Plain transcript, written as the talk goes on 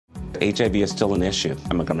HIV is still an issue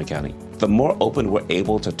in Montgomery County. The more open we're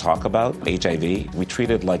able to talk about HIV, we treat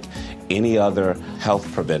it like any other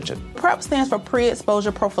health prevention. PrEP stands for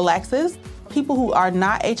pre-exposure prophylaxis. People who are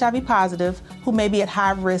not HIV positive, who may be at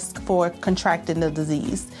high risk for contracting the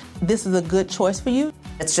disease. This is a good choice for you.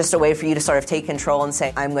 It's just a way for you to sort of take control and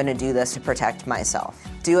say, I'm going to do this to protect myself.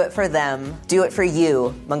 Do it for them. Do it for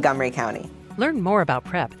you, Montgomery County. Learn more about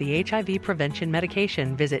PrEP, the HIV prevention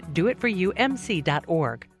medication. Visit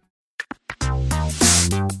doitforyoumc.org.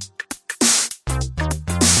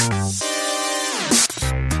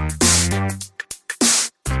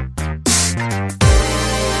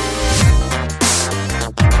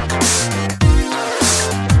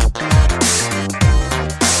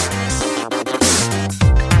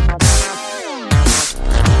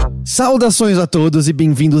 Saudações a todos e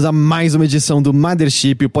bem-vindos a mais uma edição do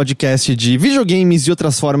Mothership, o podcast de videogames e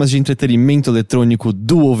outras formas de entretenimento eletrônico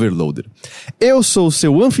do Overloader. Eu sou o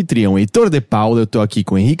seu anfitrião, Heitor de Paula, eu tô aqui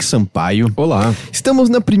com o Henrique Sampaio. Olá. Estamos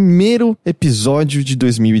no primeiro episódio de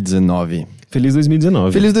 2019. Feliz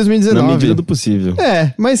 2019. Feliz 2019. Na medida do possível.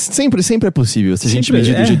 Mas sempre é possível, se a gente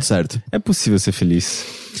medir do jeito certo. É possível ser feliz.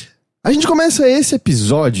 A gente começa esse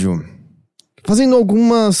episódio fazendo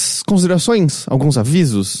algumas considerações, alguns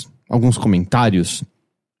avisos, alguns comentários.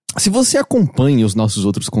 Se você acompanha os nossos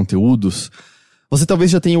outros conteúdos, você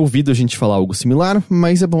talvez já tenha ouvido a gente falar algo similar,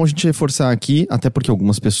 mas é bom a gente reforçar aqui, até porque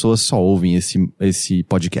algumas pessoas só ouvem esse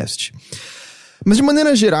podcast. Mas de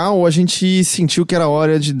maneira geral, a gente sentiu que era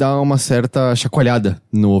hora de dar uma certa chacoalhada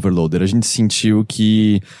no Overloader. A gente sentiu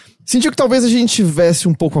que talvez a gente tivesse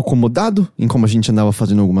um pouco acomodado em como a gente andava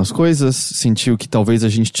fazendo algumas coisas. Sentiu que talvez a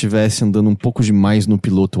gente estivesse andando um pouco demais no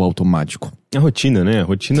piloto automático. A rotina, né? A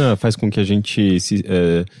rotina faz com que a gente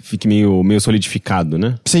fique meio solidificado,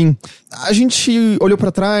 né? Sim. A gente olhou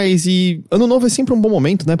pra trás e ano novo é sempre um bom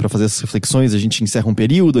momento, né? Pra fazer essas reflexões. A gente encerra um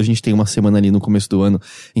período, a gente tem uma semana ali no começo do ano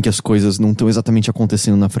em que as coisas não estão exatamente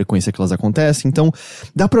acontecendo na frequência que elas acontecem. Então,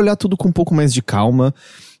 dá pra olhar tudo com um pouco mais de calma.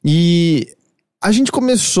 E a gente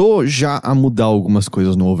começou já a mudar algumas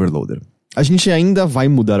coisas no Overloader. A gente ainda vai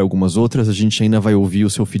mudar algumas outras, a gente ainda vai ouvir o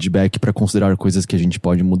seu feedback para considerar coisas que a gente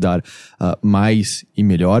pode mudar mais e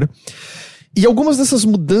melhor. E algumas dessas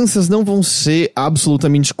mudanças não vão ser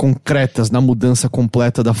absolutamente concretas na mudança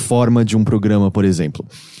completa da forma de um programa, por exemplo.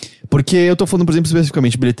 Porque eu tô falando, por exemplo,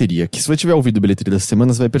 especificamente de bilheteria, que se você tiver ouvido bilheteria das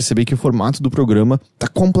semanas, vai perceber que o formato do programa tá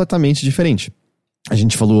completamente diferente. A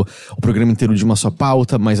gente falou o programa inteiro de uma só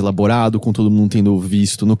pauta, mais elaborado, com todo mundo tendo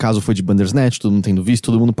visto. No caso foi de Bandersnatch, todo mundo tendo visto,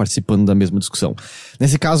 todo mundo participando da mesma discussão.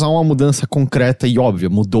 Nesse caso há uma mudança concreta e óbvia,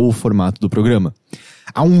 mudou o formato do programa.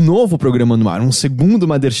 Há um novo programa no ar, um segundo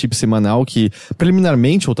Mothership semanal que,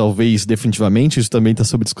 preliminarmente, ou talvez definitivamente, isso também está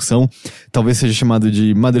sob discussão, talvez seja chamado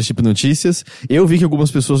de Mothership Notícias. Eu vi que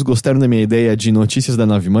algumas pessoas gostaram da minha ideia de Notícias da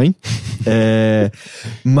Nave-Mãe.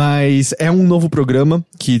 Mas é um novo programa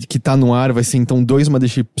que tá no ar, vai ser então 2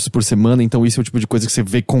 Motherships por semana, então isso é o tipo de coisa que você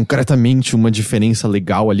vê concretamente uma diferença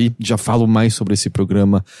legal ali. Já falo mais sobre esse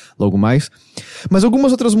programa logo mais. Mas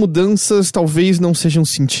algumas outras mudanças talvez não sejam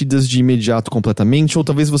sentidas de imediato completamente, ou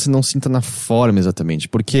talvez você não sinta na forma exatamente,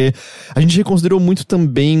 porque a gente reconsiderou muito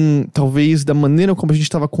também, talvez, da maneira como a gente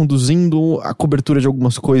estava conduzindo a cobertura de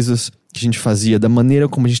algumas coisas que a gente fazia, da maneira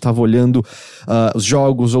como a gente estava olhando os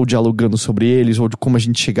jogos, ou dialogando sobre eles, ou de como a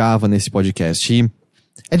gente chegava nesse podcast. E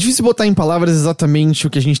é difícil botar em palavras exatamente o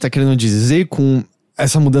que a gente está querendo dizer com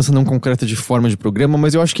essa mudança não concreta de forma de programa,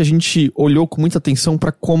 mas eu acho que a gente olhou com muita atenção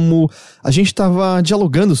pra como a gente tava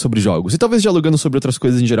dialogando sobre jogos. E talvez dialogando sobre outras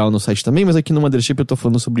coisas em geral no site também, mas aqui no Mothership eu tô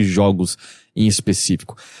falando sobre jogos em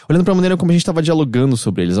específico. Olhando pra maneira como a gente tava dialogando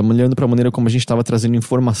sobre eles, olhando pra maneira como a gente tava trazendo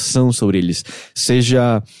informação sobre eles.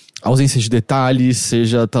 Seja ausência de detalhes,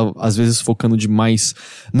 seja às vezes focando demais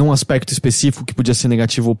num aspecto específico que podia ser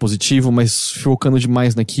negativo ou positivo, mas focando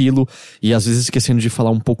demais naquilo e às vezes esquecendo de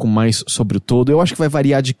falar um pouco mais sobre o todo. Eu acho que vai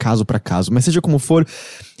variar de caso para caso, mas seja como for,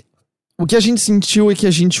 o que a gente sentiu é que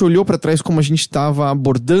a gente olhou pra trás como a gente estava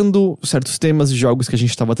abordando certos temas e jogos que a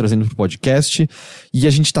gente estava trazendo pro podcast, e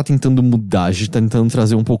a gente tá tentando mudar, a gente tá tentando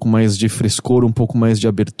trazer um pouco mais de frescor, um pouco mais de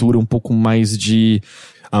abertura, um pouco mais de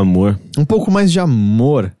amor. Um pouco mais de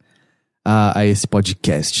amor a esse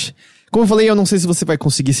podcast. Como eu falei, eu não sei se você vai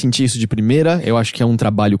conseguir sentir isso de primeira, eu acho que é um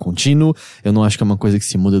trabalho contínuo, eu não acho que é uma coisa que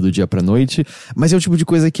se muda do dia pra noite, mas é o tipo de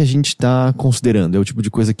coisa que a gente tá considerando, é o tipo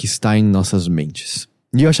de coisa que está em nossas mentes.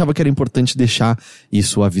 E eu achava que era importante deixar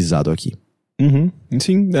isso avisado aqui. Uhum,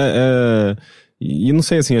 sim, e não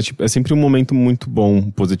sei, assim, é sempre um momento muito bom,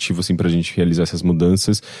 positivo, assim, pra gente realizar essas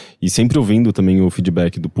mudanças, e sempre ouvindo também o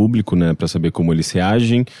feedback do público, né, pra saber como eles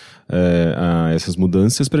reagem a essas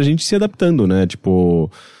mudanças, pra gente se adaptando, né, tipo,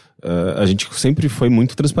 a gente sempre foi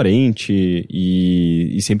muito transparente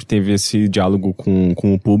e sempre teve esse diálogo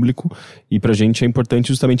com o público, e pra gente é importante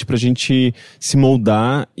justamente pra gente se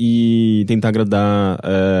moldar e tentar agradar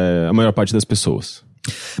a maior parte das pessoas.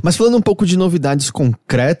 Mas falando um pouco de novidades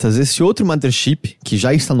concretas, esse outro Mothership, que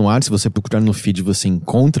já está no ar, se você procurar no feed você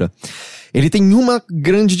encontra, ele tem uma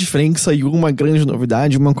grande diferença e uma grande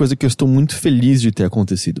novidade, uma coisa que eu estou muito feliz de ter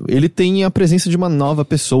acontecido. Ele tem a presença de uma nova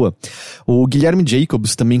pessoa. O Guilherme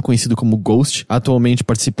Jacobs, também conhecido como Ghost, atualmente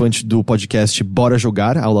participante do podcast Bora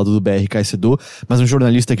Jogar, ao lado do BR Caicedo, mas um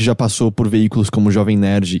jornalista que já passou por veículos como Jovem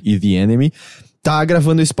Nerd e The Enemy, tá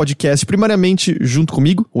gravando esse podcast primariamente junto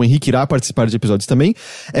comigo. O Henrique irá participar de episódios também.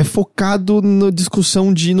 É focado na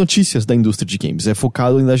discussão de notícias da indústria de games. É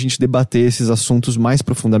focado em a gente debater esses assuntos mais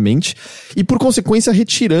profundamente e, por consequência,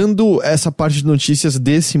 retirando essa parte de notícias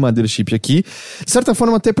desse Mothership aqui. De certa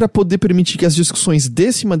forma, até para poder permitir que as discussões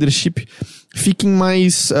desse Mothership fiquem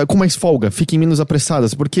com mais folga, fiquem menos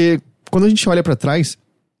apressadas. Porque quando a gente olha para trás,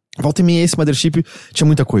 volta e meia, esse Mothership tinha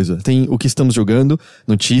muita coisa. Tem o que estamos jogando,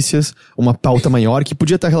 notícias, uma pauta maior que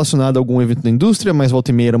podia estar relacionada a algum evento da indústria, mas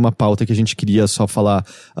volta e meia era uma pauta que a gente queria só falar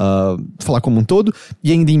como um todo,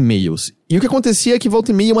 e ainda e-mails. E o que acontecia é que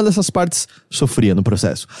volta e meia uma dessas partes sofria no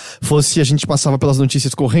processo. Fosse a gente passava pelas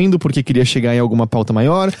notícias correndo porque queria chegar em alguma pauta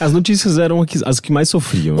maior. As notícias eram as que mais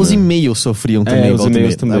sofriam. Os e-mails sofriam também. Os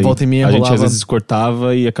e-mails também. A volta e meia a rolava... gente às vezes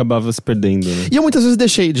cortava e acabava se perdendo, né? E eu muitas vezes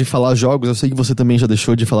deixei de falar jogos. Eu sei que você também já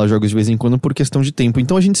deixou de falar jogos de vez em quando por questão de tempo.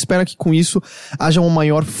 Então a gente espera que com isso haja uma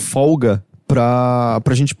maior folga pra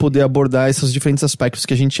gente poder abordar esses diferentes aspectos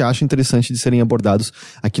que a gente acha interessante de serem abordados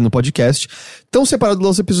aqui no podcast. Tão separado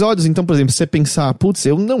dos episódios, então, por exemplo, se você pensar, putz,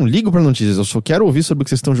 eu não ligo pra notícias, eu só quero ouvir sobre o que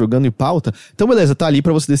vocês estão jogando e pauta, então beleza, tá ali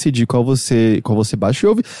pra você decidir qual você baixa e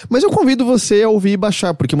ouve, mas eu convido você a ouvir e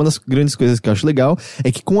baixar, porque uma das grandes coisas que eu acho legal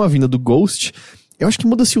é que com a vinda do Ghost, eu acho que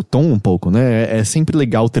muda-se o tom um pouco, né? É sempre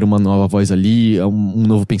legal ter uma nova voz ali, um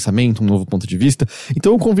novo pensamento, um novo ponto de vista.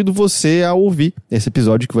 Então eu convido você a ouvir esse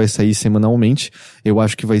episódio que vai sair semanalmente. Eu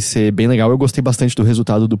acho que vai ser bem legal. Eu gostei bastante do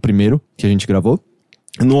resultado do primeiro que a gente gravou.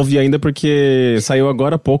 Eu não ouvi ainda porque saiu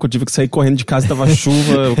agora há pouco, eu tive que sair correndo de casa, tava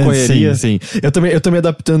chuva, eu correria. Sim. Eu tô me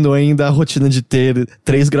adaptando ainda à rotina de ter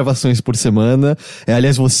 3 gravações por semana.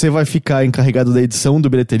 Aliás, você vai ficar encarregado da edição do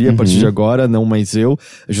Bilheteria a partir de agora, não mais eu,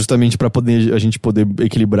 justamente pra a gente poder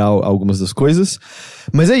equilibrar algumas das coisas.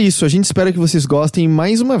 Mas é isso, a gente espera que vocês gostem.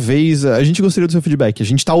 Mais uma vez, a gente gostaria do seu feedback. A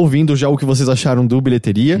gente tá ouvindo já o que vocês acharam do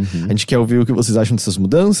Bilheteria, a gente quer ouvir o que vocês acham dessas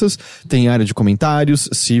mudanças. Tem área de comentários.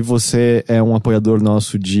 Se você é um apoiador nosso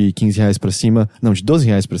de R$15 pra cima, não, de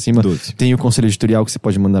R$12 pra cima, 12. Tem o conselho editorial que você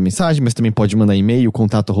pode mandar mensagem, mas também pode mandar e-mail,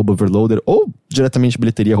 contato@overloader, ou diretamente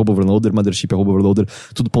bilheteria@overloader, mothership@overloader,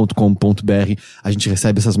 tudo.com.br. A gente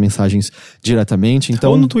recebe essas mensagens diretamente, então...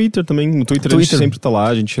 Ou no Twitter também, no Twitter a gente sempre tá lá,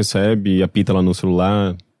 a gente recebe, apita lá no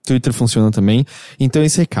celular. Twitter funciona também. Então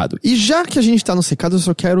esse recado. E já que a gente tá nos recados, eu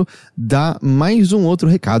só quero dar mais um outro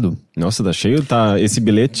recado. Nossa, tá cheio, tá? Esse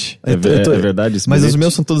bilhete é verdade? Esse mas bilhete? Os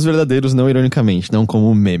meus são todos verdadeiros, não ironicamente, não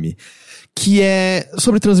como meme. Que é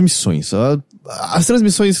sobre transmissões. As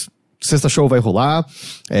transmissões, Sexta Show vai rolar,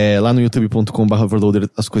 lá no youtube.com/overloader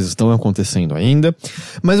as coisas estão acontecendo ainda.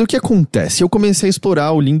 Mas o que acontece? Eu comecei a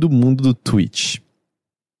explorar o lindo mundo do Twitch.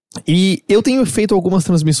 E eu tenho feito algumas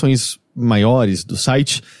transmissões maiores do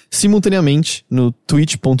site simultaneamente no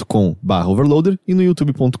twitch.com/overloader e no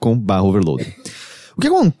youtube.com/overloader. O que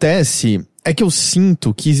acontece é que eu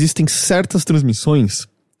sinto que existem certas transmissões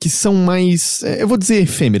que são mais, eu vou dizer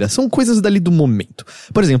efêmeras, são coisas dali do momento.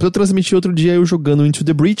 Por exemplo, eu transmiti outro dia eu jogando Into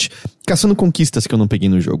the Breach, caçando conquistas que eu não peguei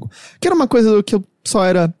no jogo. Que era uma coisa que eu só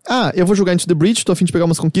era, eu vou jogar Into the Breach, tô a fim de pegar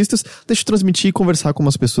umas conquistas, deixa eu transmitir e conversar com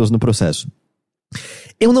umas pessoas no processo.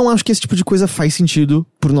 Eu não acho que esse tipo de coisa faz sentido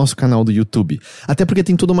pro nosso canal do YouTube. Até porque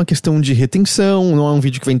tem toda uma questão de retenção, não é um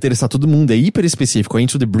vídeo que vai interessar todo mundo, é hiper específico. É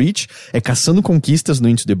Into the Breach, é caçando conquistas no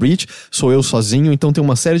Into the Breach, sou eu sozinho, então tem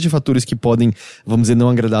uma série de fatores que podem, vamos dizer, não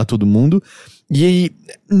agradar a todo mundo. E aí,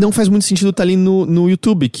 não faz muito sentido estar ali no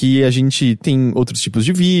YouTube, que a gente tem outros tipos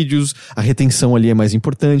de vídeos, a retenção ali é mais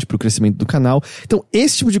importante pro crescimento do canal. Então,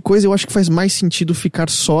 esse tipo de coisa eu acho que faz mais sentido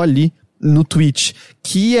ficar só ali no Twitch,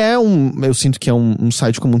 que é eu sinto que é um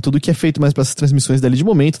site como um todo que é feito mais para essas transmissões dali de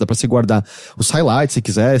momento, dá pra você guardar os highlights se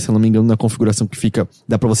quiser, se eu não me engano na configuração que fica,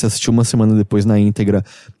 dá pra você assistir uma semana depois na íntegra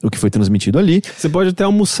o que foi transmitido ali. Você pode até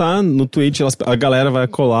almoçar no Twitch, a galera vai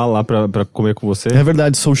colar lá pra comer com você. É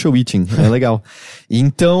verdade, social eating, é legal.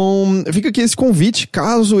 Então, fica aqui esse convite,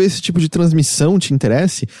 caso esse tipo de transmissão te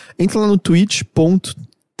interesse, entra lá no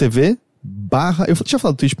twitch.tv/... Eu tinha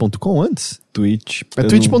falado twitch.com antes? Twitch. É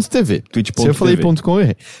twitch.tv. Twitch.tv. Se eu falei .com, eu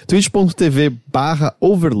errei.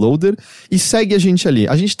 twitch.tv/overloader e segue a gente ali.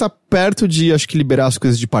 A gente tá perto de, acho que, liberar as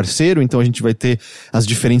coisas de parceiro, então a gente vai ter as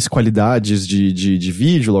diferentes qualidades de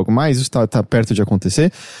vídeo logo mais, isso tá perto de acontecer.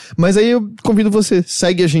 Mas aí eu convido você,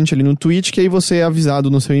 segue a gente ali no Twitch, que aí você é avisado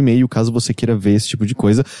no seu e-mail, caso você queira ver esse tipo de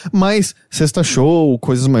coisa. Mas, Sexta Show,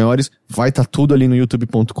 coisas maiores, vai estar tudo ali no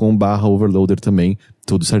youtube.com/overloader também,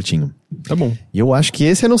 tudo certinho. Tá bom. E eu acho que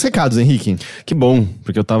esse eram os recados, Henrique. Que bom,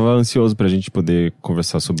 porque eu tava ansioso pra gente poder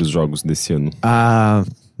conversar sobre os jogos desse ano. Ah,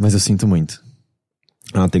 mas eu sinto muito.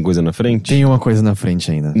 Ah, tem coisa na frente? Tem uma coisa na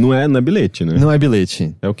frente ainda. Não é bilhete, né? Não é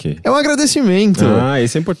bilhete. É o quê? É um agradecimento. Ah,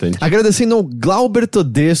 esse é importante. Agradecendo ao Glauber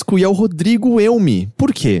Todesco e ao Rodrigo Elmi.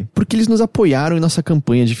 Por quê? Porque eles nos apoiaram em nossa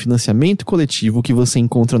campanha de financiamento coletivo que você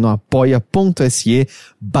encontra no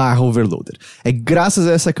apoia.se/overloader. É graças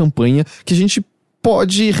a essa campanha que a gente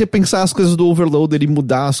pode repensar as coisas do Overloader e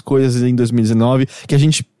mudar as coisas em 2019, que a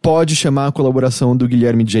gente pode chamar a colaboração do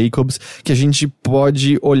Guilherme Jacobs, que a gente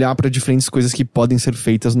pode olhar para diferentes coisas que podem ser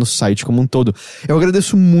feitas no site como um todo. Eu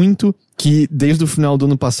agradeço muito que desde o final do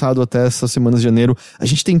ano passado até essas semanas de janeiro, a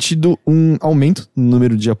gente tem tido um aumento no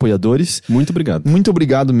número de apoiadores. Muito obrigado. Muito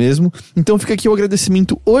obrigado mesmo. Então fica aqui o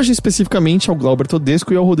agradecimento hoje especificamente ao Glauber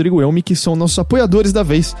Todesco e ao Rodrigo Elmi, que são nossos apoiadores da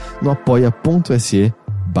vez no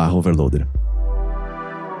apoia.se/overloader.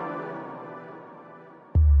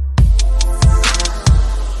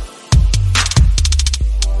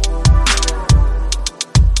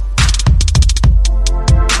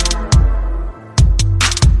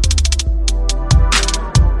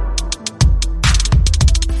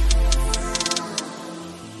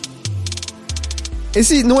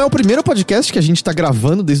 Esse não é o primeiro podcast que a gente tá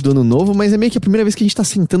gravando desde o ano novo, mas é meio que a primeira vez que a gente tá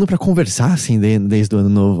sentando pra conversar, assim, desde o ano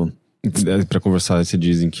novo. Pra conversar, você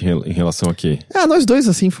diz em relação a quê? Ah, nós dois,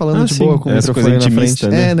 assim, falando de sim. boa, com o Essa microfone coisa na frente. intimista,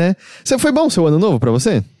 né? É, né? Foi bom seu ano novo pra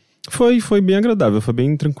você? Foi bem agradável, foi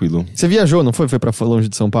bem tranquilo. Você viajou, não foi? Foi pra longe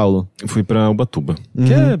de São Paulo? Fui pra Ubatuba,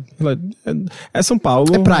 que é São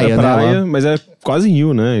Paulo. É praia, né? Mas é quase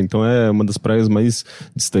Rio, né? Então é uma das praias mais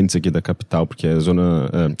distantes aqui da capital, porque é a zona,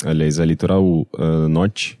 aliás, é litoral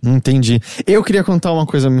norte. Entendi. Eu queria contar uma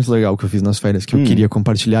coisa muito legal que eu fiz nas férias, que eu queria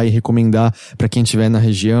compartilhar e recomendar pra quem estiver na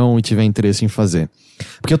região e tiver interesse em fazer.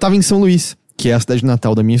 Porque eu tava em São Luís, que é a cidade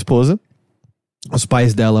natal da minha esposa. Os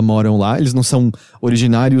pais dela moram lá, eles não são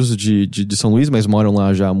originários de São Luís, mas moram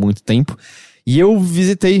lá já há muito tempo. E eu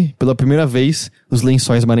visitei pela primeira vez os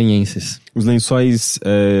Lençóis Maranhenses. Os lençóis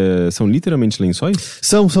são literalmente lençóis?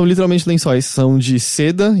 São literalmente lençóis. São de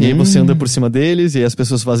seda, e aí você anda por cima deles, e aí as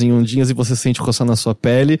pessoas fazem ondinhas e você sente roçar na sua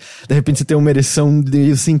pele. De repente você tem uma ereção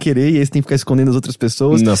sem querer, e aí você tem que ficar escondendo as outras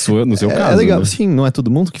pessoas. No seu caso, é legal. né? Sim, não é todo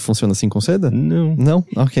mundo que funciona assim com seda? Não. Não?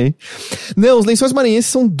 Ok. Não, os Lençóis Maranhenses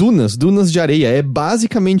são dunas de areia. É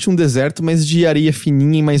basicamente um deserto, mas de areia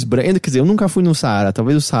fininha e mais branca. Quer dizer, eu nunca fui no Saara,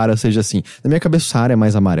 talvez o Saara seja assim. Na minha cabeça o Saara é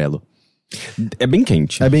mais amarelo. É bem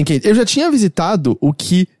quente. É bem quente. Eu já tinha visitado o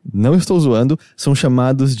que, não estou zoando, são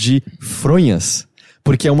chamados de fronhas.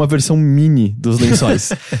 Porque é uma versão mini dos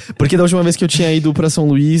lençóis. Porque da última vez que eu tinha ido pra São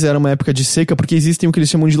Luís era uma época de seca, porque existem o que eles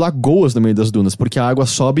chamam de lagoas no meio das dunas. Porque a água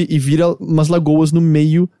sobe e vira umas lagoas no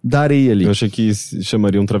meio da areia ali. Eu achei que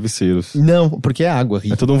chamariam travesseiros. Não, porque é água,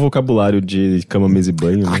 Rick. É todo um vocabulário de cama, mesa e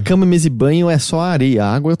banho, né? A cama, mesa e banho é só a areia.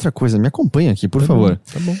 A água é outra coisa. Me acompanha aqui, por favor.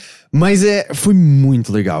 Tá bom. Mas foi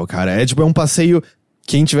muito legal, cara. É um passeio,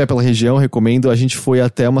 quem tiver pela região, recomendo. A gente foi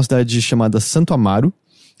até uma cidade chamada Santo Amaro.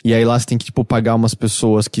 E aí lá você tem que, pagar umas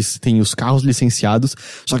pessoas que têm os carros licenciados.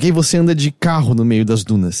 Só que aí você anda de carro no meio das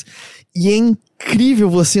dunas. E é incrível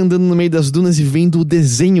você andando no meio das dunas e vendo o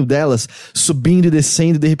desenho delas, subindo e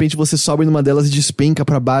descendo, e de repente você sobe numa delas e despenca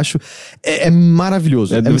pra baixo. É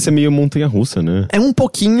maravilhoso. Deve ser meio montanha-russa, né? É um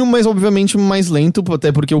pouquinho, mas obviamente mais lento,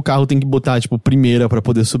 até porque o carro tem que botar, primeira pra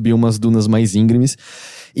poder subir umas dunas mais íngremes.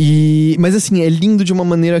 Mas assim, é lindo de uma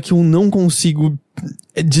maneira que eu não consigo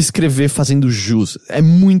descrever fazendo jus. É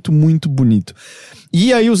muito, muito bonito.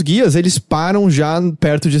 E aí os guias, eles param já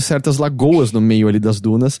perto de certas lagoas no meio ali das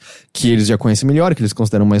dunas, que eles já conhecem melhor, que eles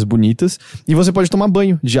consideram mais bonitas. E você pode tomar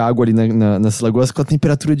banho de água ali nessas lagoas com a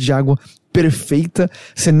temperatura de água perfeita.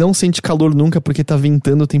 Você não sente calor nunca porque tá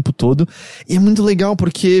ventando o tempo todo. E é muito legal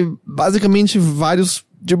porque basicamente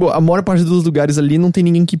a maior parte dos lugares ali não tem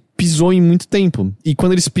ninguém que pisou em muito tempo. E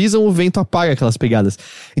quando eles pisam, o vento apaga aquelas pegadas.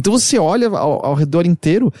 Então você olha ao redor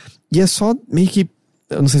inteiro e é só meio que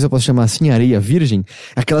eu não sei se eu posso chamar assim, areia virgem,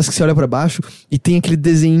 aquelas que você olha pra baixo e tem aquele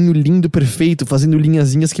desenho lindo, perfeito, fazendo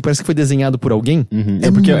linhazinhas que parece que foi desenhado por alguém.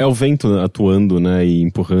 É porque é o vento atuando, né, e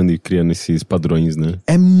empurrando e criando esses padrões, né?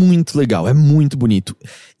 É muito legal, é muito bonito.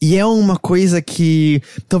 E é uma coisa que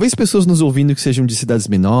talvez pessoas nos ouvindo que sejam de cidades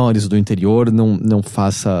menores, do interior, não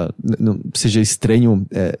seja estranho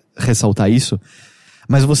ressaltar isso.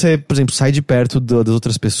 Mas você, por exemplo, sai de perto das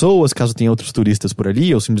outras pessoas, caso tenha outros turistas por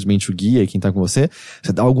ali, ou simplesmente o guia e quem tá com você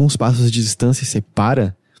dá alguns passos de distância e você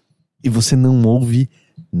para e você não ouve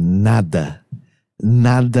nada.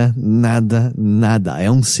 Nada, nada, nada.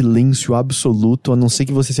 É um silêncio absoluto, a não ser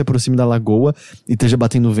que você se aproxime da lagoa e esteja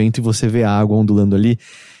batendo vento e você vê a água ondulando ali.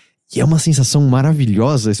 E é uma sensação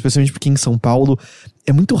maravilhosa, especialmente porque em São Paulo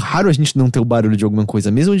é muito raro a gente não ter o barulho de alguma coisa.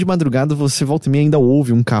 Mesmo de madrugada, você volta e meia ainda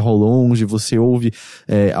ouve um carro ao longe, você ouve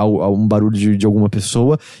um barulho de alguma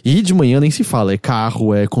pessoa. E de manhã nem se fala, é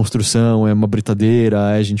carro, é construção, é uma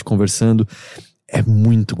britadeira, é gente conversando. É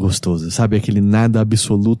muito gostoso, sabe? Aquele nada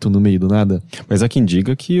absoluto no meio do nada. Mas há quem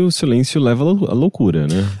diga que o silêncio leva à loucura,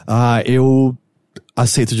 né? Ah, eu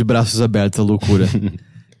aceito de braços abertos a loucura.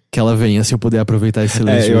 Que ela venha, se eu puder aproveitar esse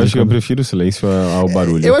silêncio. Eu acho que eu prefiro o silêncio ao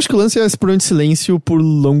barulho. Eu acho que o lance é esse problema de silêncio por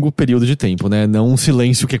longo período de tempo, né? Não um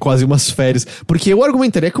silêncio que é quase umas férias. Porque eu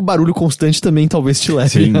argumentaria que o barulho constante também talvez te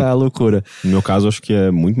leve à loucura. No meu caso, acho que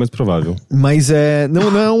é muito mais provável. Mas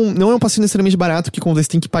não é um passeio necessariamente barato, que quando você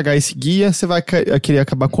tem que pagar esse guia, você vai querer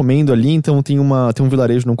acabar comendo ali. Então tem um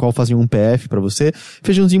vilarejo no qual faziam um PF pra você.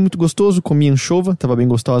 Feijãozinho muito gostoso, comi anchova, tava bem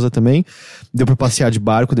gostosa também. Deu pra passear de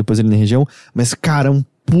barco depois ali na região. Mas, cara, um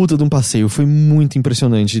puta de um passeio, foi muito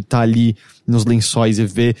impressionante estar ali nos lençóis e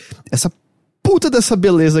ver essa puta dessa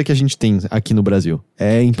beleza que a gente tem aqui no Brasil.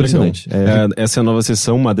 É impressionante. Essa é a nova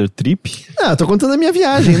sessão Mother Trip? Tô contando a minha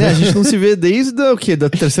viagem, né? A gente não se vê desde da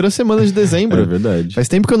terceira semana de dezembro. É verdade. Faz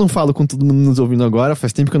tempo que eu não falo com todo mundo nos ouvindo agora,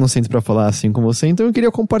 faz tempo que eu não sento pra falar assim com você, então eu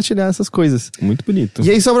queria compartilhar essas coisas. Muito bonito.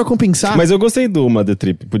 E aí, só pra compensar... Mas eu gostei do Mother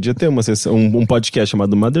Trip. Podia ter uma sessão, um podcast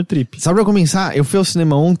chamado Mother Trip. Só pra compensar, eu fui ao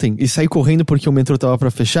cinema ontem e saí correndo porque o metrô tava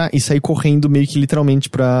pra fechar e saí correndo meio que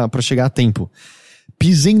literalmente pra chegar a tempo.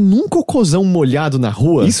 Pisei num cocôzão molhado na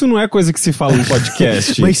rua. Isso não é coisa que se fala no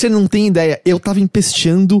podcast. Mas você não tem ideia, eu tava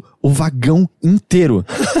empesteando o vagão inteiro.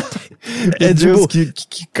 Meu Deus,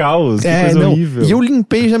 que caos, que coisa horrível. E eu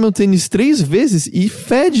limpei já meu tênis 3 vezes e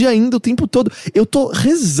fede ainda o tempo todo. Eu tô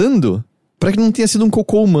rezando pra que não tenha sido um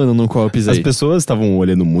cocô humano no qual eu pisei. As pessoas estavam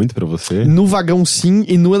olhando muito pra você? No vagão sim,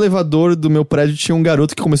 e no elevador do meu prédio tinha um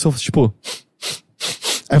garoto que começou, tipo...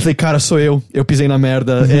 Aí eu falei, cara, sou eu pisei na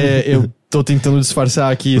merda, eu tô tentando disfarçar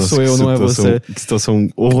aqui, nossa, sou eu, não é você. Que situação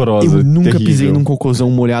horrorosa, eu nunca terrível. pisei num cocôzão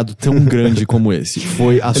molhado tão grande como esse.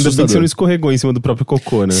 Foi assustador. Ainda bem que você não escorregou em cima do próprio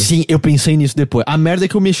cocô, né? Sim, eu pensei nisso depois. A merda é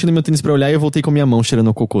que eu mexi no meu tênis pra olhar e eu voltei com a minha mão cheirando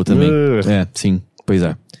o cocô também. Sim, pois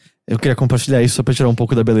é. Eu queria compartilhar isso só pra tirar um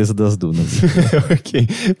pouco da beleza das dunas. Ok.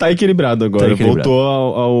 Tá equilibrado agora.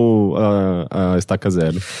 Voltou a estaca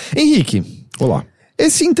zero. Henrique. Olá.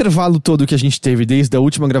 Esse intervalo todo que a gente teve desde a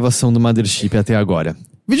última gravação do Mothership até agora,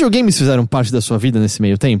 videogames fizeram parte da sua vida nesse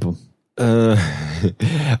meio tempo?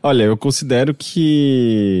 Olha, eu considero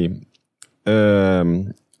que...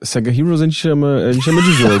 Sega Heroes a gente chama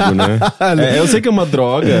de jogo, né? Eu sei que é uma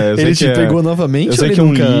droga. Ele te pegou novamente eu sei que é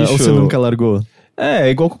um lixo. Ou você nunca largou?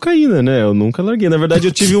 É igual cocaína, né? Eu nunca larguei. Na verdade,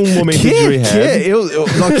 eu tive um momento de rehab.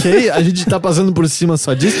 Ok, a gente tá passando por cima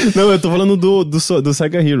só disso? Não, eu tô falando do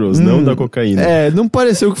Sega Heroes, não da cocaína. Não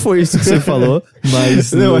pareceu que foi isso que você falou,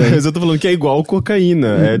 mas... Não, mas eu tô falando que é igual cocaína.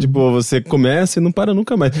 É tipo, você começa e não para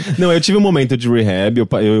nunca mais. Não, eu tive um momento de rehab,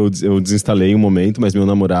 eu desinstalei um momento, mas meu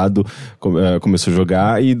namorado começou a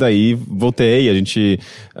jogar e daí voltei. A gente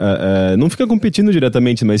não fica competindo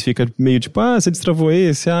diretamente, mas fica meio tipo, você destravou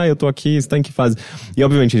esse, eu tô aqui, você tá em que fase? E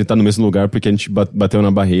obviamente a gente tá no mesmo lugar porque a gente bateu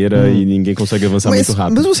na barreira e ninguém consegue avançar muito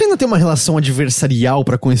rápido. Mas você ainda tem uma relação adversarial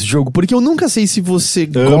com esse jogo? Porque eu nunca sei se você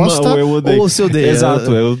gosta ou você odeia.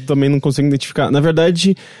 Exato, eu também não consigo identificar. Na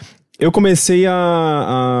verdade, eu comecei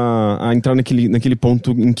a entrar naquele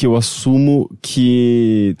ponto em que eu assumo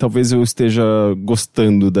que talvez eu esteja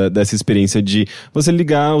gostando dessa experiência de você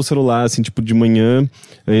ligar o celular, assim, tipo, de manhã,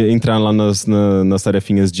 entrar lá nas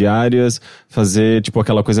tarefinhas diárias, fazer, tipo,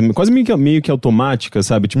 aquela coisa quase meio que automática,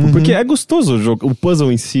 sabe? Tipo, porque é gostoso o jogo, o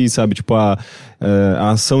puzzle em si, sabe? Tipo, a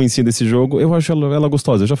ação em si desse jogo, eu acho ela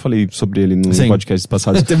gostosa. Eu já falei sobre ele no podcast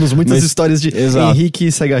passado. Temos muitas histórias de Henrique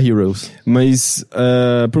e Sega Heroes. Mas,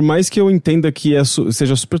 por mais que eu entenda que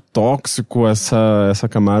seja super tóxico essa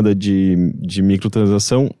camada de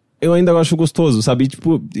microtransação, eu ainda acho gostoso, sabe?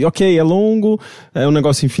 Tipo, ok, é longo, é um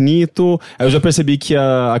negócio infinito. Eu já percebi que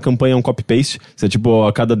a campanha é um copy-paste. Você, tipo,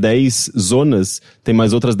 a cada 10 zonas, tem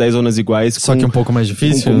mais outras 10 zonas iguais. Só que um pouco mais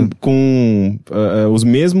difícil? Com os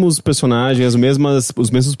mesmos personagens, os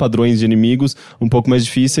mesmos padrões de inimigos, um pouco mais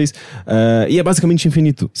difíceis. E é basicamente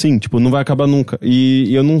infinito. Sim, tipo, não vai acabar nunca.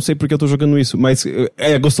 E eu não sei porque eu tô jogando isso, mas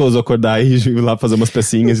é gostoso acordar e ir lá fazer umas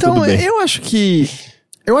pecinhas e tudo bem. Então, eu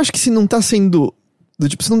acho que se não tá sendo...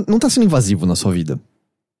 Tipo, você não tá sendo invasivo na sua vida.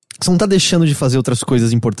 Você não tá deixando de fazer outras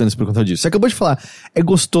coisas importantes por conta disso. Você acabou de falar, é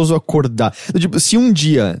gostoso acordar. Tipo, se um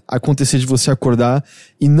dia acontecer de você acordar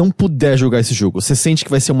e não puder jogar esse jogo, você sente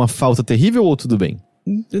que vai ser uma falta terrível ou tudo bem?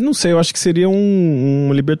 Eu não sei, eu acho que seria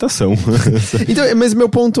uma libertação. Então, mas meu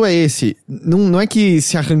ponto é esse. Não é que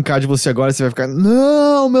se arrancar de você agora, você vai ficar,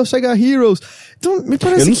 não, meu Sega Heroes. Então, me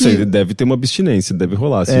parece que... Eu não sei, deve ter uma abstinência, deve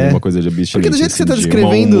rolar, assim, uma coisa de abstinência. Porque do jeito que você tá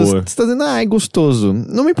descrevendo, você tá dizendo, é gostoso.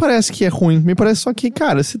 Não me parece que é ruim, me parece só que,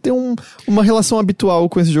 cara, você tem uma relação habitual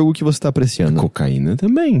com esse jogo que você tá apreciando. Cocaína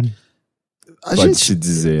também. Pode se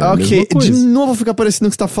dizer. Ok, de novo fica parecendo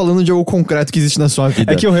que você tá falando de algo concreto que existe na sua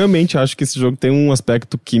vida. É que eu realmente acho que esse jogo tem um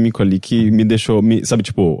aspecto químico ali que me deixou, sabe,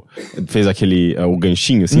 tipo, fez o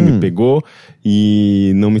ganchinho, assim, me pegou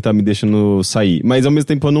e não tá me deixando sair. Mas ao mesmo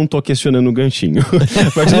tempo eu não tô questionando o ganchinho.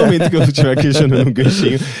 A partir do momento que eu estiver questionando o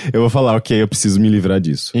ganchinho, eu vou falar, ok, eu preciso me livrar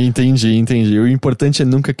disso. Entendi. O importante é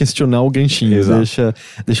nunca questionar o ganchinho. Exato.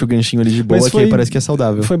 Deixa o ganchinho ali de boa, que aí parece que é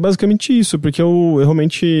saudável. Foi basicamente isso, porque eu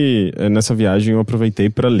realmente, nessa viagem, eu aproveitei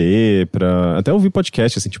pra ler, até ouvir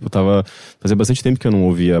podcast, assim, tipo, fazia bastante tempo que eu não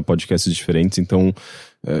ouvia podcasts diferentes, então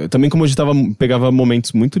também como a gente pegava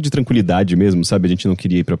momentos muito de tranquilidade mesmo, sabe? A gente não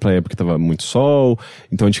queria ir pra praia porque tava muito sol,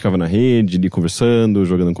 então a gente ficava na rede, ali conversando,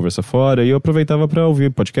 jogando conversa fora, e eu aproveitava pra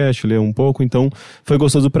ouvir podcast, ler um pouco, então foi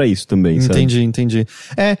gostoso pra isso também, sabe? Entendi.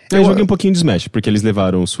 Eu joguei um pouquinho de Smash, porque eles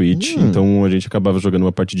levaram o Switch, então a gente acabava jogando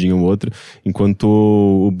uma partidinha ou outra, enquanto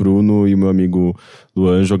o Bruno e o meu amigo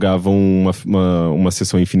Luan jogavam uma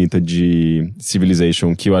sessão infinita de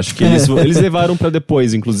Civilization, que eu acho que eles levaram pra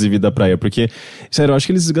depois, inclusive, da praia, porque, sério, eu acho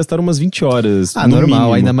que eles gastaram umas 20 horas. Normal,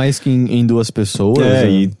 mínimo. Ainda mais que em duas pessoas.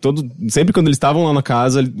 E sempre quando eles estavam lá na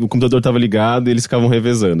casa, o computador tava ligado e eles ficavam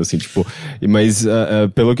revezando, assim, tipo, mas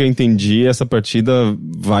pelo que eu entendi, essa partida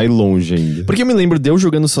vai longe ainda. Porque eu me lembro de eu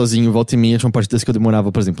jogando sozinho, volta e meia, tinha partidas que eu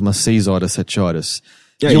demorava, por exemplo, umas 6 horas, 7 horas.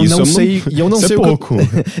 E eu não sei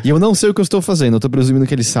o que eu estou fazendo. Eu tô presumindo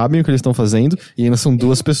que eles sabem o que eles estão fazendo e ainda são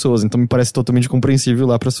 2 pessoas, então me parece totalmente compreensível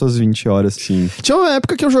lá para suas 20 horas. Sim. Tinha uma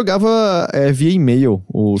época que eu jogava via e-mail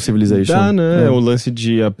o Civilization. Dá, né? O lance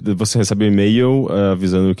de você receber um e-mail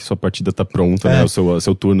avisando que sua partida tá pronta, né? O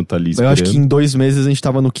seu turno tá ali. Eu acho que em 2 meses a gente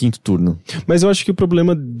tava no 5º turno. Mas eu acho que o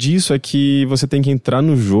problema disso é que você tem que entrar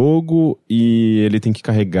no jogo e ele tem que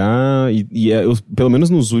carregar pelo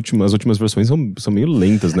menos as últimas versões são meio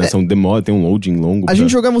lentas, né? Tem um loading longo. A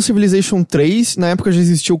gente jogava o Civilization 3, na época já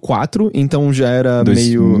existia o 4, então já era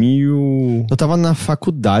meio... Eu tava na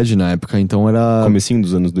faculdade na época, então era... Comecinho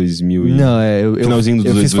dos anos 2000 e... Não, finalzinho dos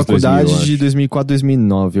eu fiz faculdade 2000, de 2004,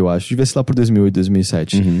 2009, eu acho. Devia ser lá por 2008,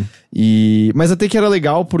 2007. Mas até que era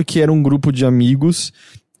legal porque era um grupo de amigos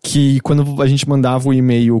que quando a gente mandava o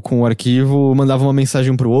e-mail com o arquivo, mandava uma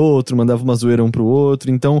mensagem pro outro, mandava uma zoeira um pro outro,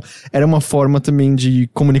 então era uma forma também de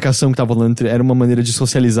comunicação que tava rolando, era uma maneira de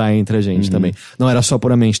socializar entre a gente também. Não era só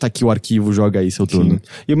puramente, tá aqui o arquivo, joga aí seu turno.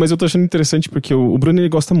 Mas eu tô achando interessante porque o Bruno, ele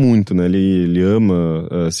gosta muito, né, ele ama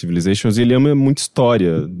Civilizations e ele ama muito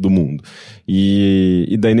história do mundo.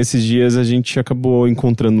 E daí nesses dias a gente acabou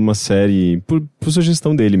encontrando uma série, por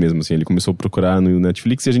sugestão dele mesmo, assim, ele começou a procurar no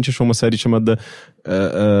Netflix e a gente achou uma série chamada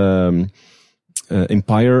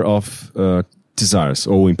Empire of Tsars,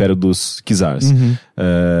 ou Império dos Czars.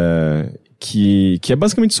 Que é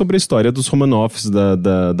basicamente sobre a história dos Romanovs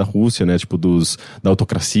da Rússia, né? Tipo, da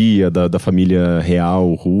autocracia, da família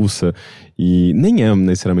real russa. E nem é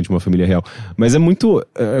necessariamente uma família real. Mas é muito...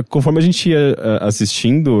 conforme a gente ia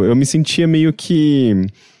assistindo, eu me sentia meio que...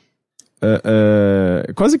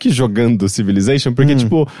 quase que jogando Civilization, porque,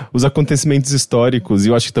 tipo, os acontecimentos históricos, e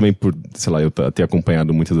eu acho que também por, sei lá, eu ter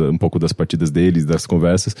acompanhado um pouco das partidas deles, das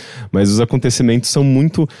conversas, mas os acontecimentos são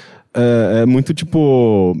muito... muito,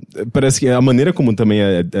 tipo... Parece que a maneira como também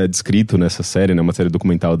é descrito nessa série, né? Uma série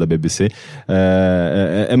documental da BBC,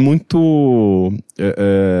 é muito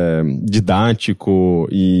didático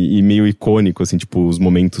e meio icônico, assim, tipo, os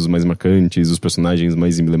momentos mais marcantes, os personagens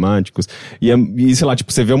mais emblemáticos. E sei lá,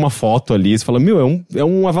 tipo, você vê uma foto ali e você fala, é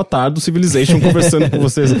um avatar do Civilization conversando com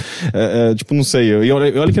vocês. Tipo, não sei. E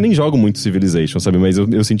olha que eu nem jogo muito Civilization, sabe? Mas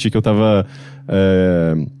eu senti que eu tava...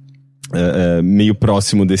 meio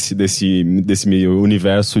próximo desse meio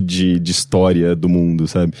universo de história do mundo,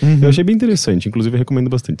 sabe? Eu achei bem interessante, inclusive eu recomendo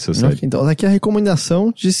bastante essa série. Então, aqui é a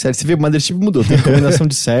recomendação de série. Você vê, o Mothership mudou, tem recomendação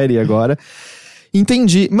de série agora.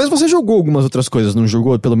 Entendi. Mas você jogou algumas outras coisas, não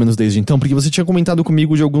jogou? Pelo menos desde então? Porque você tinha comentado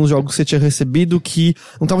comigo de alguns jogos que você tinha recebido que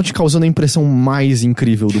não estavam te causando a impressão mais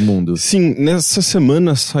incrível do mundo. Sim, nessa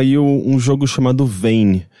semana saiu um jogo chamado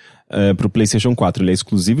Vayne pro PlayStation 4. Ele é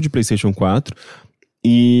exclusivo de PlayStation 4.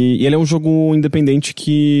 E ele é um jogo independente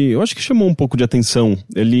que eu acho que chamou um pouco de atenção.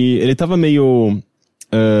 Ele tava meio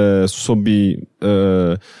sob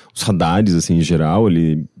os radares, assim, em geral.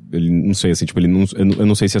 Ele não sei, assim, tipo, eu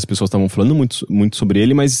não sei se as pessoas estavam falando muito sobre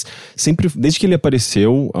ele, mas sempre, desde que ele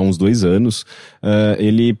apareceu, há uns 2 anos,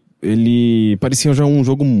 ele parecia já um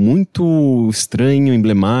jogo muito estranho,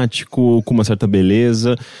 emblemático, com uma certa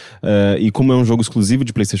beleza, e como é um jogo exclusivo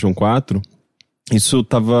de PlayStation 4, isso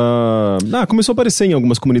começou a aparecer em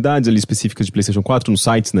algumas comunidades ali específicas de PlayStation 4, nos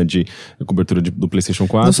sites, né, de cobertura do PlayStation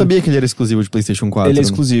 4. Não sabia que ele era exclusivo de PlayStation 4. Ele é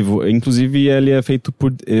exclusivo. Inclusive, ele é feito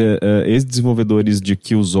por ex-desenvolvedores de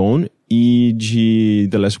Killzone e de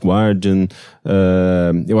The Last Guardian,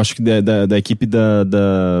 eu acho que da equipe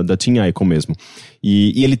da Team Ico mesmo.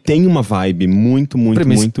 E ele tem uma vibe muito.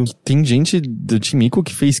 Tem gente do Team Ico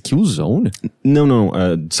que fez Killzone? Não,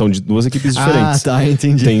 são de 2 equipes diferentes. Ah, tá,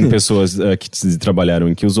 entendi. Tem pessoas que trabalharam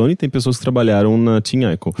em Killzone e tem pessoas que trabalharam na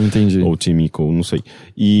Team Ico. Entendi. Ou Team Ico, não sei.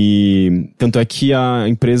 E tanto é que a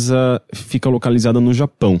empresa fica localizada no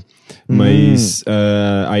Japão. Mas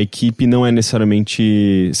a equipe não é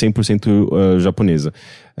necessariamente 100% japonesa.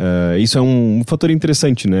 Isso é um fator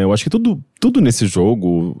interessante, né? Eu acho que tudo nesse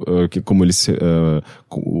jogo, como eles,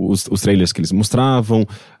 os trailers que eles mostravam,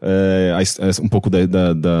 um pouco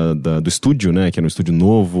do estúdio, né? Que era um estúdio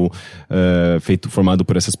novo, formado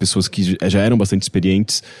por essas pessoas que já eram bastante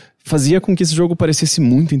experientes, fazia com que esse jogo parecesse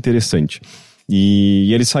muito interessante.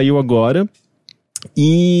 E ele saiu agora.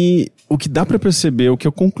 E o que dá pra perceber, o que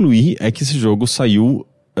eu concluí, é que esse jogo saiu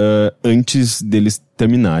antes deles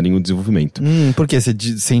terminarem o desenvolvimento. Por quê? Você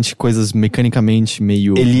sente coisas mecanicamente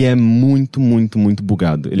meio... Ele é muito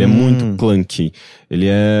bugado. Ele é muito clunky. Ele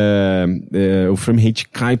o frame rate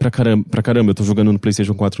cai pra caramba. Eu tô jogando no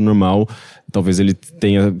PlayStation 4 normal. Talvez ele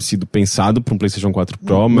tenha sido pensado pra um PlayStation 4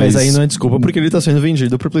 Pro, mas aí não é desculpa, porque ele tá sendo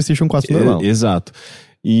vendido pro PlayStation 4 normal. Exato.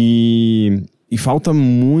 E falta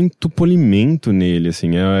muito polimento nele,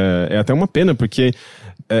 assim. É até uma pena, porque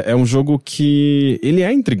é um jogo que... Ele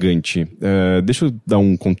é intrigante. Deixa eu dar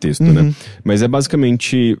um contexto, né? Mas é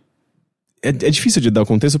basicamente... É difícil de dar o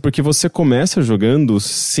contexto, porque você começa jogando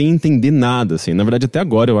sem entender nada, assim. Na verdade, até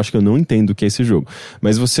agora, eu acho que eu não entendo o que é esse jogo.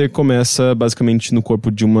 Mas você começa, basicamente, no corpo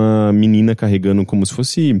de uma menina carregando como se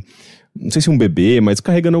fosse... Não sei se um bebê, mas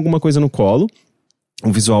carregando alguma coisa no colo.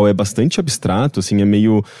 O visual é bastante abstrato, assim, é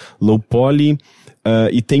meio low poly,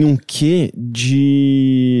 e tem um quê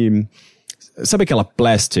de... Sabe aquela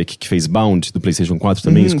Plastic que fez Bound do PlayStation 4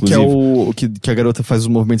 também, exclusivo? Que a garota faz os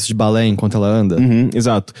movimentos de balé enquanto ela anda.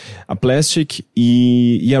 Exato. A Plastic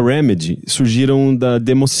e a Remedy surgiram da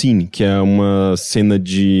Demoscene, que é uma cena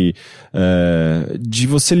de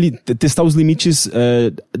você testar os limites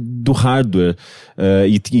do hardware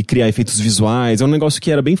e criar efeitos visuais. É um negócio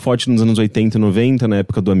que era bem forte nos anos 80 e 90, na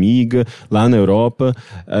época do Amiga, lá na Europa.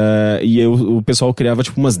 E o pessoal criava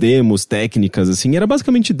tipo umas demos técnicas, assim. Era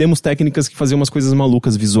basicamente demos técnicas que faziam umas coisas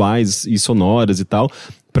malucas visuais e sonoras e tal,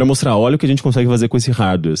 pra mostrar, olha o que a gente consegue fazer com esse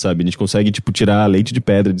hardware, sabe? A gente consegue, tipo, tirar leite de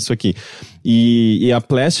pedra disso aqui. E a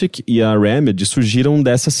Plastic e a Remedy surgiram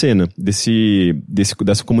dessa cena,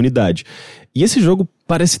 dessa comunidade. E esse jogo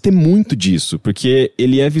parece ter muito disso, porque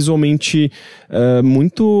ele é visualmente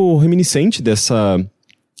muito reminiscente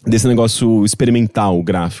desse negócio experimental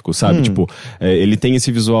gráfico, sabe? Tipo, ele tem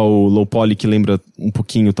esse visual low poly que lembra um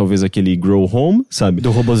pouquinho, talvez, aquele Grow Home, sabe? Do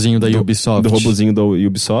robozinho da Ubisoft. Do robozinho da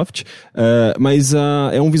Ubisoft. Mas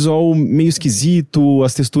é um visual meio esquisito,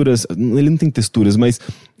 as texturas... Ele não tem texturas, mas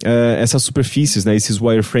essas superfícies, né? Esses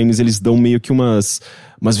wireframes, eles dão meio que umas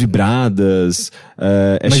vibradas.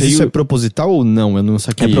 Mas isso é proposital ou não? Eu não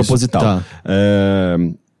saquei isso. É proposital. Tá.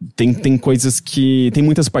 Tem coisas que... Tem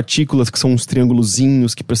muitas partículas que são uns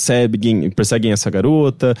triângulozinhos que perseguem essa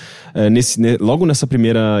garota. Logo nessa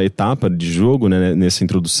primeira etapa de jogo, né, nessa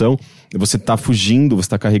introdução, você tá fugindo, você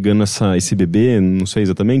tá carregando esse bebê, não sei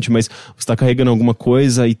exatamente, mas você tá carregando alguma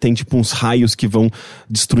coisa e tem tipo uns raios que vão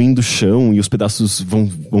destruindo o chão e os pedaços vão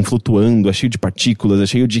flutuando, é cheio de partículas, é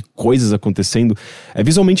cheio de coisas acontecendo. É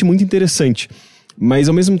visualmente muito interessante. Mas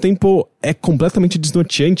ao mesmo tempo é completamente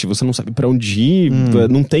desnorteante, você não sabe pra onde ir,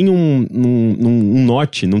 não tem um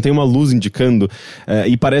norte, não tem uma luz indicando,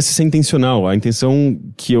 e parece ser intencional. A intenção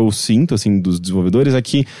que eu sinto, assim, dos desenvolvedores é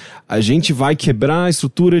que a gente vai quebrar a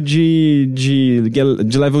estrutura de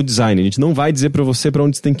level design, a gente não vai dizer pra você pra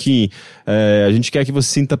onde você tem que ir, a gente quer que você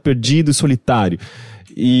se sinta perdido e solitário.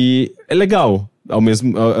 E é legal, ao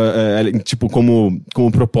mesmo, tipo,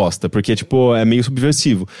 como proposta, porque, tipo, é meio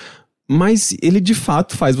subversivo. Mas ele, de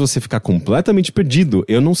fato, faz você ficar completamente perdido.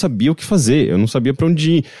 Eu não sabia o que fazer, eu não sabia pra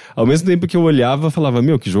onde ir. Ao mesmo tempo que eu olhava, falava,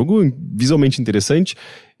 que jogo visualmente interessante.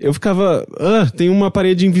 Eu ficava, tem uma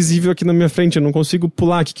parede invisível aqui na minha frente, eu não consigo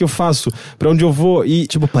pular, o que eu faço? Pra onde eu vou? E,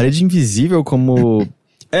 tipo, parede invisível como...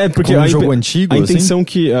 porque como um jogo antigo, a intenção assim?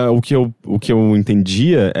 que o que eu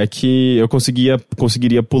entendia é que eu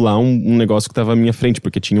conseguiria pular um negócio que tava à minha frente,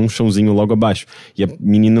 porque tinha um chãozinho logo abaixo, e a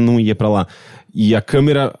menina não ia pra lá. E a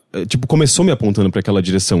câmera, tipo, começou me apontando pra aquela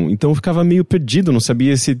direção. Então eu ficava meio perdido, não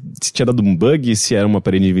sabia se tinha dado um bug, se era uma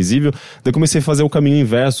parede invisível. Daí eu comecei a fazer o caminho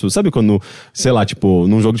inverso. Sabe quando, sei lá, tipo,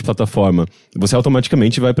 num jogo de plataforma, você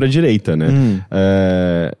automaticamente vai pra direita, né?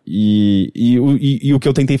 E o que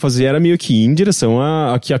eu tentei fazer era meio que ir em direção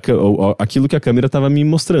àquilo que a câmera tava me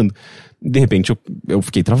mostrando. De repente eu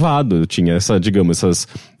fiquei travado, eu tinha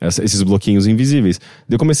esses bloquinhos invisíveis.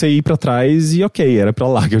 Daí eu comecei a ir pra trás e era pra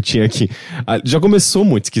lá que eu tinha que ir. Já começou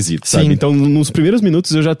muito esquisito, sabe? Sim. Então nos primeiros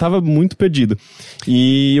minutos eu já tava muito perdido.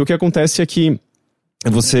 E o que acontece é que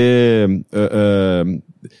você...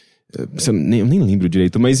 eu nem lembro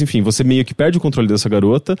direito, mas enfim, você meio que perde o controle dessa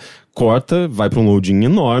garota, corta, vai pra um loading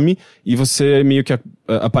enorme e você meio que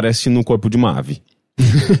aparece no corpo de uma ave.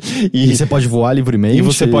 E você pode voar livremente. E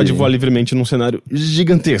você pode voar livremente num cenário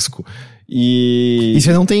gigantesco. E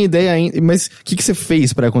você não tem ideia ainda. Mas o que você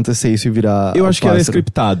fez pra acontecer isso e virar. Eu acho que era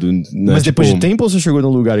scriptado, né? Mas depois de tempo ou você chegou num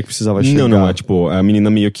lugar que precisava chegar? Não, é tipo, a menina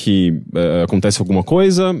meio que acontece alguma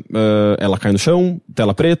coisa, ela cai no chão,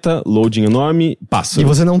 tela preta, loading enorme, passa. E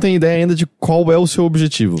você não tem ideia ainda de qual é o seu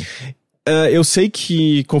objetivo. Eu sei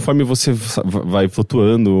que conforme você vai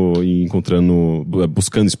flutuando e encontrando,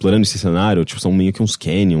 buscando, explorando esse cenário, tipo, são meio que uns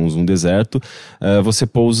canyons, um deserto, você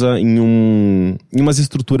pousa em umas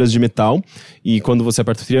estruturas de metal e quando você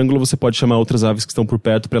aperta o triângulo você pode chamar outras aves que estão por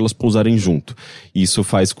perto para elas pousarem junto. Isso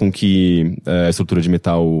faz com que a estrutura de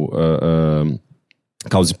metal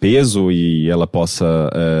cause peso e ela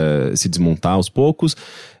possa se desmontar aos poucos.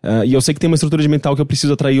 E eu sei que tem uma estrutura de metal que eu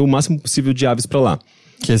preciso atrair o máximo possível de aves para lá.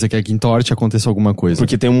 Que você quer que entorte aconteça alguma coisa.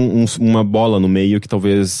 Porque tem uma bola no meio que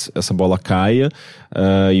talvez essa bola caia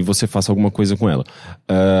e você faça alguma coisa com ela.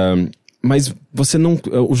 Mas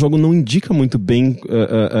o jogo não indica muito bem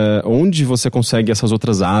onde você consegue essas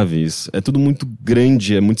outras aves. É tudo muito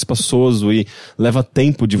grande, é muito espaçoso e leva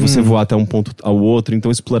tempo de você voar até um ponto ao outro.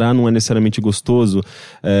 Então explorar não é necessariamente gostoso.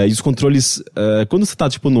 E os controles, quando você tá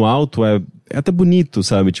tipo no alto, é até bonito,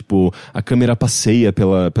 sabe? Tipo, a câmera passeia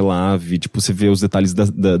pela ave, tipo, você vê os detalhes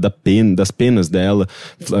das penas dela,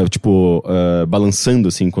 tipo, balançando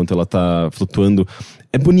assim enquanto ela tá flutuando.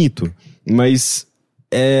 É bonito, mas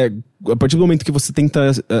a partir do momento que você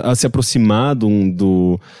tenta se aproximar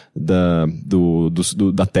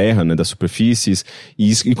da terra, né, das superfícies,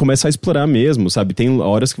 e começar a explorar mesmo, sabe? Tem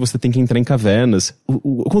horas que você tem que entrar em cavernas.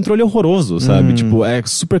 O controle é horroroso, sabe? Tipo, é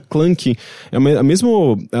super clunky. É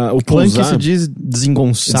mesmo o clunky pousar... se diz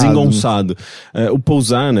desengonçado. Desengonçado. O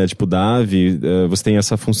pousar, né, tipo, da ave, você tem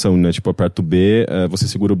essa função, né? Tipo, aperta o B, você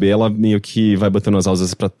segura o B, ela meio que vai botando as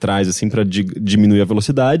asas pra trás, assim, pra diminuir a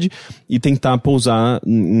velocidade e tentar pousar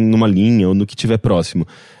numa linha ou no que tiver próximo.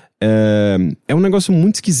 É um negócio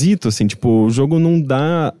muito esquisito, assim, tipo, o jogo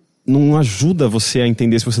não ajuda você a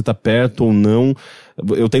entender se você tá perto ou não.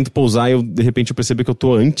 Eu tento pousar e de repente eu percebo que eu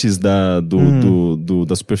tô antes da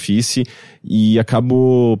superfície e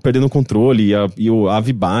acabo perdendo o controle e a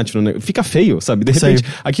ave bate, fica feio, sabe? De repente,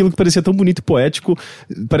 aquilo que parecia tão bonito e poético,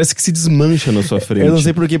 parece que se desmancha na sua frente. Eu não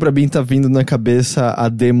sei por que pra mim tá vindo na cabeça a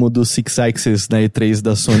demo do Six Axis na E3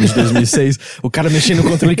 da Sony de 2006. O cara mexendo no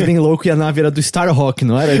controle que nem louco e a nave era do Starhawk,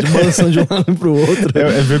 não era? De balançando de um lado pro outro.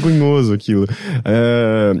 É vergonhoso aquilo.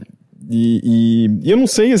 E eu não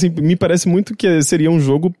sei, assim, me parece muito que seria um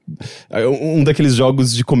jogo, um daqueles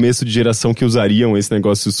jogos de começo de geração que usariam esse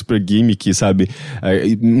negócio super gimmick, sabe?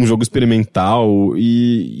 Um jogo experimental,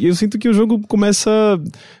 e eu sinto que o jogo começa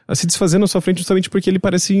a se desfazer na sua frente justamente porque ele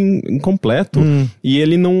parece incompleto, e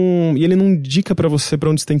ele não indica pra você pra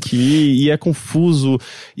onde você tem que ir, e é confuso,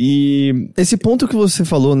 e... Esse ponto que você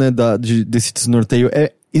falou, né, desse desnorteio,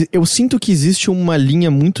 eu sinto que existe uma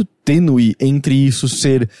linha muito tênue entre isso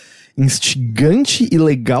ser instigante e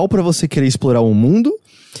legal pra você querer explorar o mundo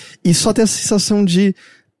e só ter a sensação de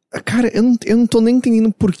Cara, eu não tô nem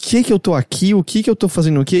entendendo por que eu tô aqui, o que eu tô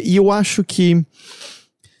fazendo aqui, e eu acho que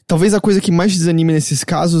talvez a coisa que mais desanime nesses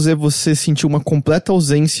casos é você sentir uma completa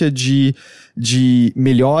ausência de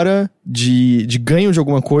melhora, de ganho de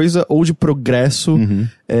alguma coisa ou de progresso.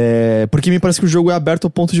 Porque me parece que o jogo é aberto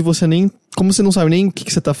ao ponto de você nem... Como você não sabe nem o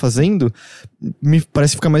que você tá fazendo, me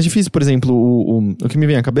parece ficar mais difícil. Por exemplo, o que me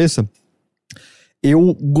vem à cabeça,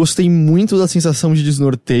 eu gostei muito da sensação de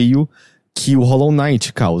desnorteio que o Hollow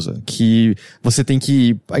Knight causa, que você tem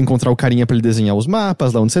que encontrar o carinha pra ele desenhar os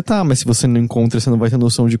mapas, lá onde você tá, mas se você não encontra, você não vai ter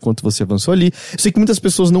noção de quanto você avançou ali. Eu sei que muitas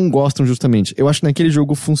pessoas não gostam justamente. Eu acho que naquele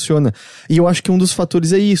jogo funciona. E eu acho que um dos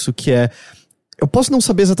fatores é isso, que é... Eu posso não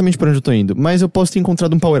saber exatamente pra onde eu tô indo, mas eu posso ter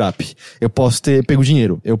encontrado um power-up. Eu posso ter pego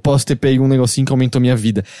dinheiro. Eu posso ter pego um negocinho que aumentou minha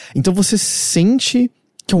vida. Então você sente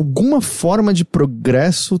que alguma forma de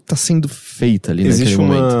progresso tá sendo feita ali naquele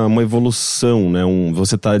momento. Existe uma evolução, né?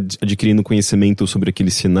 Você tá adquirindo conhecimento sobre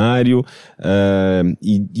aquele cenário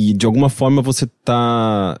e de alguma forma você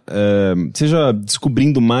tá seja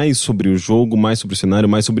descobrindo mais sobre o jogo, mais sobre o cenário,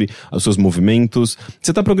 mais sobre os seus movimentos.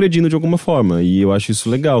 Você tá progredindo de alguma forma e eu acho isso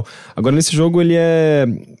legal. Agora nesse jogo ele é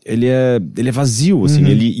vazio, assim,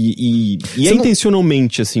 e é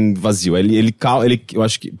intencionalmente assim vazio. Ele eu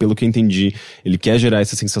acho que pelo que eu entendi, ele quer gerar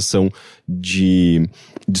essa sensação de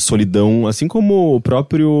solidão, assim como o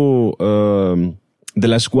próprio The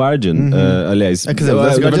Last Guardian, aliás, quer dizer, na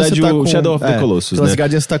verdade tá o Shadow of the Colossus, The Last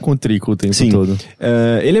Guardian tá com o Trico o tempo todo.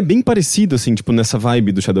 Ele é bem parecido, assim, tipo, nessa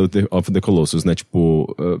vibe do Shadow of the Colossus, né,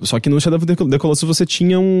 tipo, só que no Shadow of the Colossus você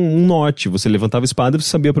tinha um norte, você levantava a espada e você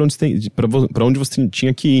sabia pra onde você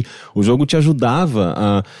tinha que ir. O jogo te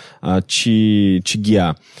ajudava a te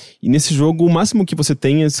guiar. E nesse jogo, o máximo que você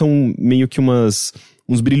tem são meio que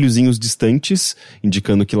uns brilhozinhos distantes,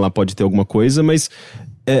 indicando que lá pode ter alguma coisa, mas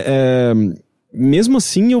mesmo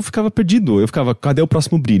assim eu ficava perdido. Eu ficava, cadê o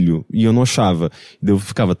próximo brilho? E eu não achava. Eu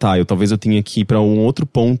ficava, talvez eu tenha que ir pra um outro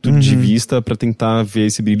ponto de vista pra tentar ver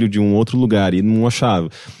esse brilho de um outro lugar, e não achava.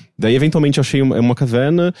 Daí, eventualmente, eu achei uma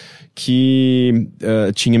caverna que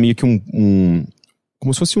tinha meio que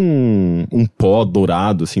como se fosse um pó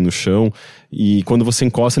dourado, assim, no chão. E quando você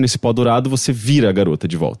encosta nesse pó dourado, você vira a garota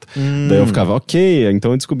de volta. Daí eu ficava, ok,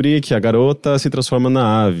 então eu descobri que a garota se transforma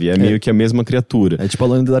na ave. É meio que a mesma criatura. É tipo a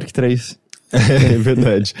Alone in the Dark 3. É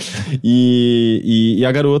verdade. E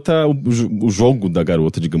a garota, o jogo da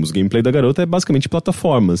garota, digamos, o gameplay da garota é basicamente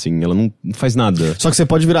plataforma, assim, ela não faz nada. Só que você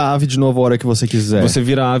pode virar ave de novo a hora que você quiser. Você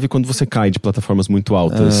vira ave quando você cai de plataformas muito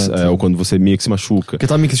altas, ou quando você meio que se machuca. Porque eu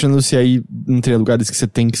tava me questionando se aí não teria lugares que você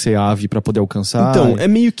tem que ser ave pra poder alcançar. Então, é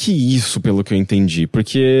meio que isso, pelo que eu entendi,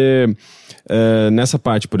 porque... nessa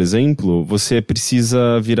parte, por exemplo, você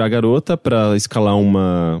precisa virar garota para escalar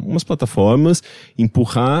umas plataformas,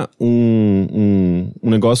 empurrar um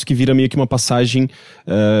negócio que vira meio que uma passagem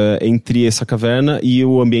entre essa caverna e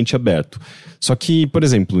o ambiente aberto. Só que, por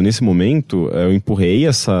exemplo, nesse momento, eu empurrei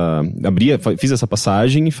fiz essa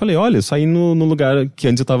passagem e falei, olha, eu saí no lugar que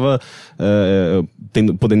antes eu tava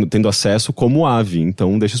tendo acesso como ave,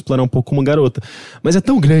 então deixa eu explorar um pouco como garota. Mas é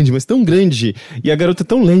tão grande, e a garota é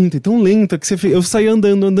tão lenta, que eu saí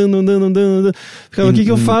andando. Ficava, o que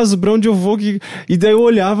eu faço? Pra onde eu vou? E daí eu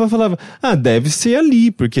olhava e falava, deve ser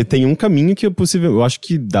ali, porque tem um caminho que eu acho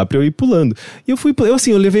que dá pra eu ir pulando. E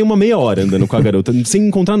eu levei uma meia hora andando com a garota, sem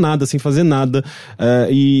encontrar nada, sem fazer nada.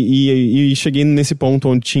 E cheguei nesse ponto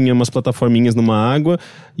onde tinha umas plataforminhas numa água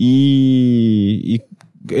e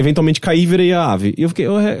eventualmente caí e virei a ave. E eu fiquei...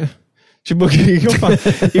 Tipo, o que eu faço?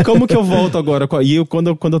 E como que eu volto agora? E quando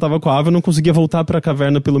eu tava com a ave, eu não conseguia voltar pra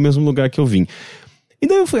caverna pelo mesmo lugar que eu vim. E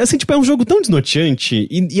daí, assim, tipo, é um jogo tão desnorteante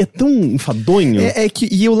e é tão enfadonho.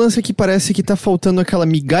 E o lance é que parece que tá faltando aquela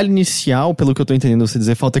migalha inicial, pelo que eu tô entendendo você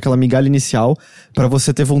dizer, falta aquela migalha inicial pra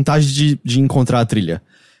você ter vontade de encontrar a trilha.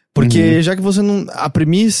 Porque já que você não... A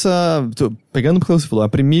premissa... Pegando porque você falou, a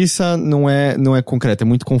premissa não é concreta, é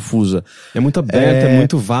muito confusa. É muito aberta, é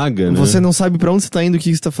muito vaga, né? Você não sabe pra onde você tá indo, o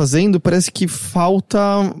que você tá fazendo, parece que falta...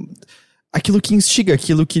 aquilo que instiga,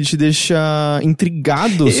 aquilo que te deixa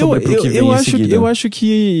intrigado sobre o que vem em seguida. Eu acho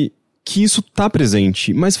que isso tá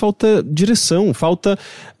presente, mas falta direção, falta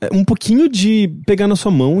um pouquinho de pegar na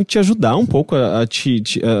sua mão e te ajudar um pouco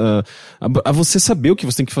a você saber o que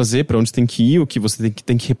você tem que fazer, pra onde você tem que ir, o que você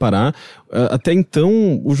tem que reparar. Até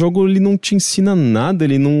então, o jogo ele não te ensina nada,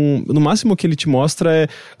 ele não... No máximo que ele te mostra é,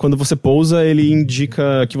 quando você pousa, ele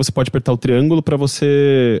indica que você pode apertar o triângulo pra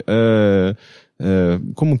você...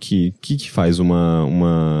 como que faz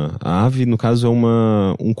uma a ave, no caso, é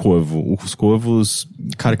um corvo. Os corvos...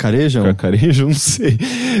 Carcarejam? Carcarejam, não sei.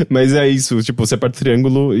 Mas é isso, tipo, você aperta o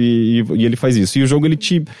triângulo e ele faz isso. E o jogo, ele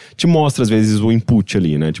te mostra, às vezes, o input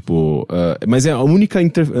ali, né? Tipo, mas é a única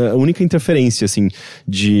interferência, assim,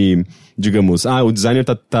 de, digamos, o designer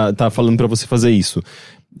tá falando pra você fazer isso.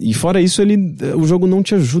 E fora isso, o jogo não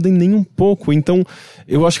te ajuda em nem um pouco. Então,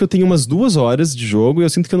 eu acho que eu tenho umas 2 horas de jogo e eu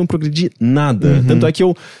sinto que eu não progredi nada. Tanto é que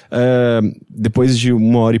eu, depois de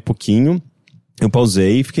 1 hora e pouquinho, eu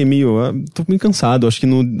pausei e fiquei tô meio cansado. Acho que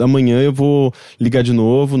amanhã eu vou ligar de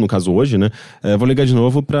novo, no caso hoje, né? Vou ligar de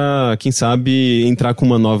novo pra, quem sabe, entrar com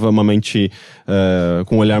uma mente,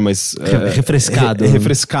 com um olhar mais... refrescado.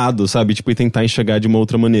 Refrescado, sabe? Tipo, e tentar enxergar de uma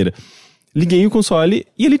outra maneira. Liguei o console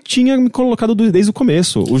e ele tinha me colocado desde o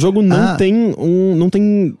começo. O jogo não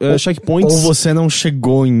tem checkpoints. Ou você não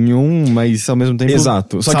chegou em mas ao mesmo tempo...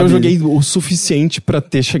 Exato. Só que eu joguei o suficiente pra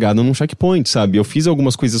ter chegado num checkpoint, sabe? Eu fiz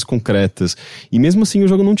algumas coisas concretas. E mesmo assim o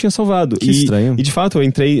jogo não tinha salvado. Que estranho. E de fato eu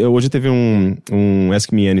entrei... Hoje teve um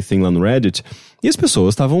Ask Me Anything lá no Reddit. E as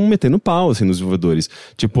pessoas estavam metendo pau, assim, nos desenvolvedores.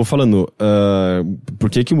 Tipo, falando, por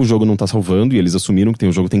que o jogo não tá salvando? E eles assumiram que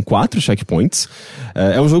o jogo tem 4 checkpoints.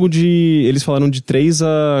 É um jogo eles falaram de 3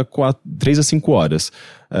 a 5 horas.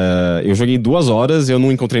 Eu joguei 2 horas, eu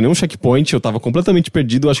não encontrei nenhum checkpoint, eu tava completamente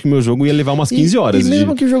perdido, eu acho que meu jogo ia levar umas 15 horas. E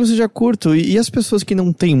mesmo que o jogo seja curto, e as pessoas que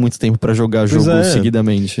não têm muito tempo pra jogar jogo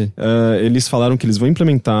seguidamente? Eles falaram que eles vão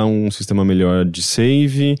implementar um sistema melhor de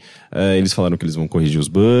save, eles falaram que eles vão corrigir os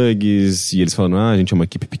bugs, e eles falaram, a gente é uma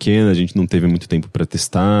equipe pequena, a gente não teve muito tempo pra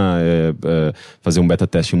testar, fazer um beta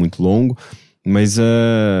testing muito longo. Mas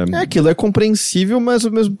aquilo é compreensível, mas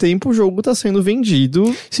ao mesmo tempo o jogo tá sendo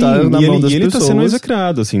vendido. Sim, tá na mão das ele pessoas. tá sendo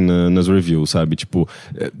execrado, assim, nas reviews, sabe? Tipo,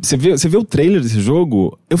 você vê o trailer desse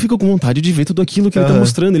jogo, eu fico com vontade de ver tudo aquilo que ele tá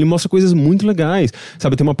mostrando. Ele mostra coisas muito legais,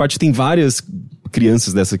 sabe? Tem uma parte, tem várias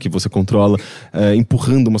crianças dessa que você controla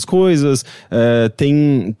empurrando umas coisas,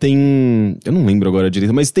 tem eu não lembro agora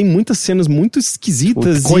direito, mas tem muitas cenas muito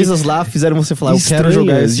esquisitas. Coisas lá fizeram você falar, eu quero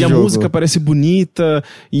jogar esse jogo. E a música parece bonita,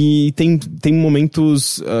 e tem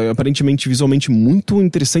momentos aparentemente visualmente muito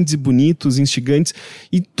interessantes e bonitos, instigantes,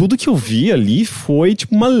 e tudo que eu vi ali foi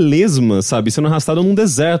tipo uma lesma, sabe, sendo arrastado num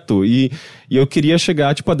deserto, e eu queria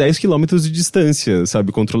chegar tipo a 10 km de distância,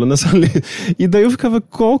 sabe, controlando essa lesma. E daí eu ficava,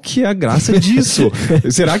 qual que é a graça disso?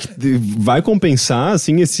 Será que vai compensar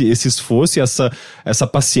assim esse esforço e essa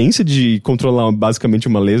paciência de controlar basicamente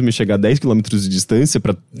uma lesma e chegar a 10 km de distância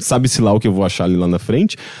pra sabe-se lá o que eu vou achar ali lá na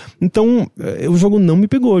frente? Então, o jogo não me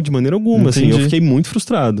pegou de maneira alguma. Assim, eu fiquei muito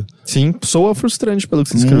frustrado. Sim, soa frustrante pelo que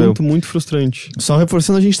você escreveu. Muito, muito frustrante. Só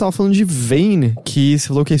reforçando, a gente tava falando de Vayne, que você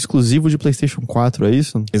falou que é exclusivo de PlayStation 4, é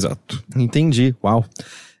isso? Exato. Entendi, uau.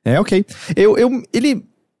 Ok.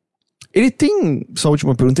 Ele tem, só a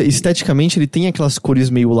última pergunta, esteticamente ele tem aquelas cores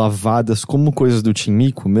meio lavadas, como coisas do Team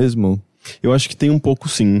Ico mesmo? Eu acho que tem um pouco,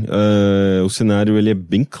 sim. O cenário, ele é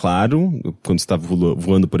bem claro, quando você tá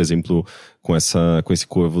voando, por exemplo, com esse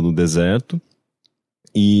corvo no deserto.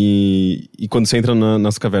 E quando você entra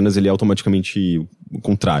nas cavernas, ele é automaticamente o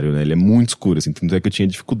contrário, né? Ele é muito escuro, assim, tanto é que eu tinha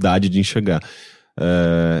dificuldade de enxergar.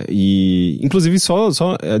 E, inclusive, só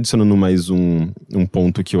adicionando mais um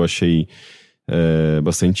ponto que eu achei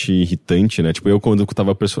bastante irritante, né? Tipo, quando eu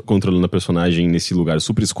tava controlando a personagem nesse lugar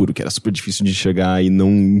super escuro, que era super difícil de enxergar e não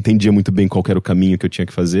entendia muito bem qual era o caminho que eu tinha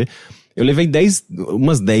que fazer, eu levei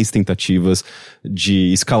umas 10 tentativas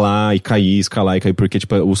de escalar e cair, porque,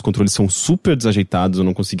 tipo, os controles são super desajeitados, eu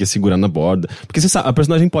não conseguia segurar na borda. Porque você sabe, a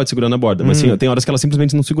personagem pode segurar na borda, mas assim, tem horas que ela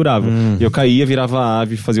simplesmente não segurava. E eu caía, virava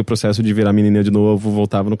ave, fazia o processo de virar menina de novo,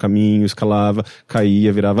 voltava no caminho, escalava,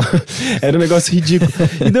 caía, virava... Era um negócio ridículo.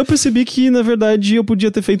 E daí eu percebi que, na verdade, eu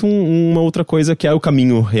podia ter feito uma outra coisa, que é o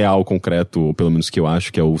caminho real, concreto, ou pelo menos que eu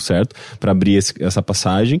acho que é o certo, pra abrir essa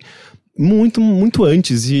passagem. Muito, muito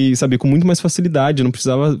antes e, sabe, com muito mais facilidade. Eu não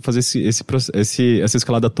precisava fazer essa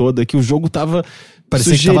escalada toda que o jogo tava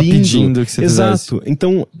parecia que tava pedindo que você fizesse. Exato.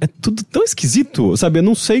 Então, é tudo tão esquisito, sabe? Eu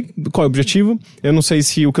não sei qual é o objetivo, eu não sei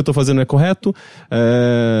se o que eu tô fazendo é correto.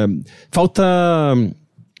 Falta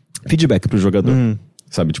feedback pro jogador.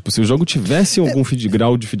 Sabe, tipo, se o jogo tivesse algum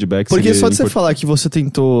grau de feedback... Porque só de você falar que você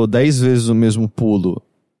tentou 10 vezes o mesmo pulo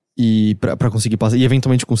e pra conseguir passar, e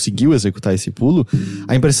eventualmente conseguiu executar esse pulo,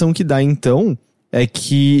 a impressão que dá então é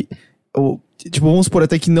que tipo, vamos supor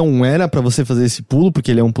até que não era pra você fazer esse pulo,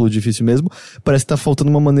 porque ele é um pulo difícil mesmo, parece que tá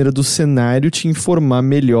faltando uma maneira do cenário te informar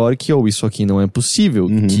melhor que, isso aqui não é possível,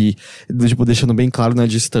 que, tipo, deixando bem claro na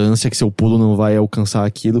distância que seu pulo não vai alcançar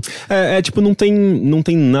aquilo. Tipo, não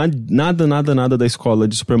tem nada da escola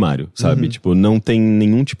de Super Mario, sabe? Tipo, não tem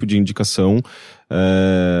nenhum tipo de indicação.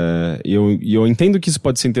 Eu entendo que isso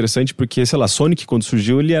pode ser interessante porque, sei lá, Sonic quando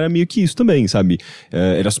surgiu ele era meio que isso também, sabe?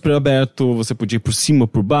 Era super aberto, você podia ir por cima,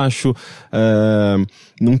 por baixo,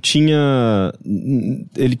 não tinha...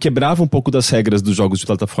 Ele quebrava um pouco das regras dos jogos de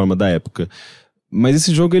plataforma da época. Mas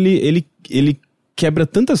esse jogo, ele quebra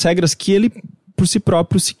tantas regras que ele por si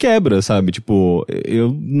próprio se quebra, sabe? Tipo,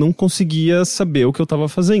 eu não conseguia saber o que eu tava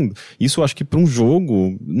fazendo. Isso eu acho que pra um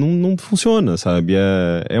jogo não funciona, sabe?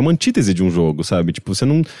 É uma antítese de um jogo, sabe? Tipo,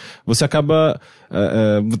 você acaba...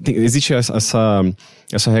 existe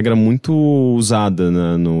essa regra muito usada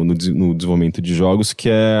no desenvolvimento de jogos, que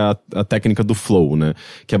é a técnica do flow, né?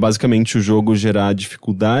 Que é basicamente o jogo gerar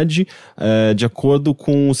dificuldade de acordo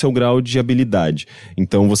com o seu grau de habilidade.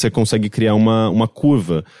 Então você consegue criar uma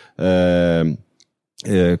curva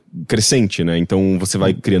crescente, né? Então você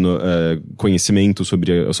vai criando conhecimento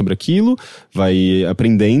sobre aquilo, vai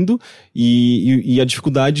aprendendo e a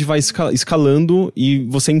dificuldade vai escalando e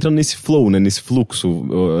você entra nesse flow, né? Nesse fluxo,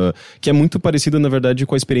 que é muito parecido, na verdade,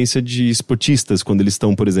 com a experiência de esportistas, quando eles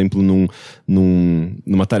estão, por exemplo,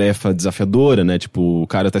 numa tarefa desafiadora, né? Tipo, o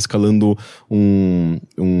cara tá escalando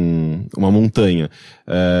uma montanha.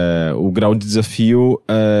 O grau de desafio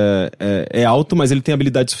é alto, mas ele tem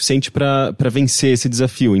habilidade suficiente para vencer esse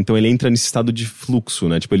desafio. Então ele entra nesse estado de fluxo,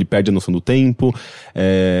 né? Tipo, ele perde a noção do tempo,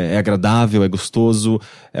 é agradável, é gostoso,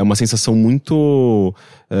 é uma sensação muito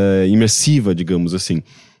imersiva, digamos assim.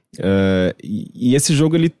 E esse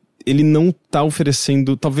jogo, ele não tá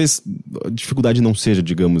oferecendo, talvez a dificuldade não seja,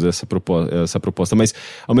 digamos, essa proposta, mas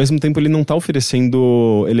ao mesmo tempo ele não tá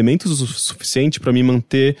oferecendo elementos o suficiente para me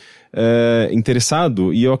manter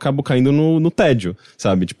interessado, e eu acabo caindo no tédio,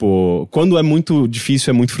 sabe? Tipo, quando é muito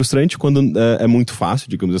difícil é muito frustrante, quando é muito fácil,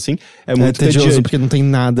 digamos assim, é muito tedioso, porque não tem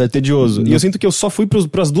nada. Tedioso. E eu sinto que eu só fui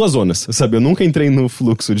pras duas zonas, sabe? Eu nunca entrei no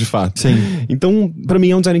fluxo, de fato. Sim. Então, pra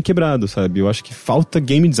mim é um design quebrado, sabe? Eu acho que falta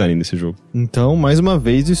game design nesse jogo. Então, mais uma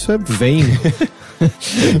vez, isso é bem...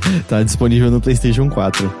 Tá disponível no PlayStation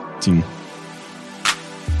 4. Sim.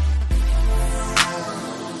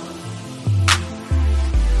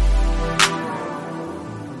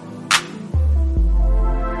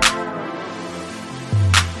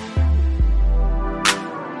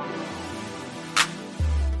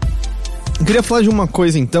 Eu queria falar de uma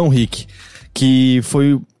coisa então, Rick, que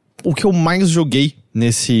foi o que eu mais joguei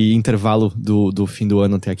nesse intervalo do fim do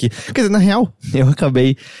ano até aqui. Quer dizer, na real, eu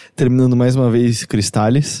acabei terminando mais uma vez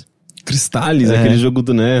Crystalis. Crystalis, aquele jogo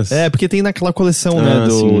do NES. Porque tem naquela coleção, né,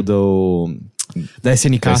 da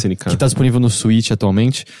SNK, que tá disponível no Switch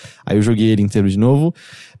atualmente. Aí eu joguei ele inteiro de novo.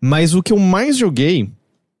 Mas o que eu mais joguei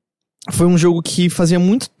foi um jogo que fazia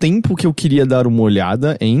muito tempo que eu queria dar uma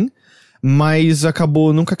olhada em, mas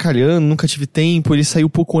acabou nunca calhando, nunca tive tempo. Ele saiu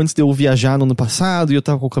pouco antes de eu viajar no ano passado e eu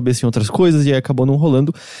tava com a cabeça em outras coisas e aí acabou não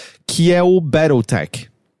rolando, que é o Battletech,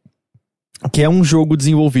 que é um jogo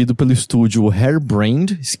desenvolvido pelo estúdio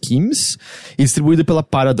Harebrained Schemes e distribuído pela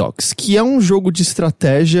Paradox, que é um jogo de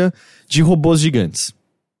estratégia de robôs gigantes.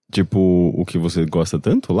 Tipo, o que você gosta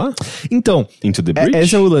tanto lá? Então, Into the Breach?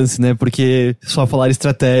 Esse é o lance, né? Porque só falar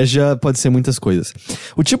estratégia pode ser muitas coisas.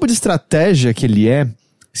 O tipo de estratégia que ele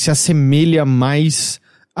se assemelha mais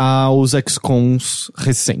aos XCOMs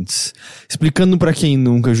recentes. Explicando pra quem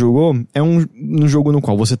nunca jogou, é um jogo no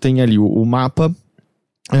qual você tem ali o mapa,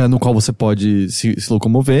 no qual você pode se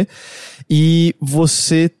locomover, e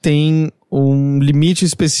você tem um limite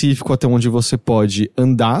específico até onde você pode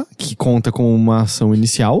andar, que conta com uma ação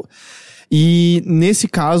inicial. E nesse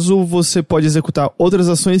caso, você pode executar outras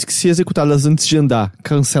ações que, se executadas antes de andar,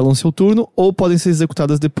 cancelam seu turno, ou podem ser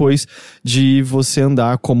executadas depois de você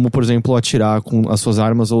andar, como, por exemplo, atirar com as suas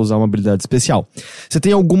armas ou usar uma habilidade especial. Você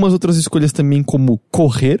tem algumas outras escolhas também, como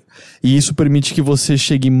correr, e isso permite que você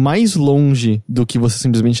chegue mais longe do que você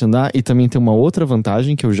simplesmente andar, e também tem uma outra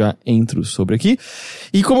vantagem que eu já entro sobre aqui.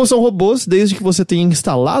 E como são robôs, desde que você tenha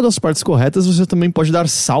instalado as partes corretas, você também pode dar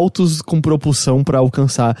saltos com propulsão para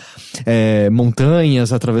alcançar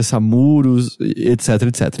montanhas, atravessar muros, etc,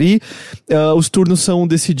 etc. E os turnos são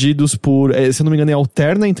decididos por, se eu não me engano,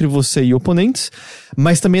 alterna entre você e oponentes,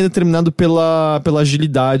 mas também é determinado pela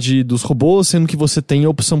agilidade dos robôs, sendo que você tem a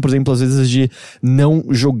opção, por exemplo, às vezes de não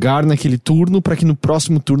jogar naquele turno para que no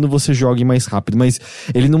próximo turno você jogue mais rápido. Mas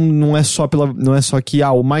ele não é só que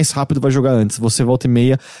o mais rápido vai jogar antes. Você, volta e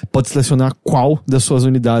meia, pode selecionar qual das suas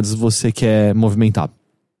unidades você quer movimentar.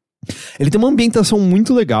 Ele tem uma ambientação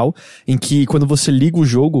muito legal, em que quando você liga o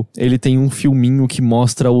jogo, ele tem um filminho que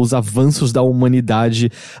mostra os avanços da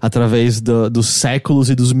humanidade através dos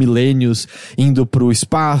séculos e dos milênios, indo pro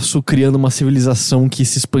espaço, criando uma civilização que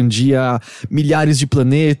se expandia a milhares de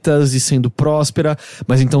planetas e sendo próspera,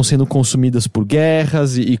 mas então sendo consumidas por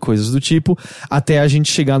guerras e coisas do tipo, até a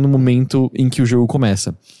gente chegar no momento em que o jogo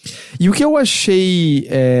começa. E o que eu achei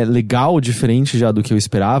legal, diferente já do que eu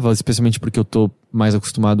esperava, especialmente porque eu tô mais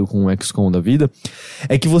acostumado com o XCOM da vida,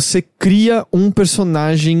 é que você cria um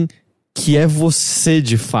personagem que é você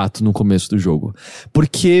de fato no começo do jogo.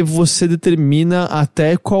 Porque você determina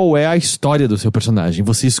até qual é a história do seu personagem.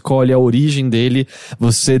 Você escolhe a origem dele,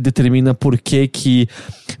 você determina por que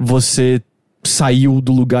você saiu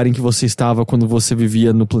do lugar em que você estava quando você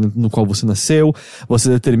vivia no planeta no qual você nasceu, você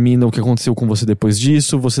determina o que aconteceu com você depois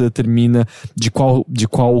disso, você determina de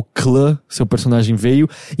qual clã seu personagem veio,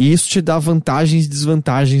 e isso te dá vantagens e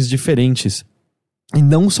desvantagens diferentes. E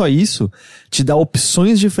não só isso, te dá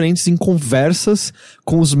opções diferentes em conversas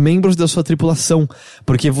com os membros da sua tripulação.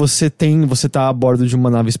 Porque você tá a bordo de uma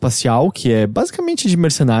nave espacial, que é basicamente de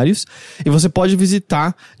mercenários, e você pode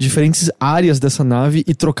visitar diferentes áreas dessa nave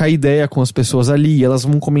e trocar ideia com as pessoas ali. E elas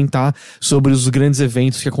vão comentar sobre os grandes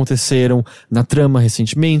eventos que aconteceram na trama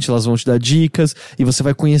recentemente, elas vão te dar dicas, e você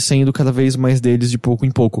vai conhecendo cada vez mais deles de pouco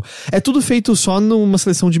em pouco. É tudo feito só numa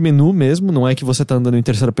seleção de menu mesmo, não é que você tá andando em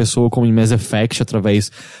terceira pessoa como em Mass Effect, através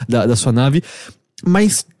da sua nave,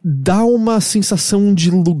 mas dá uma sensação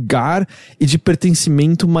de lugar e de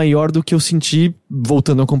pertencimento maior do que eu senti,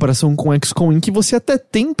 voltando à comparação com XCOM, em que você até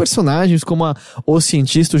tem personagens como o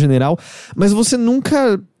cientista, o general, mas você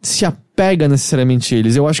nunca se apega necessariamente a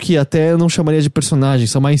eles. Eu acho que até eu não chamaria de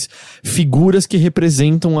personagens, são mais figuras que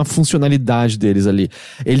representam a funcionalidade deles ali.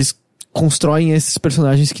 Eles constroem esses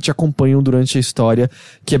personagens que te acompanham durante a história,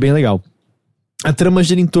 que é bem legal. A trama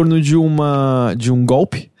gira em torno de um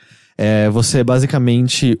golpe. Você é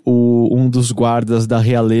basicamente um dos guardas da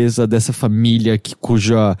realeza dessa família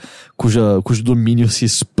cujo domínio se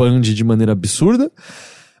expande de maneira absurda.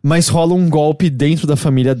 Mas rola um golpe dentro da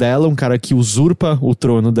família dela, um cara que usurpa o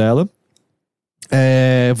trono dela.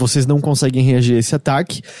 Vocês não conseguem reagir a esse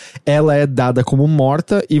ataque. Ela é dada como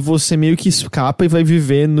morta e você meio que escapa e vai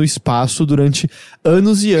viver no espaço durante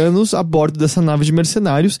anos e anos a bordo dessa nave de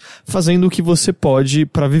mercenários, fazendo o que você pode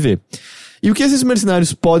pra viver. E o que esses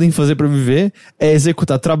mercenários podem fazer pra viver é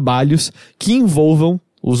executar trabalhos que envolvam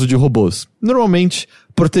o uso de robôs. Normalmente,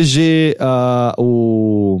 proteger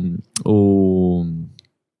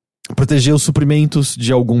proteger os suprimentos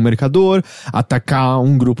de algum mercador, atacar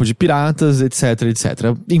um grupo de piratas, etc,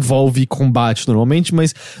 etc. Envolve combate normalmente,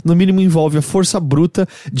 mas no mínimo envolve a força bruta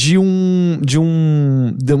de um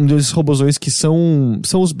desses robozões que são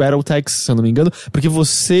os Battletechs, se eu não me engano, porque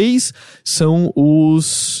vocês são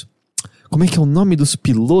os... Como é que é o nome dos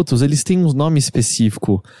pilotos? Eles têm um nome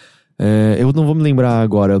específico. Eu não vou me lembrar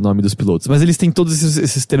agora o nome dos pilotos, mas eles têm todos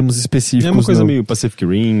esses termos específicos. É uma coisa meio Pacific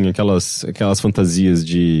Rim, aquelas fantasias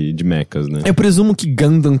de mechas, né? Eu presumo que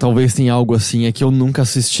Gundam talvez tenha algo assim, é que eu nunca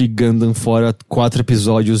assisti Gundam fora 4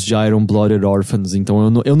 episódios de Iron Blooded Orphans,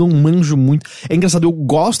 então eu não manjo muito. É engraçado, eu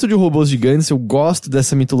gosto de robôs gigantes, eu gosto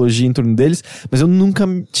dessa mitologia em torno deles, mas eu nunca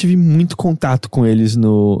tive muito contato com eles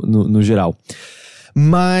no geral.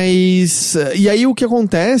 Mas... E aí o que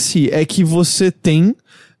acontece é que você tem...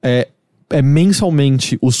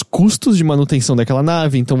 mensalmente os custos de manutenção daquela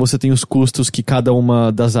nave, então você tem os custos que cada uma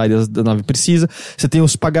das áreas da nave precisa, você tem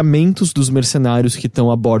os pagamentos dos mercenários que estão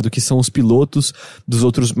a bordo, que são os pilotos dos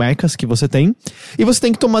outros mechas que você tem, e você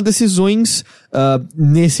tem que tomar decisões,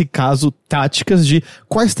 nesse caso, táticas de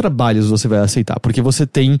quais trabalhos você vai aceitar, porque você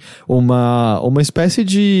tem uma espécie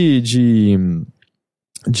de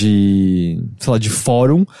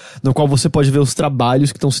fórum, no qual você pode ver os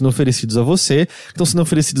trabalhos que estão sendo oferecidos a você, que estão sendo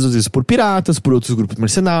oferecidos às vezes por piratas, por outros grupos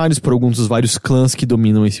mercenários, por alguns dos vários clãs que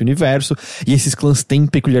dominam esse universo, e esses clãs têm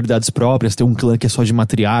peculiaridades próprias. Tem um clã que é só de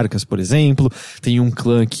matriarcas, por exemplo, tem um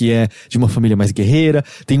clã que é de uma família mais guerreira,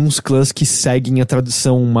 tem uns clãs que seguem a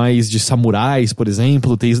tradição mais de samurais, por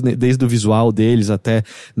exemplo, desde o visual deles até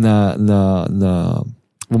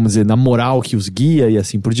vamos dizer, na moral que os guia e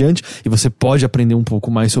assim por diante, e você pode aprender um pouco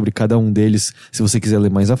mais sobre cada um deles se você quiser ler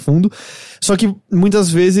mais a fundo. Só que muitas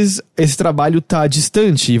vezes esse trabalho tá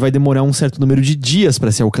distante e vai demorar um certo número de dias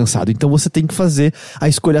para ser alcançado, então você tem que fazer a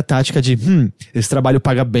escolha tática de esse trabalho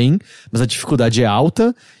paga bem, mas a dificuldade é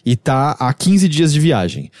alta e tá a 15 dias de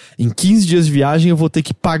viagem. Em 15 dias de viagem eu vou ter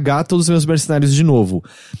que pagar todos os meus mercenários de novo.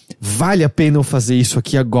 Vale a pena eu fazer isso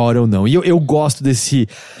aqui agora ou não? E eu gosto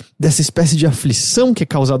dessa espécie de aflição que é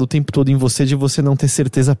causado o tempo todo em você de você não ter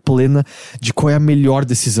certeza plena de qual é a melhor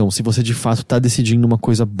decisão, se você de fato tá decidindo uma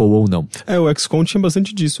coisa boa ou não. O XCOM tinha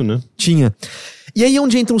bastante disso, né? Tinha. E aí é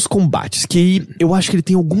onde entram os combates, que aí eu acho que ele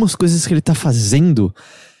tem algumas coisas que ele tá fazendo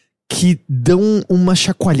que dão uma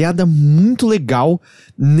chacoalhada muito legal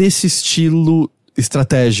nesse estilo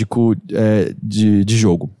estratégico de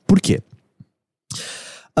jogo. Por quê?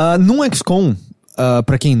 Num XCOM,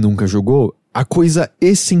 pra quem nunca jogou, a coisa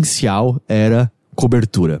essencial era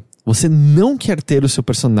cobertura. Você não quer ter o seu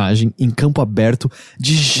personagem em campo aberto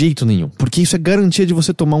de jeito nenhum, porque isso é garantia de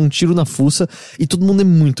você tomar um tiro na fuça e todo mundo é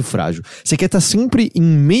muito frágil. Você quer estar sempre em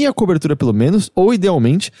meia cobertura pelo menos, ou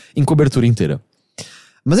idealmente em cobertura inteira.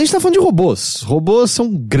 Mas a gente tá falando de robôs. Robôs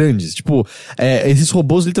são grandes. Tipo, esses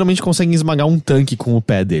robôs literalmente conseguem esmagar um tanque com o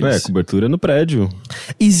pé deles. Cobertura no prédio.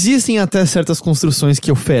 Existem até certas construções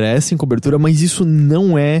que oferecem cobertura, mas isso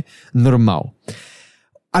não é normal.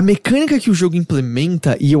 A mecânica que o jogo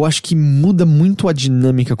implementa, e eu acho que muda muito a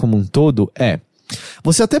dinâmica como um todo,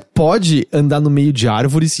 você até pode andar no meio de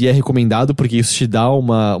árvores, e é recomendado porque isso te dá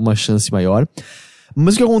uma chance maior.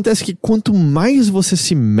 Mas o que acontece é que quanto mais você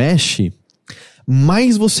se mexe,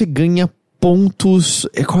 mais você ganha pontos...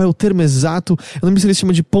 Qual é o termo exato? Eu não lembro se ele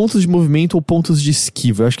chama de pontos de movimento ou pontos de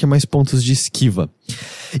esquiva. Eu acho que é mais pontos de esquiva.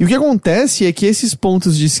 E o que acontece é que esses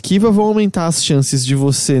pontos de esquiva vão aumentar as chances de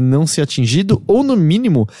você não ser atingido, ou no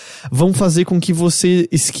mínimo, vão fazer com que você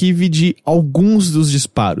esquive de alguns dos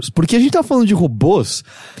disparos. Porque a gente tá falando de robôs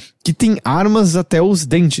que tem armas até os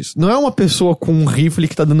dentes. Não é uma pessoa com um rifle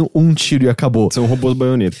que tá dando um tiro e acabou. São robôs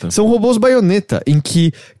baioneta. São robôs baioneta, em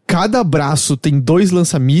que cada braço tem 2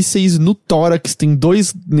 lança-mísseis, no tórax tem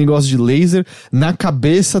 2 negócios de laser, na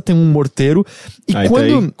cabeça tem um morteiro. E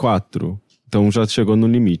quando... Tem 4. Então já chegou no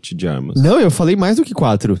limite de armas. Não, eu falei mais do que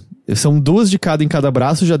 4. São 2 de cada em cada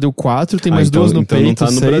braço, já deu 4, tem mais 2 no peito. Então não tá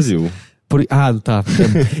no 6. Brasil. Tá.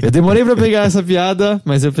 Eu demorei pra pegar essa piada,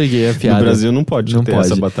 mas eu peguei a piada. No Brasil não pode ter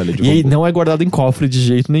essa batalha de robô. E aí não é guardado em cofre de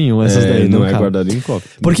jeito nenhum, essas daí. Não é guardado em cofre.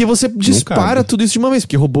 Porque você dispara tudo isso de uma vez,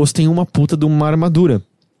 porque robôs têm uma puta de uma armadura.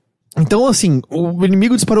 Então, assim, o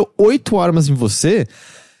inimigo disparou 8 armas em você.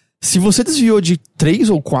 Se você desviou de 3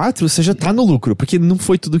 ou 4, você já tá no lucro, porque não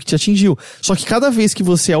foi tudo que te atingiu. Só que cada vez que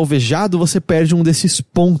você é alvejado, você perde um desses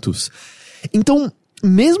pontos. Então,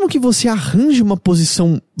 mesmo que você arranje uma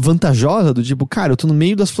posição vantajosa, do tipo, cara, eu tô no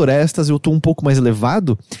meio das florestas, eu tô um pouco mais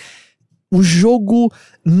elevado, o jogo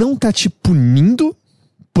não tá te punindo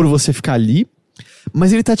por você ficar ali,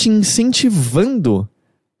 mas ele tá te incentivando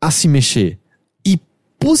a se mexer. E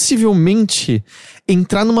possivelmente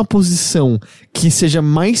entrar numa posição que seja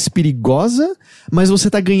mais perigosa, mas você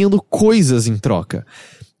tá ganhando coisas em troca.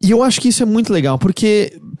 E eu acho que isso é muito legal,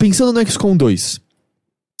 porque pensando no XCOM 2,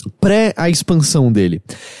 pré a expansão dele,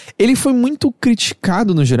 ele foi muito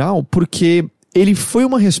criticado no geral porque ele foi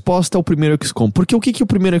uma resposta ao primeiro XCOM. Porque o que o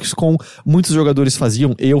primeiro XCOM muitos jogadores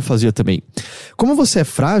faziam, eu fazia também. Como você é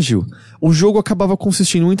frágil, o jogo acabava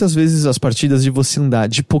consistindo muitas vezes as partidas de você andar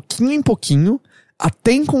de pouquinho em pouquinho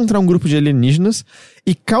até encontrar um grupo de alienígenas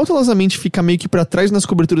e cautelosamente ficar meio que pra trás nas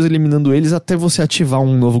coberturas eliminando eles até você ativar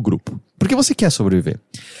um novo grupo. Porque você quer sobreviver.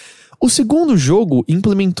 O segundo jogo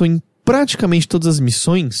implementou em praticamente todas as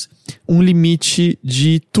missões um limite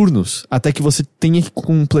de turnos, até que você tenha que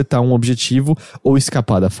completar um objetivo ou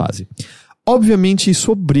escapar da fase. Obviamente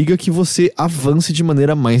isso obriga que você avance de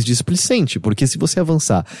maneira mais displicente, porque se você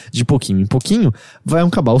avançar de pouquinho em pouquinho, vai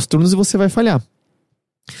acabar os turnos e você vai falhar.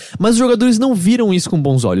 Mas os jogadores não viram isso com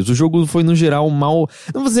bons olhos. O jogo foi, no geral, não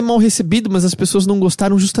vou dizer mal recebido, mas as pessoas não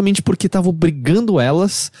gostaram justamente porque estava obrigando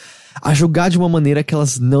elas a jogar de uma maneira que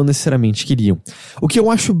elas não necessariamente queriam. O que eu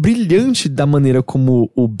acho brilhante da maneira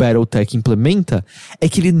como o Battletech implementa é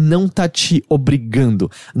que ele não tá te obrigando.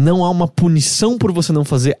 Não há uma punição por você não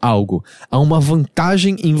fazer algo. Há uma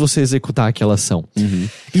vantagem em você executar aquela ação. Uhum.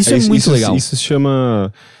 Isso é muito legal. Isso se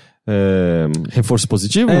chama... Reforço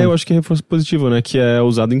positivo? Eu acho que é reforço positivo, né? Que é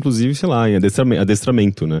usado, inclusive, sei lá, em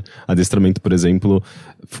adestramento, né? Adestramento, por exemplo,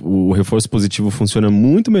 o reforço positivo funciona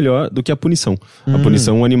muito melhor do que a punição. A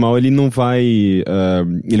punição, o animal, ele não vai...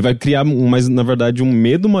 ele vai criar, na verdade, um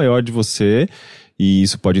medo maior de você, e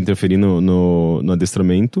isso pode interferir no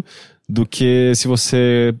adestramento, do que se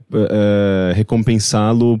você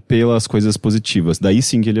recompensá-lo pelas coisas positivas. Daí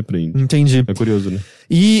sim que ele aprende. Entendi. É curioso, né?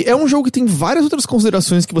 E é um jogo que tem várias outras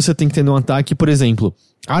considerações que você tem que ter no ataque. Por exemplo,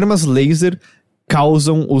 armas laser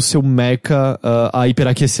causam o seu mecha a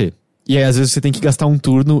hiperaquecer. E aí, às vezes, você tem que gastar um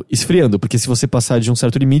turno esfriando, porque se você passar de um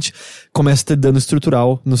certo limite, começa a ter dano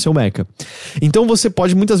estrutural no seu mecha. Então você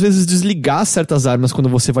pode, muitas vezes, desligar certas armas quando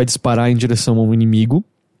você vai disparar em direção a um inimigo.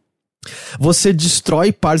 Você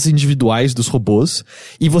destrói partes individuais dos robôs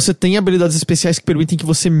e você tem habilidades especiais que permitem que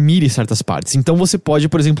você mire certas partes. Então você pode,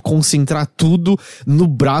 por exemplo, concentrar tudo no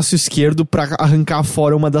braço esquerdo para arrancar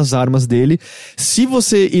fora uma das armas dele. Se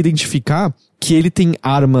você identificar que ele tem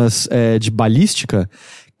armas de balística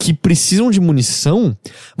que precisam de munição,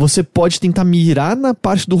 você pode tentar mirar na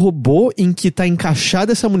parte do robô em que tá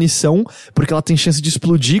encaixada essa munição, porque ela tem chance de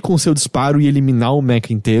explodir com o seu disparo e eliminar o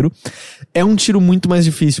mecha inteiro. É um tiro muito mais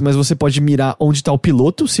difícil, mas você pode mirar onde tá o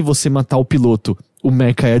piloto. Se você matar o piloto, o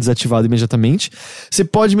mecha é desativado imediatamente. Você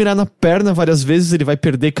pode mirar na perna várias vezes, ele vai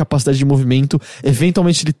perder capacidade de movimento,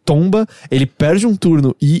 eventualmente ele tomba, ele perde um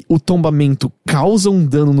turno e o tombamento causa um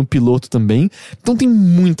dano no piloto também. Então tem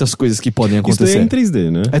muitas coisas que podem acontecer. Isso é em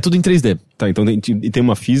 3D, né? É tudo em 3D. Tá, então tem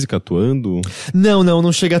uma física atuando?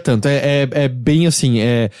 Não chega tanto. É bem assim,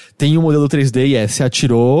 tem um modelo 3D e você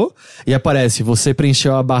atirou e aparece, você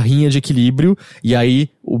preencheu a barrinha de equilíbrio e aí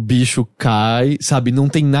o bicho cai, sabe? Não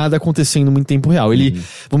tem nada acontecendo em tempo real. Ele,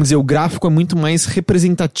 vamos dizer, o gráfico é muito mais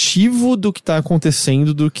representativo do que tá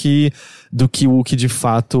acontecendo do que o que de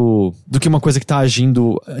fato, do que uma coisa que tá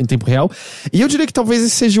agindo em tempo real. E eu diria que talvez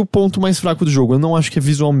esse seja o ponto mais fraco do jogo. Eu não acho que é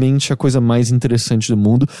visualmente a coisa mais interessante do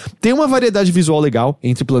mundo. Tem uma variedade visual legal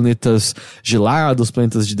entre planetas gelados,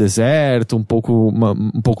 planetas de deserto, um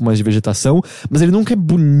pouco mais de vegetação, mas ele nunca é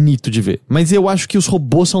bonito de ver. Mas eu acho que os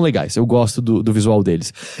robôs são legais. Eu gosto do visual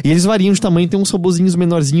deles. E eles variam de tamanho. Tem uns robozinhos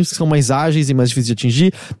menorzinhos que são mais ágeis e mais difíceis de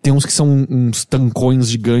atingir. Tem uns que são uns tancões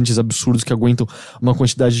gigantes, absurdos, que aguentam uma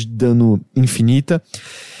quantidade de dano infinita.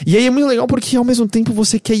 E aí é muito legal porque ao mesmo tempo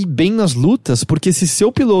você quer ir bem nas lutas, porque se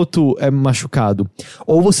seu piloto é machucado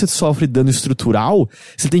ou você sofre dano estrutural,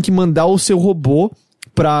 você tem que mandar o seu robô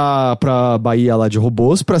pra Baía lá de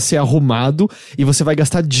robôs pra ser arrumado, e você vai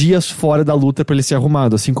gastar dias fora da luta pra ele ser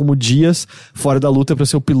arrumado, assim como dias fora da luta pra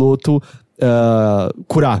seu piloto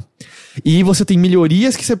curar. E você tem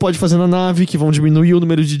melhorias que você pode fazer na nave que vão diminuir o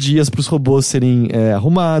número de dias para os robôs serem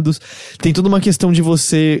arrumados. Tem toda uma questão de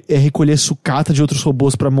você recolher sucata de outros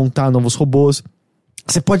robôs para montar novos robôs.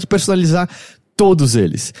 Você pode personalizar todos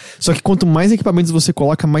eles. Só que quanto mais equipamentos você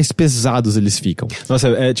coloca, mais pesados eles ficam. Nossa,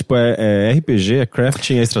 é RPG, é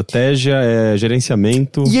crafting, é estratégia, é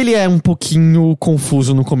gerenciamento. E ele é um pouquinho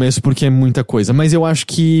confuso no começo porque é muita coisa, mas eu acho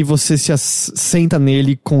que você se assenta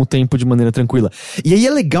nele com o tempo de maneira tranquila. E aí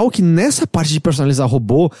é legal que nessa parte de personalizar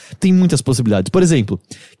robô tem muitas possibilidades. Por exemplo,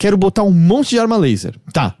 quero botar um monte de arma laser.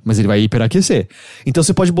 Tá, mas ele vai hiperaquecer. Então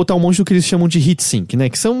você pode botar um monte do que eles chamam de heatsink, né?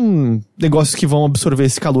 Que são negócios que vão absorver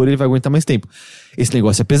esse calor e ele vai aguentar mais tempo. Esse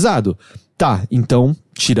negócio é pesado. Tá, então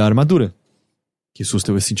tira a armadura. Que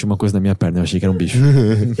susto, eu senti uma coisa na minha perna, eu achei que era um bicho.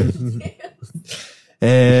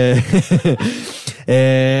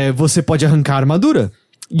 Você pode arrancar a armadura.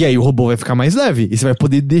 E aí o robô vai ficar mais leve. E você vai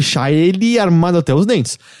poder deixar ele armado até os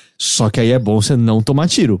dentes. Só que aí é bom você não tomar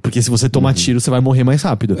tiro. Porque se você tomar tiro, você vai morrer mais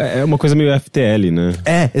rápido. É uma coisa meio FTL, né?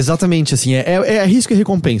 Exatamente, assim. É risco e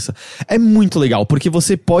recompensa. É muito legal, porque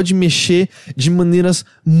você pode mexer de maneiras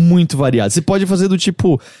muito variadas. Você pode fazer do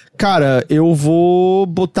tipo, cara, eu vou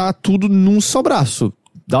botar tudo num só braço.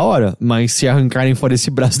 Da hora. Mas se arrancarem fora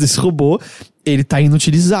esse braço desse robô, ele tá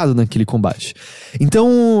inutilizado naquele combate.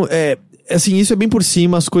 Então, assim, isso é bem por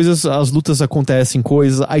cima, as lutas acontecem,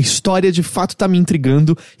 a história de fato tá me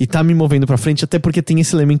intrigando e tá me movendo pra frente, até porque tem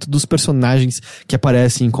esse elemento dos personagens que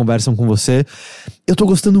aparecem e conversam com você. Eu tô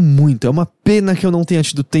gostando muito, é uma pena que eu não tenha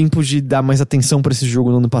tido tempo de dar mais atenção pra esse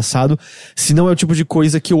jogo no ano passado, senão é o tipo de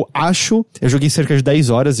coisa que eu joguei cerca de 10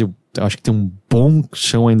 horas, eu acho que tem um bom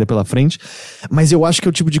chão ainda pela frente, mas eu acho que é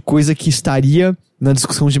o tipo de coisa que estaria na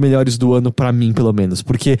discussão de melhores do ano pra mim, pelo menos,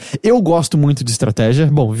 porque eu gosto muito de estratégia.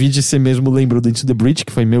 Bom, vide você mesmo lembrou do Into the Breach,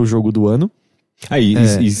 que foi meu jogo do ano.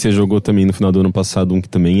 E você jogou também no final do ano passado um que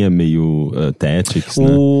também é meio Tactics, né?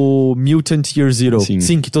 O Mutant Year Zero.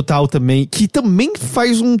 Sim, que também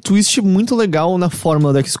faz um twist muito legal na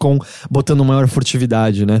fórmula da XCOM, botando maior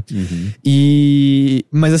furtividade, né?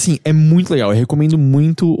 Mas assim, é muito legal. Eu recomendo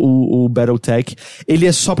muito o Battletech. Ele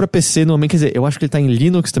é só pra PC, normalmente, quer dizer, eu acho que ele tá em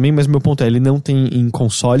Linux também, mas meu ponto ele não tem em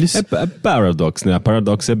consoles. É Paradox, né? A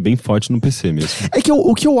Paradox é bem forte no PC mesmo.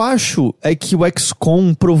 O que eu acho é que o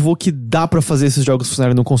XCOM provou que dá pra fazer esses jogos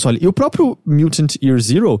funcionarem no console. E o próprio Mutant Year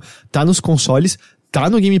Zero tá nos consoles, tá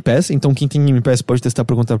no Game Pass, então quem tem Game Pass pode testar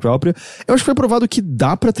por conta própria. Eu acho que foi provado que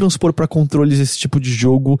dá pra transpor pra controles esse tipo de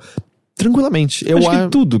jogo Tranquilamente. Acho que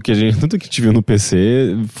tudo que a gente viu no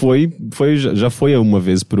PC já foi uma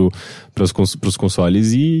vez pros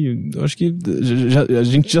consoles, e eu acho que a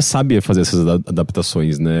gente já sabe fazer essas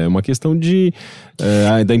adaptações, né? É uma questão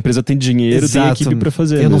da empresa tem dinheiro, tem equipe pra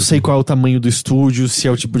fazer. Eu não sei qual é o tamanho do estúdio, se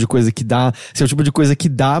é o tipo de coisa que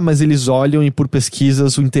dá, mas eles olham e por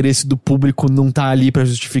pesquisas o interesse do público não tá ali pra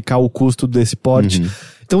justificar o custo desse porte.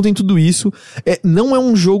 Então tem tudo isso. Não é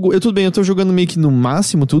um jogo... Tudo bem, eu tô jogando meio que no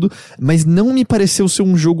máximo tudo, mas não me pareceu ser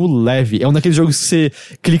um jogo leve. É um daqueles jogos que você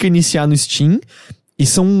clica iniciar no Steam e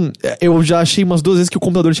eu já achei umas 2 vezes que o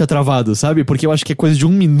computador tinha travado, sabe? Porque eu acho que é coisa de 1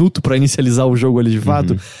 minuto pra inicializar o jogo ali de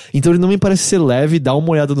fato. Então ele não me parece ser leve. Dá uma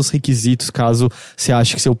olhada nos requisitos caso você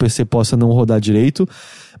ache que seu PC possa não rodar direito.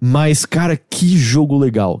 Mas, cara, que jogo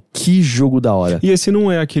legal. Que jogo da hora. E esse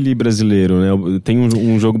não é aquele brasileiro, né? Tem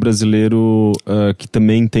um jogo brasileiro que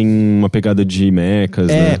também tem uma pegada de mechas,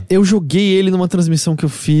 né? Eu joguei ele numa transmissão que eu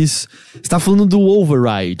fiz. Você tá falando do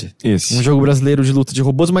Override. Esse. Um jogo brasileiro de luta de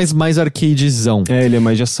robôs, mas mais arcadezão. Ele é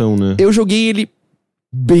mais de ação, né? Eu joguei ele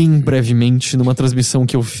bem brevemente numa transmissão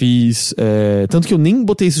que eu fiz. Tanto que eu nem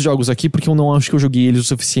botei esses jogos aqui porque eu não acho que eu joguei eles o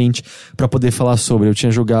suficiente pra poder falar sobre. Eu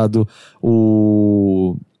tinha jogado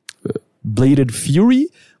o Bladed Fury,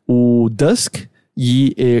 o Dusk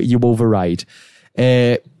e o Override.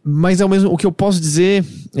 Mas o que eu posso dizer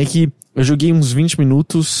é que eu joguei uns 20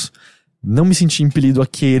 minutos, não me senti impelido a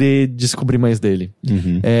querer descobrir mais dele.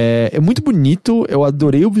 É muito bonito, eu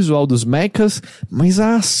adorei o visual dos mechas, mas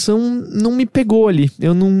a ação não me pegou ali.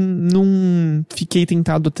 Eu não fiquei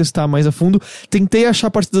tentado a testar mais a fundo. Tentei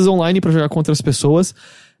achar partidas online pra jogar com outras pessoas.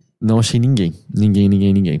 Não achei ninguém.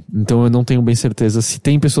 Então eu não tenho bem certeza se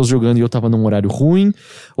tem pessoas jogando e eu tava num horário ruim,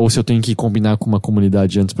 ou se eu tenho que combinar com uma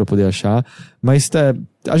comunidade antes pra poder achar. Mas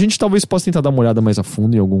a gente talvez possa tentar dar uma olhada mais a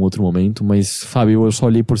fundo em algum outro momento, mas, Fábio, eu só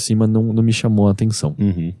olhei por cima, não me chamou a atenção.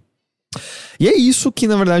 E é isso que,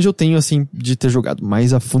 na verdade, eu tenho, assim, de ter jogado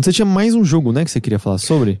mais a fundo. Você tinha mais um jogo, né, que você queria falar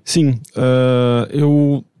sobre? Sim.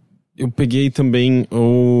 Eu peguei também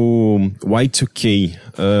o Y2K,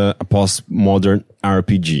 a Postmodern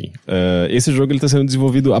RPG. Esse jogo ele tá sendo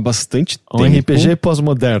desenvolvido há bastante tempo. Um RPG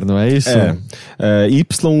pós-moderno, é isso?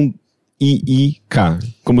 YIIK.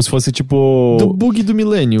 Como se fosse tipo... Do bug do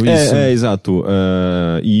milênio, isso. Exato.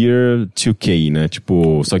 Year 2K, né?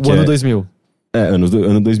 Tipo, só que o ano 2000.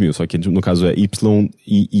 Ano 2000, só que no caso é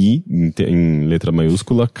YII, em letra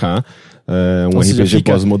maiúscula, K, um RPG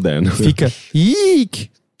pós-moderno. Fica IIK!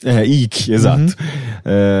 IIK, exato.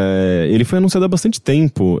 Ele foi anunciado há bastante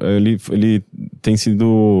tempo. Ele tem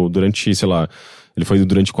sido ele foi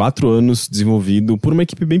durante 4 anos desenvolvido por uma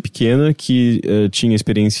equipe bem pequena que tinha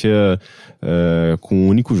experiência com um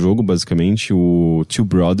único jogo, basicamente, o Two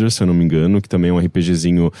Brothers, se eu não me engano, que também é um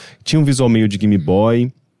RPGzinho, tinha um visual meio de Game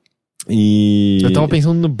Boy. Eu tava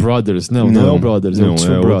pensando no Brothers. Não é o Brothers, é o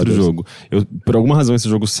Two Brothers. Outro jogo. Por alguma razão esse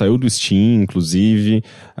jogo saiu do Steam, inclusive,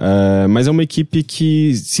 mas é uma equipe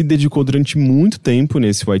que se dedicou durante muito tempo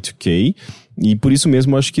nesse Y2K, e por isso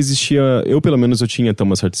mesmo acho que existia, pelo menos eu tinha até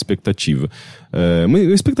uma certa expectativa. Uma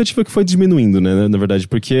expectativa que foi diminuindo, né, na verdade,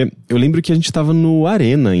 porque eu lembro que a gente tava no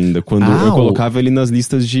Arena ainda, quando eu colocava ele nas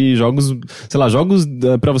listas de jogos, jogos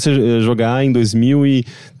pra você jogar em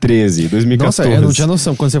 2013, 2014. Nossa, eu não tinha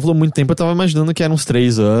noção. Quando você falou muito tempo, eu tava imaginando que eram uns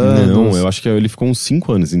 3 anos. Não, eu acho que ele ficou uns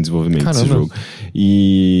 5 anos em desenvolvimento. Caramba. Esse jogo.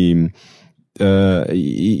 E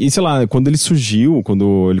sei lá, quando ele surgiu,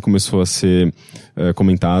 quando ele começou a ser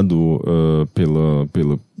comentado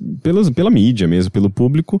pela mídia mesmo, pelo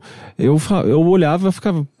público, eu olhava e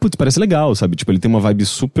ficava, putz, parece legal, sabe? Tipo, ele tem uma vibe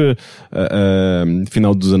super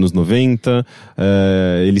final dos anos 90,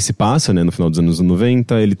 ele se passa, né, no final dos anos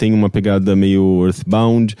 90, ele tem uma pegada meio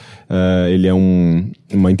Earthbound, ele é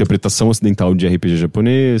uma interpretação ocidental de RPG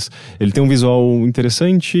japonês, ele tem um visual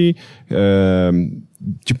interessante,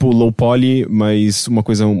 tipo low poly, mas uma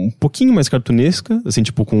coisa um pouquinho mais cartunesca, assim,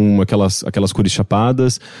 tipo com aquelas cores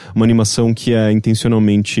chapadas, uma animação que é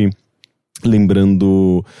intencionalmente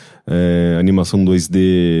lembrando animação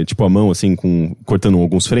 2D, tipo a mão, assim, cortando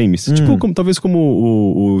alguns frames, tipo talvez como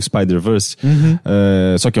o Spider-Verse,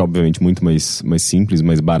 só que obviamente muito mais simples,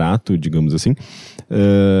 mais barato, digamos assim.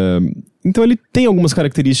 Então ele tem algumas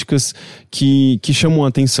características que chamam a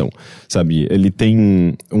atenção, sabe? Ele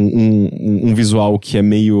tem um visual que é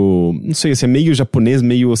meio, não sei se é meio japonês,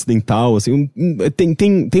 meio ocidental, assim,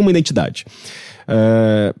 tem uma identidade.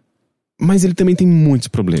 Mas ele também tem muitos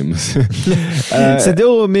problemas. Você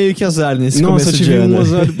deu meio que azar nesse começo de ano.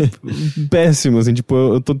 Nossa, eu tive um azar péssimo, assim, tipo,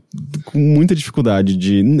 eu tô com muita dificuldade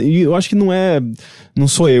e eu acho que não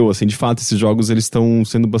sou eu, assim, de fato, esses jogos, eles estão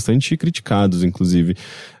sendo bastante criticados, inclusive.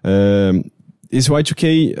 Esse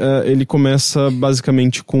Y2K, ele começa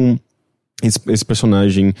basicamente com esse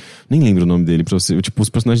personagem, nem lembro o nome dele pra você, tipo, os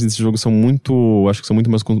personagens desse jogo são muito, acho que são muito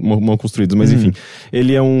mal construídos, mas enfim,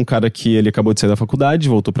 ele é um cara que ele acabou de sair da faculdade,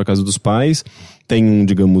 voltou pra casa dos pais, tem,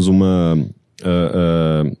 digamos, uma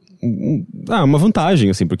vantagem,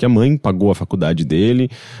 assim, porque a mãe pagou a faculdade dele,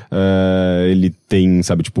 ele tem,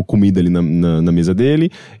 sabe, tipo, comida ali na mesa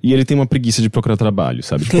dele, e ele tem uma preguiça de procurar trabalho,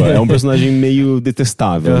 sabe, tipo, é um personagem meio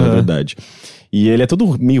detestável, na verdade. E ele é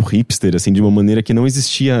todo meio hipster, assim, de uma maneira que não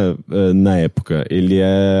existia na época. Ele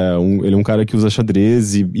é um cara que usa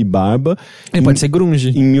xadrez e barba. Ele pode ser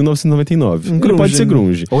grunge. Em 1999. Ele pode ser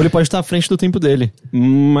grunge. Ou ele pode estar à frente do tempo dele.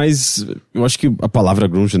 Mas eu acho que a palavra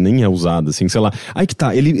grunge nem é usada, assim, sei lá. Aí que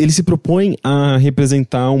tá, ele se propõe a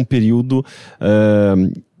representar um período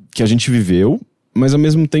que a gente viveu, mas ao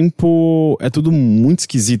mesmo tempo é tudo muito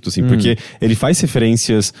esquisito, assim, porque ele faz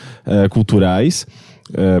referências culturais.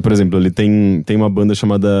 Por exemplo, ele tem uma banda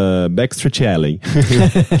chamada Backstreet Alley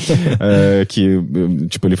que,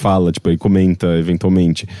 tipo, ele fala, tipo, ele comenta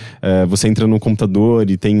eventualmente, você entra no computador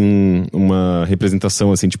e tem uma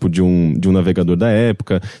representação, assim, tipo, de um navegador da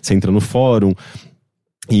época, você entra no fórum.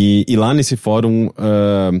 E lá nesse fórum,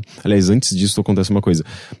 aliás, antes disso acontece uma coisa.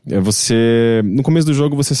 No começo do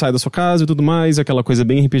jogo você sai da sua casa e tudo mais, aquela coisa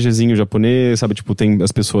bem RPGzinho japonês, sabe? Tipo, tem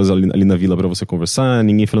as pessoas ali na vila pra você conversar,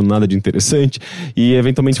 ninguém falando nada de interessante. E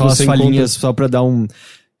eventualmente só você as falinhas só pra dar um...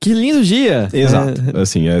 Que lindo dia! Exato.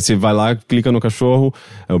 Assim, você vai lá, clica no cachorro,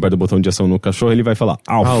 aperta o botão de ação no cachorro, ele vai falar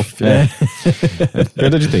Alf.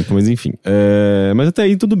 Perda de tempo, mas enfim. Mas até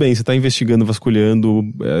aí tudo bem, você tá investigando, vasculhando,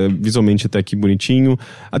 visualmente até aqui bonitinho.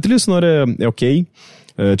 A trilha sonora é ok.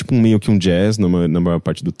 Tipo meio que um jazz na maior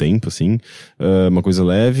parte do tempo, assim, uma coisa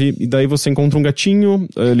leve, e daí você encontra um gatinho,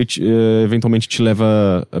 ele eventualmente te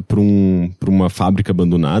leva pra uma fábrica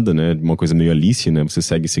abandonada, né, uma coisa meio Alice, né, você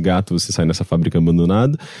segue esse gato, você sai nessa fábrica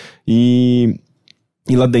abandonada, e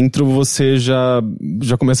lá dentro você já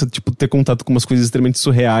começa, tipo, ter contato com umas coisas extremamente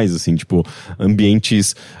surreais, assim, tipo,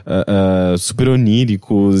 ambientes super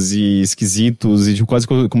oníricos e esquisitos, e tipo, quase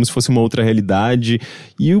como se fosse uma outra realidade,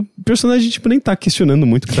 e o personagem, tipo, nem tá questionando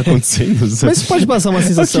muito o que tá acontecendo. Mas isso pode passar uma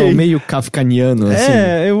sensação meio kafkaniano, assim.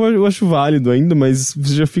 Eu acho válido ainda, mas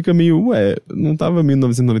você já fica meio, não tava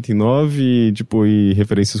 1999, tipo, e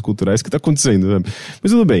referências culturais, o que tá acontecendo, sabe?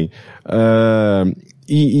 Mas tudo bem.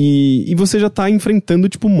 E você já tá enfrentando,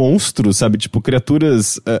 tipo, monstros, sabe? Tipo,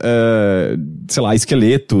 criaturas, sei lá,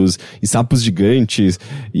 esqueletos e sapos gigantes.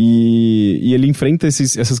 E ele enfrenta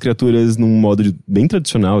essas criaturas num modo bem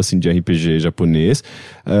tradicional, assim, de RPG japonês.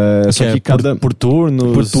 Só que cada... Por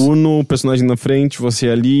turnos. Por turno, o personagem na frente, você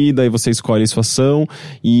ali, daí você escolhe a sua ação.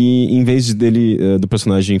 E em vez do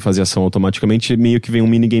personagem fazer ação automaticamente, meio que vem um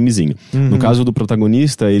minigamezinho. No caso do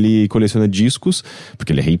protagonista, ele coleciona discos,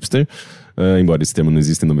 porque ele é hipster. Embora esse termo não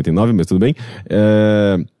exista em 99, mas tudo bem.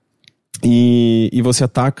 E você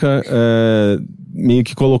ataca meio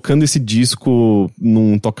que colocando esse disco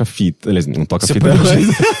num toca-fita. Aliás, num toca-fita.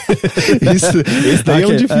 Esse daí é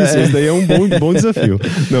um difícil, esse daí é um bom desafio.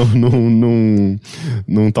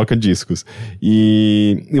 Num toca-discos.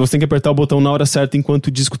 E você tem que apertar o botão na hora certa enquanto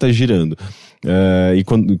o disco tá girando. E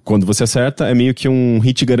quando você acerta, é meio que um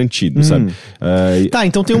hit garantido, sabe? Tá,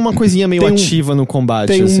 então tem uma coisinha meio ativa no combate.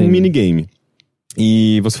 Tem assim. um minigame.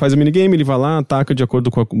 E você faz o minigame, ele vai lá, ataca de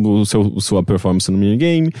acordo com sua performance no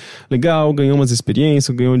minigame. Legal, ganhou umas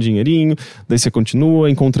experiências, ganhou um dinheirinho. Daí você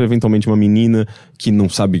continua, encontra eventualmente uma menina que não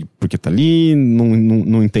sabe por que tá ali,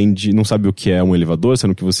 não entende, não sabe o que é um elevador,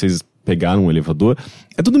 sendo que vocês pegaram um elevador.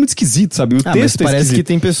 É tudo muito esquisito, sabe? O texto mas parece esquisito. que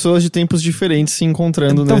tem pessoas de tempos diferentes se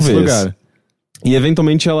encontrando nesse lugar. E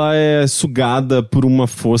eventualmente ela é sugada por uma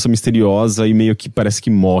força misteriosa e meio que parece que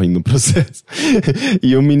morre no processo.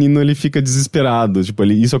 E o menino, ele fica desesperado. Tipo,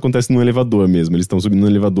 isso acontece no elevador mesmo. Eles estão subindo no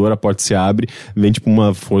elevador, a porta se abre, vem tipo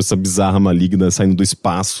uma força bizarra, maligna, saindo do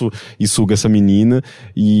espaço e suga essa menina.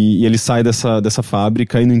 E ele sai dessa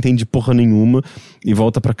fábrica e não entende porra nenhuma. E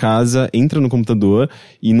volta pra casa, entra no computador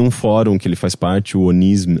e num fórum que ele faz parte, o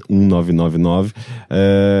Onism 1999,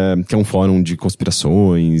 que é um fórum de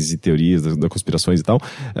conspirações e teorias da conspirações e tal,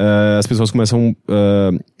 as pessoas começam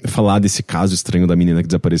a falar desse caso estranho da menina que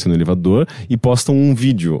desapareceu no elevador e postam um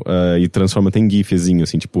vídeo e transformam até em gifzinho,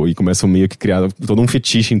 assim, tipo, e começam meio que criar todo um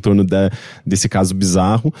fetiche em torno desse caso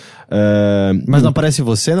bizarro. Mas não aparece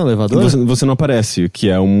você no elevador? Você não aparece, que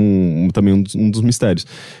é também um dos mistérios.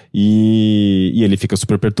 E ele fica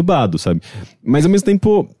super perturbado, sabe? Mas ao mesmo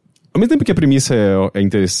tempo que a premissa é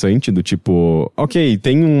interessante, do tipo, ok,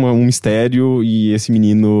 tem um mistério e esse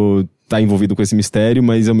menino tá envolvido com esse mistério,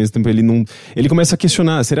 mas ao mesmo tempo ele começa a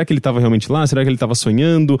questionar, será que ele tava realmente lá? Será que ele tava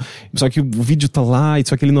sonhando? Só que o vídeo tá lá,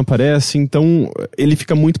 só que ele não aparece, então ele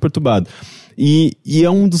fica muito perturbado. E é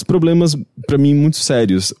um dos problemas, pra mim, muito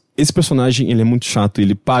sérios. Esse personagem, ele é muito chato,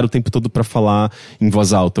 ele para o tempo todo pra falar em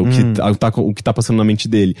voz alta o que tá passando na mente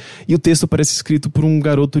dele. E o texto parece escrito por um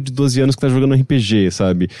garoto de 12 anos que tá jogando RPG,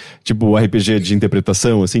 sabe? Tipo, RPG de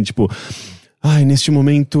interpretação, assim, tipo... Ai, neste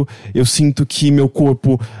momento eu sinto que meu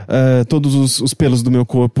corpo, todos os pelos do meu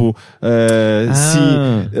corpo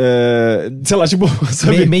sei lá, tipo,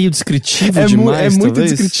 sabe? Meio descritivo demais, é muito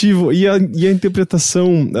talvez. descritivo. E a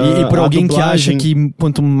interpretação... E por alguém que dublagem, acha que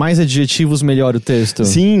quanto mais adjetivos, melhor o texto.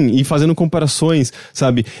 Sim, e fazendo comparações,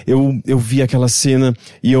 sabe? Eu vi aquela cena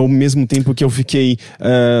e ao mesmo tempo que eu fiquei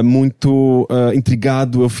muito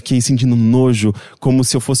intrigado, eu fiquei sentindo nojo, como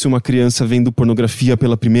se eu fosse uma criança vendo pornografia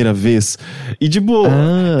pela primeira vez. E tipo,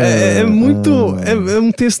 é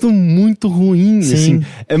um texto muito ruim, Sim. assim.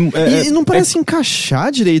 E não parece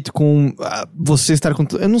encaixar direito com você estar com...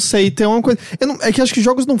 Eu não sei, tem uma coisa... é que acho que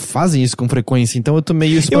jogos não fazem isso com frequência, então eu tô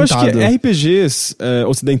meio espantado. Eu acho que RPGs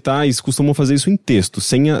ocidentais costumam fazer isso em texto,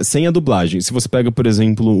 sem a dublagem. Se você pega, por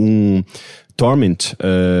exemplo, um Torment,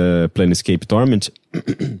 Planescape Torment...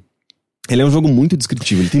 Ele é um jogo muito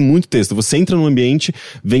descritivo, ele tem muito texto. Você entra no ambiente,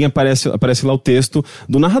 aparece lá o texto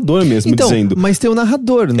do narrador mesmo, então, dizendo... Mas tem o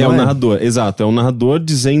narrador, não é? É o narrador, exato. É o narrador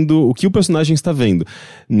dizendo o que o personagem está vendo.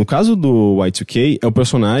 No caso do Y2K, é o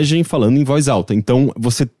personagem falando em voz alta. Então,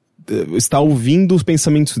 você está ouvindo os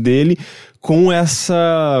pensamentos dele com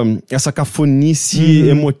essa cafonice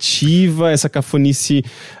emotiva, essa cafonice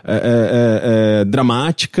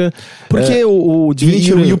dramática. Porque o Divinity...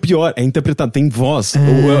 E o pior, é interpretado, tem voz.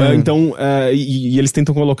 Então, e eles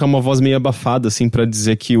tentam colocar uma voz meio abafada, assim, pra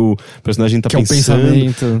dizer que o personagem tá que pensando. É um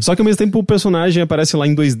pensamento. Só que ao mesmo tempo o personagem aparece lá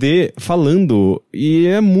em 2D falando, e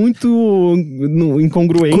é muito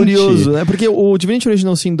incongruente. Curioso, né? Porque o Divinity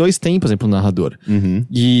Original Sin 2 tem, por exemplo, um narrador.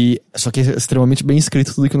 Só que é extremamente bem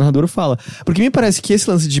escrito tudo que o narrador fala. Porque me parece que esse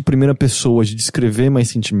lance de primeira pessoa, de descrever mais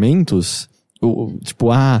sentimentos, tipo,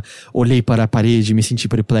 olhei para a parede e me senti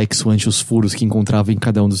perplexo ante os furos que encontrava em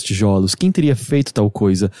cada um dos tijolos. Quem teria feito tal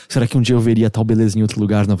coisa? Será que um dia eu veria tal beleza em outro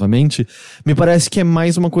lugar novamente? Me parece que é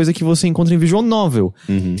mais uma coisa que você encontra em visual novel.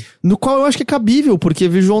 No qual eu acho que é cabível, porque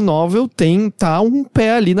visual novel tá um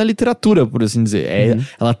pé ali na literatura, por assim dizer.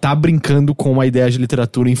 Ela tá brincando com a ideia de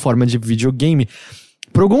literatura em forma de videogame.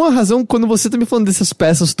 Por alguma razão, quando você tá me falando dessas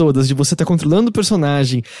peças todas, de você tá controlando o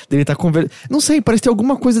personagem, dele tá conversando... Não sei, parece ter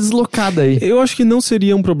alguma coisa deslocada aí. Eu acho que não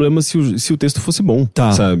seria um problema se o texto fosse bom,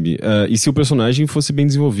 sabe? E se o personagem fosse bem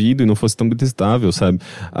desenvolvido e não fosse tão detestável, sabe?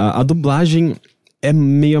 A dublagem é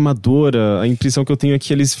meio amadora. A impressão que eu tenho é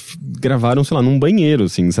que eles gravaram, sei lá, num banheiro,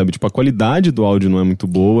 assim, sabe? Tipo, a qualidade do áudio não é muito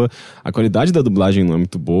boa, a qualidade da dublagem não é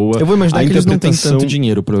muito boa. Eu vou imaginar que eles não têm tanto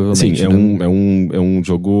dinheiro, provavelmente. Sim, é um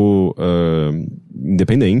jogo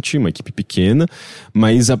independente, uma equipe pequena,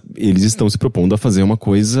 mas eles estão se propondo a fazer uma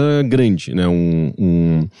coisa grande, né?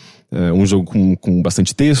 Um jogo com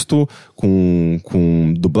bastante texto,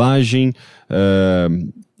 com dublagem,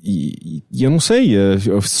 e eu não sei,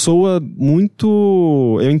 soa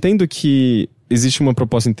muito... Eu entendo que existe uma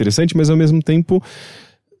proposta interessante, mas ao mesmo tempo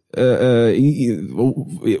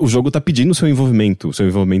o jogo tá pedindo o seu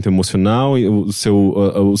envolvimento emocional, o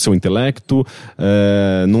seu intelecto.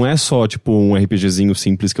 Não é só tipo um RPGzinho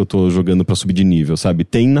simples que eu tô jogando pra subir de nível, sabe?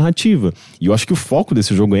 Tem narrativa, e eu acho que o foco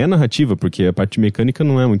desse jogo é a narrativa, porque a parte mecânica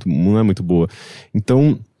não é muito boa.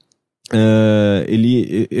 Então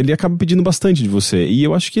ele acaba pedindo bastante de você, e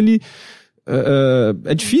eu acho que ele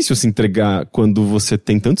é difícil se entregar quando você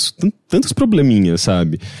tem tantos probleminhas,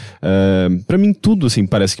 sabe? Pra mim tudo, assim,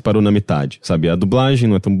 parece que parou na metade, sabe? A dublagem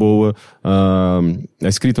não é tão boa, a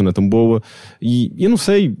escrita não é tão boa, e eu não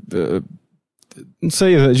sei...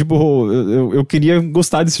 tipo, eu queria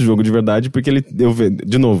gostar desse jogo de verdade, porque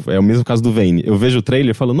de novo, é o mesmo caso do Vayne. Eu vejo o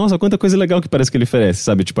trailer e falo, nossa, quanta coisa legal que parece que ele oferece,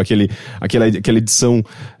 sabe? Tipo, aquela edição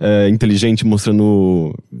inteligente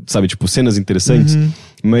mostrando, sabe, tipo, cenas interessantes.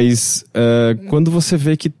 Mas quando você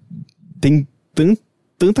vê que tem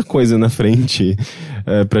tanta coisa na frente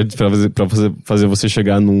pra fazer você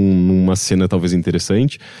chegar numa cena talvez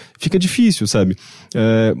interessante, fica difícil, sabe?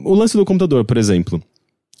 O lance do computador, por exemplo,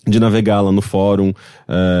 de navegar lá no fórum,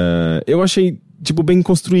 eu achei, tipo, bem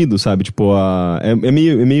construído, sabe? Tipo, é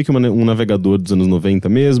meio que um navegador dos anos 90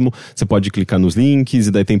 mesmo. Você pode clicar nos links,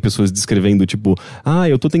 e daí tem pessoas descrevendo, tipo,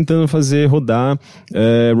 eu tô tentando fazer rodar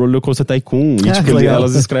Roller Coaster Tycoon, e tipo,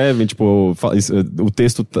 elas escrevem, tipo, o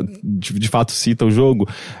texto de fato cita o jogo,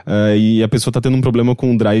 e a pessoa tá tendo um problema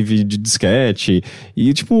com o drive de disquete,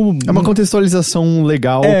 e tipo... É uma contextualização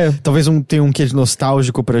legal, talvez tenha um quê de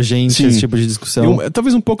nostálgico pra gente, esse tipo de discussão.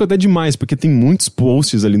 Talvez um pouco até demais, porque tem muitos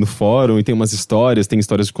posts ali no fórum, e tem umas histórias histórias, tem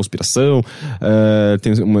histórias de conspiração,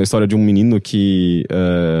 tem uma história de um menino que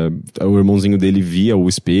o irmãozinho dele via o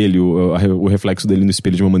espelho, o reflexo dele no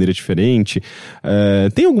espelho de uma maneira diferente.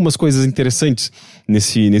 Tem algumas coisas interessantes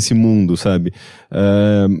nesse mundo, sabe?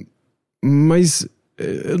 Mas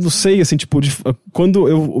eu não sei, assim, tipo, quando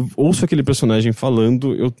eu ouço aquele personagem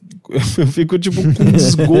falando, eu fico, tipo, com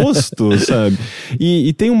desgosto, sabe?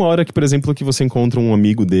 E tem uma hora que, por exemplo, que você encontra um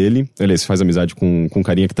amigo dele, aliás, faz amizade com um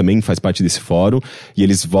carinha que também faz parte desse fórum, e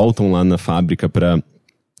eles voltam lá na fábrica pra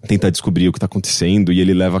tentar descobrir o que tá acontecendo, e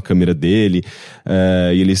ele leva a câmera dele,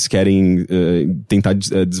 e eles querem tentar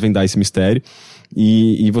desvendar esse mistério.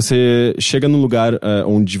 E você chega no lugar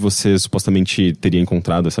onde você supostamente teria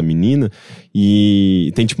encontrado essa menina,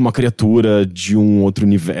 e tem tipo uma criatura de um outro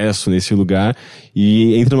universo nesse lugar,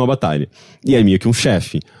 e entra numa batalha. E é meio que um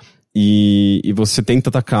chefe. E você tenta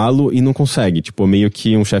atacá-lo e não consegue. Tipo, meio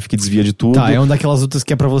que um chefe que desvia de tudo. Tá, é uma daquelas lutas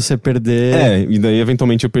que é pra você perder. E daí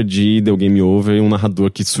eventualmente eu perdi, deu game over, e um narrador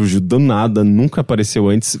que surgiu do nada, nunca apareceu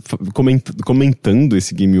antes, comentando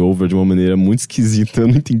esse game over de uma maneira muito esquisita. Eu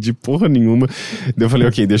não entendi porra nenhuma. Daí eu falei,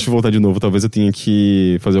 ok, deixa eu voltar de novo, talvez eu tenha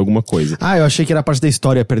que fazer alguma coisa. Eu achei que era parte da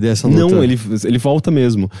história perder essa luta. Não, ele volta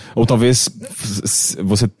mesmo. Ou talvez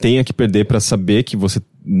você tenha que perder pra saber que você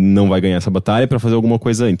não vai ganhar essa batalha pra fazer alguma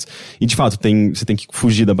coisa antes. E de fato, você tem que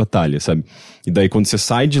fugir da batalha, sabe? E daí quando você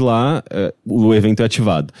sai de lá, o evento é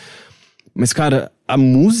ativado. Mas, cara, a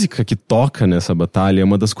música que toca nessa batalha é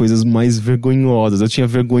uma das coisas mais vergonhosas. Eu tinha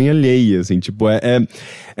vergonha alheia, assim, tipo,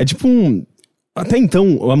 é tipo um... Até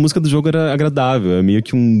então, a música do jogo era agradável, é meio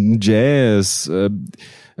que um jazz...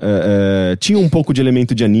 tinha um pouco de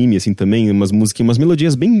elemento de anime, assim, também, umas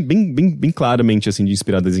melodias bem claramente, assim,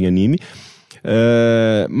 inspiradas em anime.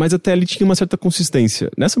 Mas até ali tinha uma certa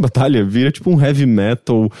consistência. Nessa batalha vira tipo um heavy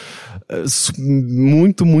metal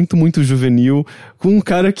muito juvenil, com um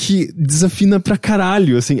cara que desafina pra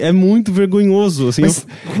caralho, assim, é muito vergonhoso, assim.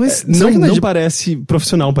 Mas não parece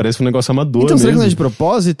profissional, parece um negócio amador. Então, mesmo. será que não é de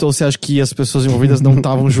propósito, ou você acha que as pessoas envolvidas não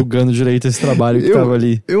estavam julgando direito esse trabalho que tava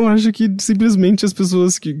ali? Eu acho que simplesmente as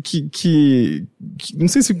pessoas que não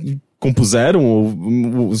sei se compuseram,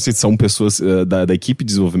 ou se são pessoas da equipe de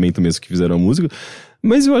desenvolvimento mesmo que fizeram a música,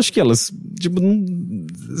 mas eu acho que elas, tipo,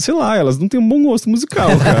 sei lá, elas não têm um bom gosto musical,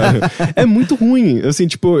 cara. É muito ruim, assim,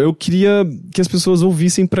 tipo, eu queria que as pessoas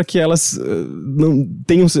ouvissem pra que elas não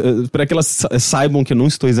tenham, para que elas saibam que eu não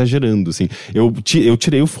estou exagerando, assim. Eu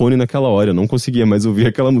tirei o fone naquela hora, eu não conseguia mais ouvir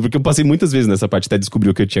aquela música, porque eu passei muitas vezes nessa parte até descobrir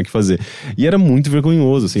o que eu tinha que fazer. E era muito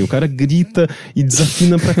vergonhoso, assim, o cara grita e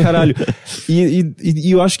desafina pra caralho.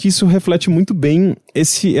 E eu acho que isso reflete muito bem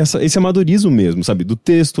esse amadorismo mesmo, sabe? Do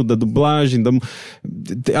texto, da dublagem,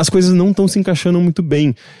 as coisas não estão se encaixando muito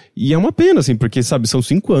bem. E é uma pena, assim, porque, sabe, são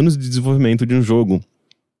 5 anos de desenvolvimento de um jogo.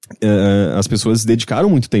 As pessoas dedicaram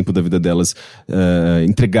muito tempo da vida delas,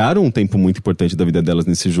 entregaram um tempo muito importante da vida delas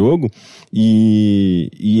nesse jogo,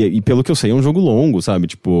 e pelo que eu sei é um jogo longo, sabe,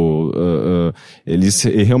 tipo, eles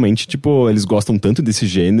realmente, tipo, eles gostam tanto desse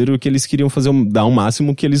gênero que eles queriam dar o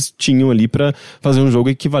máximo que eles tinham ali pra fazer um jogo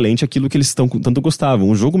equivalente àquilo que eles tanto gostavam.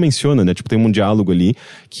 O jogo menciona, né, tipo, tem um diálogo ali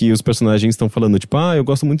que os personagens estão falando, tipo, eu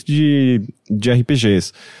gosto muito de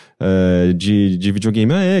RPGs. De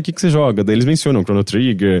videogame. O que você joga? Daí eles mencionam Chrono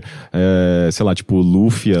Trigger, sei lá, tipo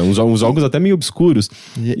Lufia, uns jogos até meio obscuros.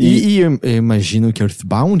 E eu imagino que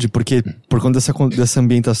Earthbound, porque por conta dessa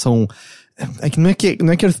ambientação... É que não é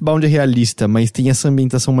que Earthbound é realista, mas tem essa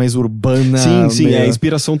ambientação mais urbana. Sim, é a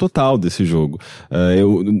inspiração total desse jogo.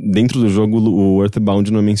 Dentro do jogo, o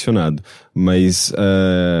Earthbound não é mencionado. Mas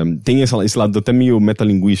tem esse lado até meio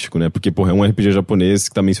metalinguístico, né? Porque, porra, é um RPG japonês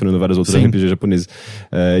que tá mencionando vários outros RPG japoneses.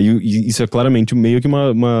 E isso é claramente meio que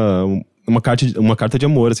uma carta de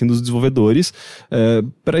amor, assim, dos desenvolvedores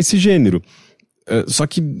para esse gênero. Só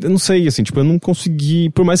que, eu não sei, assim, tipo, eu não consegui...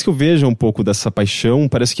 Por mais que eu veja um pouco dessa paixão,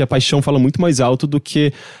 parece que a paixão fala muito mais alto do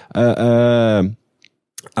que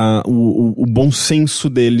o bom senso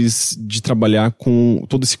deles de trabalhar com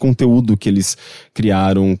todo esse conteúdo que eles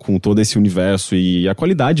criaram, com todo esse universo e a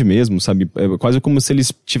qualidade mesmo, sabe? É quase como se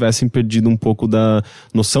eles tivessem perdido um pouco da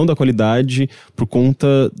noção da qualidade por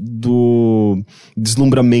conta do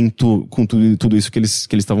deslumbramento com tudo isso que eles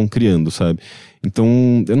estavam criando, sabe?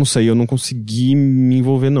 Então, eu não sei, eu não consegui me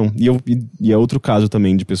envolver, não. E é outro caso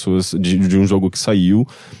também de pessoas, de um jogo que saiu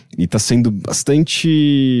e tá sendo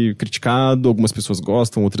bastante criticado, algumas pessoas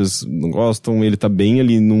gostam, outras não gostam, ele tá bem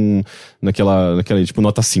ali naquela tipo,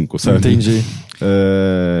 nota 5, sabe? Entendi.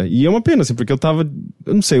 E é uma pena, assim, porque eu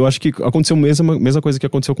não sei, eu acho que aconteceu a mesma coisa que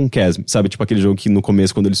aconteceu com o Chasm, sabe? Tipo aquele jogo que no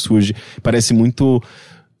começo, quando ele surge, parece muito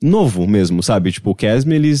novo mesmo, sabe? Tipo, o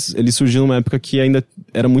Chasm, ele surgiu numa época que ainda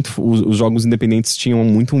era muito... Os jogos independentes tinham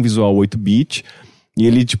muito um visual 8-bit, e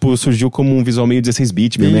ele, tipo, surgiu como um visual meio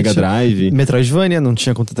 16-bit, meio Mega Drive. Metroidvania não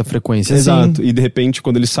tinha com tanta frequência. Exato, assim. E de repente,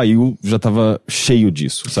 quando ele saiu, já tava cheio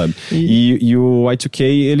disso, sabe? E o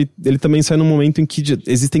Y2K, ele também sai num momento em que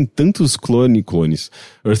existem tantos clones,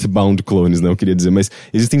 Earthbound clones, né, eu queria dizer, mas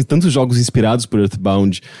existem tantos jogos inspirados por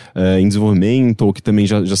Earthbound em desenvolvimento, ou que também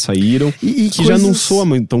já saíram, que coisas, já não soa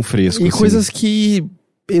tão fresco. E assim. Coisas que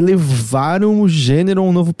elevaram o gênero a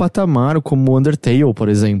um novo patamar, como Undertale, por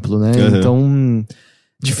exemplo, né? Uhum. Então,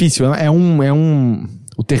 difícil.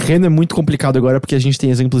 O terreno é muito complicado agora porque a gente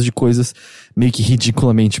tem exemplos de coisas meio que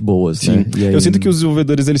ridiculamente boas. Sim. Né? E aí... Eu sinto que os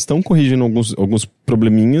desenvolvedores eles estão corrigindo alguns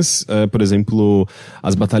probleminhas. Por exemplo,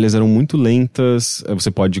 as batalhas eram muito lentas.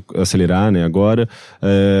 Você pode acelerar, né, agora.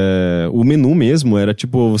 O menu mesmo era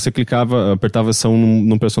tipo, você clicava, apertava ação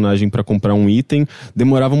num personagem pra comprar um item,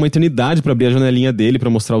 demorava uma eternidade pra abrir a janelinha dele,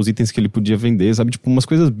 pra mostrar os itens que ele podia vender, sabe? Tipo, umas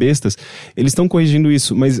coisas bestas. Eles estão corrigindo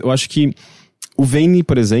isso, mas eu acho que o Vayne,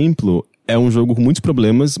 por exemplo, é um jogo com muitos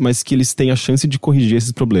problemas, mas que eles têm a chance de corrigir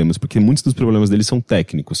esses problemas, porque muitos dos problemas deles são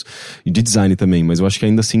técnicos, e de design também, mas eu acho que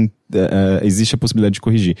ainda assim existe a possibilidade de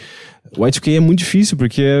corrigir. O Y2K é muito difícil,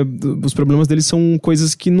 porque os problemas deles são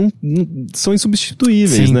coisas que não são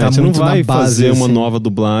insubstituíveis, sim, né? Tá, você não vai base, fazer uma assim. nova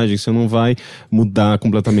dublagem, você não vai mudar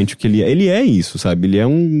completamente o que ele é. Ele é isso, sabe? Ele é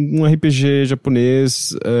um RPG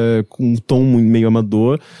japonês com um tom meio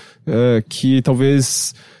amador, que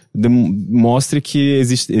talvez... mostre que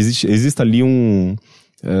existe ali um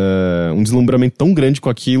deslumbramento tão grande com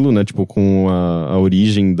aquilo, né, tipo, com a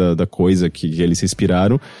origem da coisa que eles se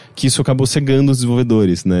inspiraram, que isso acabou cegando os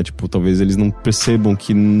desenvolvedores, né, tipo, talvez eles não percebam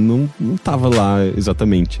que não tava lá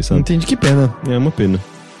exatamente, sabe? Entendi, que pena. É uma pena.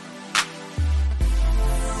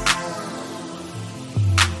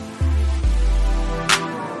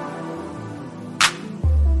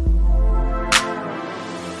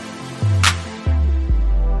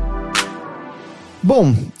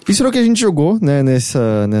 Bom, isso era o que a gente jogou, né, nesse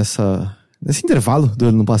intervalo do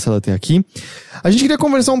ano passado até aqui. A gente queria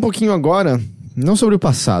conversar um pouquinho agora, não sobre o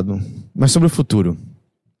passado, mas sobre o futuro.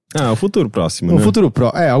 O futuro próximo, O né? futuro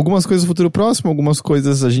algumas coisas no futuro próximo, algumas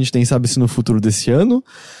coisas a gente nem sabe se no futuro desse ano.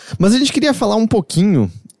 Mas a gente queria falar um pouquinho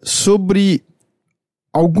sobre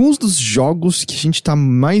alguns dos jogos que a gente tá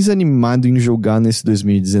mais animado em jogar nesse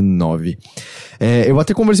 2019. Eu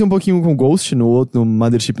até conversei um pouquinho com o Ghost no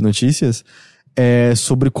Mothership Notícias,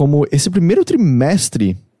 sobre como esse primeiro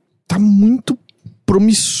trimestre tá muito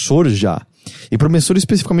promissor já. E promissor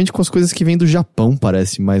especificamente com as coisas que vêm do Japão,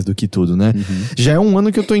 parece, mais do que tudo, né? Uhum. Já é um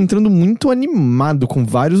ano que eu tô entrando muito animado com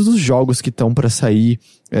vários dos jogos que estão pra sair,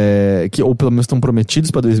 ou pelo menos estão prometidos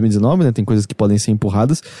pra 2019, né? Tem coisas que podem ser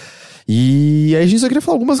empurradas. E aí a gente só queria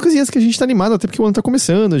falar algumas coisinhas que a gente tá animado, até porque o ano tá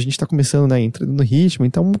começando, a gente tá começando, né, entrando no ritmo.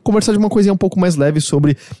 Então, conversar de uma coisinha um pouco mais leve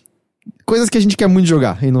sobre coisas que a gente quer muito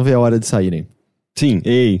jogar e não vê a hora de saírem. Sim,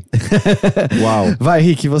 ei. Uau. Vai,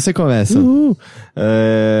 Rick, você começa.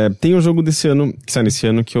 Tem um jogo desse ano, que sai nesse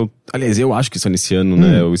ano, que aliás, eu acho que sai nesse ano,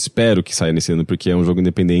 né? Eu espero que saia nesse ano, porque é um jogo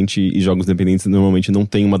independente e jogos independentes normalmente não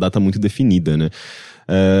tem uma data muito definida, né?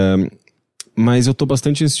 Mas eu tô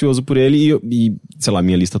bastante ansioso por ele e sei lá,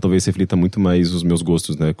 minha lista talvez reflita muito mais os meus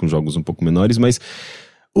gostos, né? Com jogos um pouco menores, mas...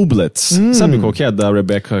 Ooblets, sabe qual que é? Da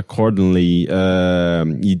Rebecca Cordonley,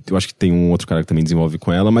 e eu acho que tem um outro cara que também desenvolve com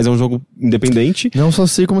ela, mas é um jogo independente. Não só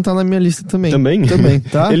sei como tá na minha lista também. Também,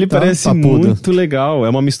 tá? Ele tá, parece papudo. muito legal, é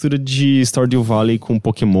uma mistura de Stardew Valley com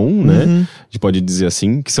Pokémon, né? A gente pode dizer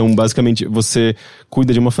assim, que são basicamente, você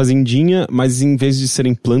cuida de uma fazendinha, mas em vez de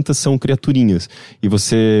serem plantas, são criaturinhas. E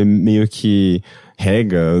você meio que...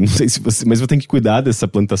 rega, não sei se você... Mas você tem que cuidar dessa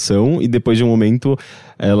plantação e depois de um momento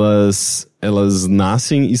elas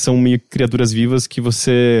nascem e são meio criaturas vivas que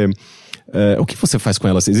você... o que você faz com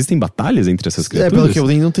elas? Existem batalhas entre essas criaturas? Pelo que eu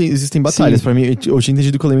li, não existem batalhas. Sim. Pra mim, eu tinha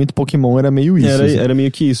entendido que o elemento Pokémon era meio isso. Era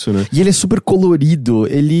meio que isso, né? E ele é super colorido,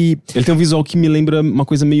 ele tem um visual que me lembra uma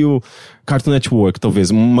coisa meio Cartoon Network,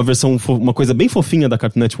 talvez. Uma versão, uma coisa bem fofinha da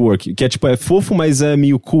Cartoon Network. Que é fofo, mas é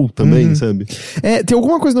meio cool também, sabe? Tem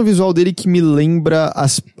alguma coisa no visual dele que me lembra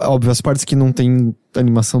óbvio, as partes que não tem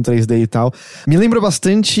animação 3D e tal. Me lembra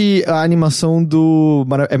bastante a animação do...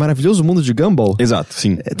 É Maravilhoso Mundo de Gumball? Exato,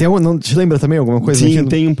 sim. Não te lembra também alguma coisa? Sim,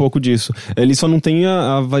 tem um pouco disso. Ele só não tem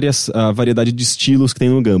a variedade de estilos que tem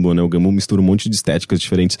no Gumball, né? O Gumball mistura um monte de estéticas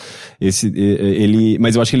diferentes.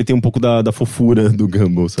 Mas eu acho que ele tem um pouco da fofura do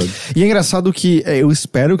Gumball, sabe? E é engraçado que eu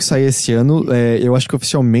espero que saia esse ano. Eu acho que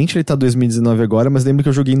oficialmente ele tá 2019 agora, mas lembro que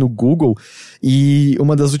eu joguei no Google e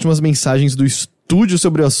uma das últimas mensagens do estúdio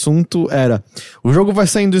sobre o assunto era: o jogo vai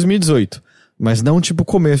sair em 2018, Mas não tipo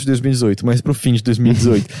começo de 2018, mas pro fim de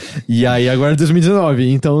 2018. E aí agora é 2019,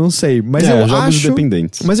 então eu não sei. Mas eu jogos acho...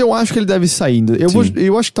 independentes. Mas eu acho que ele deve sair ainda.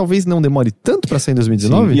 Eu acho que talvez não demore tanto pra sair em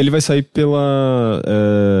 2019. Sim, e ele vai sair pela...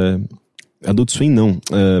 Adult Swim, não.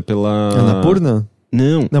 Pela... Annapurna?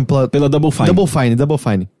 Não, pela Double Fine. Double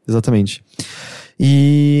Fine, exatamente.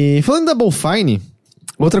 E falando em Double Fine,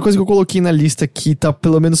 outra coisa que eu coloquei na lista que tá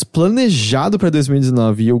pelo menos planejado pra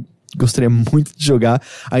 2019 e eu gostaria muito de jogar,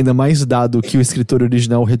 ainda mais dado que o escritor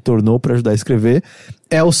original retornou pra ajudar a escrever,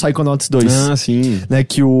 é o Psychonauts 2. Ah, sim. Né,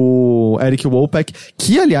 que o Eric Wolpack,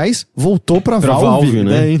 que aliás voltou pra Valve,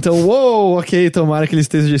 né? Então, ok, tomara que ele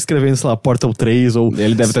esteja escrevendo, sei lá, Portal 3 ou...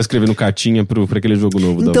 Ele deve estar escrevendo cartinha pra aquele jogo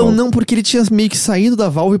novo da Valve. Então, não, porque ele tinha meio que saído da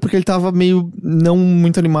Valve porque ele tava meio não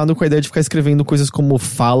muito animado com a ideia de ficar escrevendo coisas como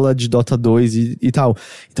fala de Dota 2 e tal.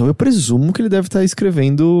 Então eu presumo que ele deve estar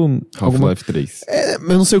escrevendo... Half-Life 3.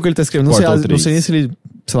 Eu não sei o que ele tá escrevendo, não sei nem se ele,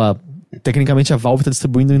 sei lá, tecnicamente a Valve tá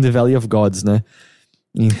distribuindo in the Valley of Gods, né?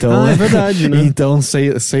 Então, é verdade, né? Então,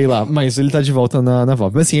 sei lá, mas ele tá de volta na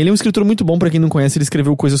Valve. Mas assim, ele é um escritor muito bom, pra quem não conhece. Ele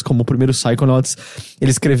escreveu coisas como o primeiro Psychonauts,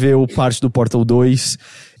 ele escreveu parte do Portal 2.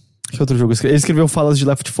 Que outro jogo? Ele escreveu falas de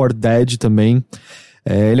Left 4 Dead também.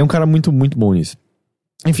 Ele é um cara muito, muito bom nisso.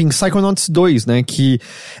 Enfim, Psychonauts 2, né, que...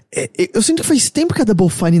 eu sinto que faz tempo que a Double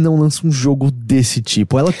Fine não lança um jogo desse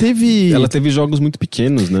tipo. Ela teve jogos muito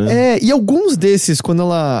pequenos, né? E alguns desses, quando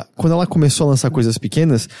ela começou a lançar coisas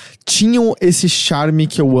pequenas, tinham esse charme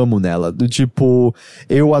que eu amo nela. Do tipo,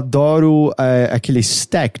 eu adoro aquele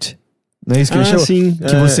Stacked. Não é isso que ele chama? Sim.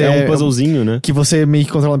 Que você é um puzzlezinho, né? Que você meio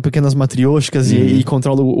que controla pequenas matrioshkas e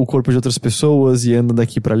controla o corpo de outras pessoas e anda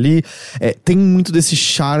daqui pra ali. Tem muito desse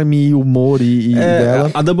charme e humor e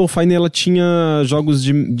dela. A Double Fine, ela tinha jogos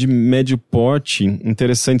de médio porte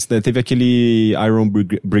interessantes, né? Teve aquele Iron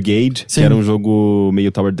Brigade, Sim. que era um jogo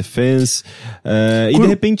meio Tower Defense. E de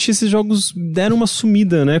repente esses jogos deram uma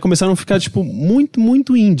sumida, né? Começaram a ficar, tipo, muito,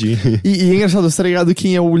 muito indie. E é engraçado, você tá ligado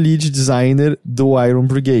quem é o lead designer do Iron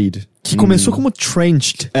Brigade? Que começou como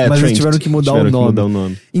Trenched, mas eles tiveram que mudar o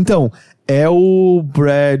nome. Então, é o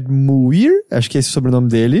Brad Muir, acho que é esse o sobrenome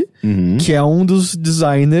dele, que é um dos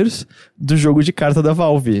designers do jogo de carta da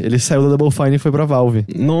Valve. Ele saiu da Double Fine e foi pra Valve.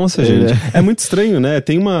 Nossa, gente. É muito estranho, né?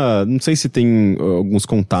 Tem uma... Não sei se tem alguns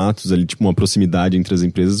contatos ali, tipo uma proximidade entre as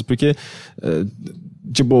empresas, porque...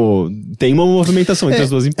 Tipo, tem uma movimentação entre as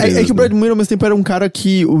duas empresas. É que o Brad Muir, ao mesmo tempo, era um cara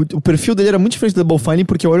que... O perfil dele era muito diferente da Double Fine,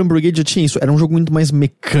 porque o Iron Brigade já tinha isso. Era um jogo muito mais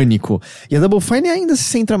mecânico. E a Double Fine ainda se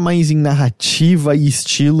centra mais em narrativa e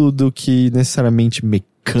estilo do que necessariamente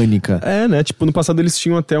mecânica. Né? Tipo, no passado eles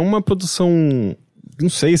tinham até uma produção... Não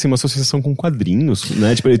sei, assim, uma associação com quadrinhos,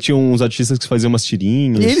 né? Tipo, eles tinham uns artistas que faziam umas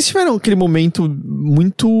tirinhas. E eles tiveram aquele momento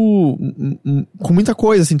muito... com muita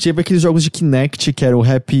coisa, assim. Teve aqueles jogos de Kinect, que era o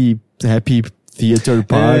Happy Theater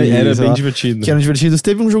Party. Era bem divertido. Que eram divertidos.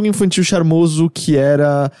 Teve um jogo infantil charmoso que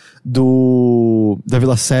era da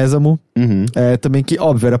Vila Sésamo. Também que,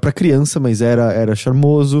 óbvio, era pra criança, mas era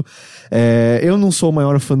charmoso. Eu não sou o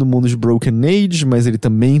maior fã do mundo de Broken Age, mas ele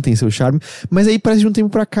também tem seu charme. Mas aí parece de um tempo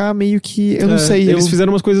pra cá, meio que, eu não sei. Eles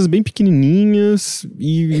fizeram umas coisas bem pequenininhas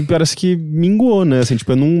e parece que minguou, né? Assim,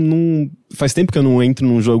 tipo, eu não faz tempo que eu não entro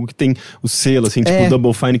num jogo que tem o selo, assim, tipo,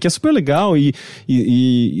 Double Fine, que é super legal e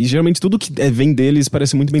geralmente tudo que vem deles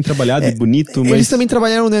parece muito bem trabalhado e bonito, mas... Eles também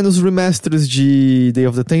trabalharam, né, nos remasters de Day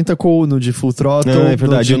of the Tentacle, no de Full Throttle. É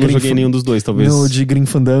verdade, eu não joguei nenhum dos dois, talvez. No de Grim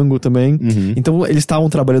Fandango também. Então, eles estavam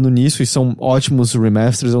trabalhando nisso e são ótimos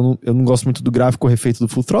remasters. Eu não gosto muito do gráfico refeito do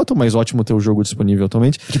Full Throttle, mas ótimo ter o jogo disponível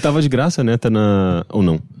atualmente. Que tava de graça, né? Tá na... Ou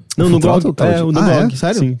não? Não, Full no Throttle GOG. O no GOG. GOG.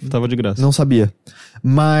 Sério? Sim, tava de graça. Não sabia.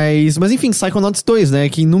 Mas enfim, Psychonauts 2, né?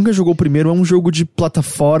 Quem nunca jogou o primeiro é um jogo de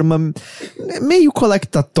plataforma meio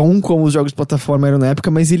collectathon, como os jogos de plataforma eram na época,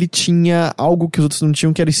 mas ele tinha algo que os outros não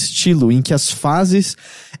tinham, que era estilo, em que as fases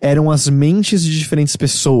eram as mentes de diferentes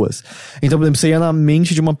pessoas. Então, por exemplo, você ia na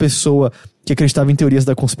mente de uma pessoa que acreditava em teorias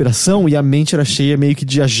da conspiração e a mente era cheia meio que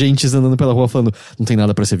de agentes andando pela rua falando, não tem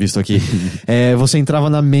nada pra ser visto aqui. Você entrava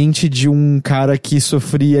na mente de um cara que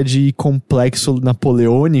sofria de complexo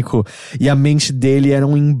napoleônico e a mente dele era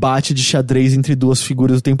um embate de xadrez entre duas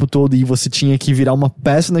figuras o tempo todo e você tinha que virar uma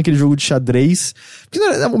peça naquele jogo de xadrez. Que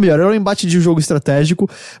não era, melhor, era um embate de um jogo estratégico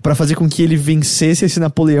pra fazer com que ele vencesse esse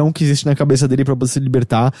Napoleão que existe na cabeça dele pra você se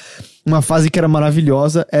libertar. Uma fase que era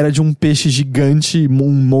maravilhosa, era de um peixe gigante,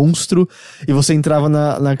 um monstro, e você entrava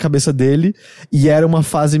na cabeça dele, e era uma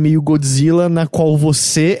fase meio Godzilla, na qual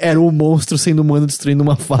você era o monstro sendo humano destruindo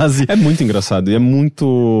uma fase. É muito engraçado, e é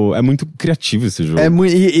muito criativo esse jogo.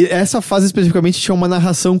 E essa fase especificamente tinha uma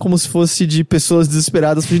narração como se fosse de pessoas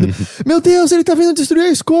desesperadas fugindo. Meu Deus, ele tá vindo destruir a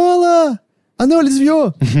escola! Ah não, ele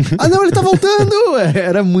desviou! Ah não, ele tá voltando!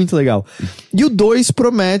 Era muito legal. E o 2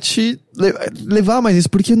 promete levar mais isso,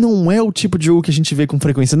 porque não é o tipo de jogo que a gente vê com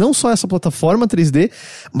frequência. Não só essa plataforma 3D,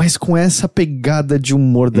 mas com essa pegada de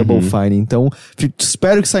humor Double Fine. Então,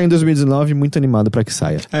 espero que saia em 2019, muito animado pra que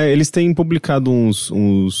saia. Eles têm publicado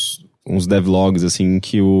uns devlogs, assim,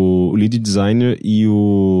 que o lead designer e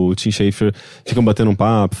o Tim Schafer ficam batendo um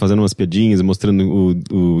papo, fazendo umas piadinhas, mostrando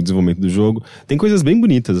o desenvolvimento do jogo. Tem coisas bem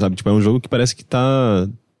bonitas, sabe? Tipo, é um jogo que parece que tá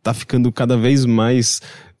ficando cada vez mais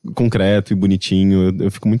concreto e bonitinho. Eu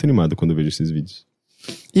fico muito animado quando eu vejo esses vídeos.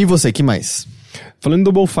 E você, que mais? Falando em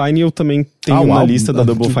Double Fine, eu também tenho uma lista da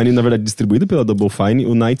Double Fine, na verdade distribuída pela Double Fine,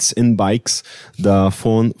 o Knights and Bikes da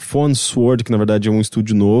Fawn Sword, que na verdade é um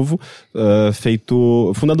estúdio novo,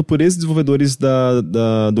 fundado por ex-desenvolvedores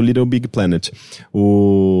do Little Big Planet.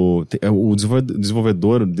 O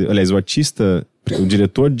desenvolvedor, aliás, o artista, o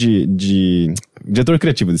diretor diretor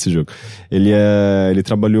criativo desse jogo, ele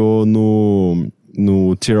trabalhou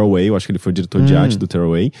no Tearaway, eu acho que ele foi diretor de arte do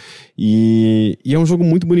Tearaway, e é um jogo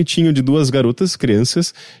muito bonitinho de duas garotas,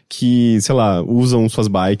 crianças, que, sei lá, usam suas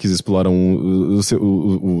bikes, exploram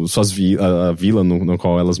a vila no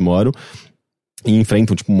qual elas moram, e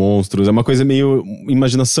enfrentam, tipo, monstros. É uma coisa meio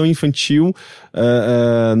imaginação infantil,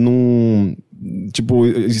 tipo,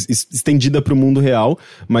 estendida pro mundo real,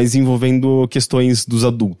 mas envolvendo questões dos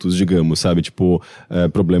adultos, digamos, sabe? Tipo,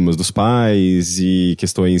 problemas dos pais e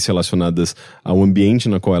questões relacionadas ao ambiente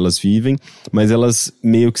na qual elas vivem, mas elas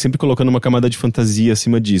meio que sempre colocando uma camada de fantasia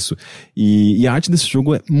acima disso. E a arte desse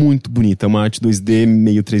jogo é muito bonita, é uma arte 2D,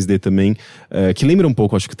 meio 3D também, que lembra um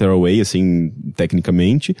pouco, acho que, Tearaway, assim,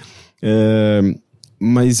 tecnicamente.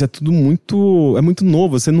 Mas é tudo muito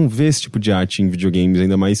novo, você não vê esse tipo de arte em videogames,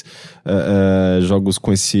 ainda mais jogos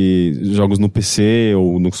no PC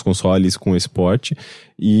ou nos consoles com esse porte,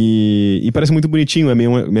 e parece muito bonitinho,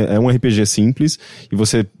 é um RPG simples, e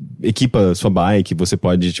você equipa sua bike, você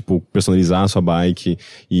pode, tipo, personalizar a sua bike,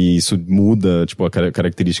 e isso muda, tipo, as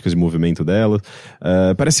características de movimento dela.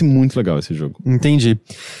 Parece muito legal esse jogo. Entendi.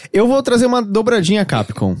 Eu vou trazer uma dobradinha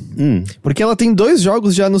Capcom, porque ela tem 2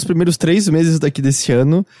 jogos já nos primeiros 3 meses desse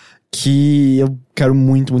ano que eu quero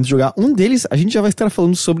muito, muito jogar. Um deles, a gente já vai estar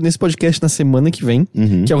falando sobre nesse podcast na semana que vem,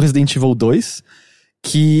 que é o Resident Evil 2.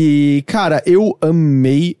 Que, cara, eu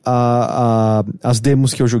amei as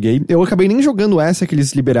demos que eu joguei. Eu acabei nem jogando essa que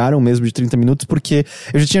eles liberaram mesmo de 30 minutos, porque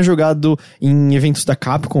eu já tinha jogado em eventos da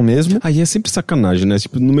Capcom mesmo. Aí é sempre sacanagem, né?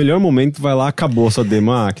 Tipo, no melhor momento vai lá, acabou a sua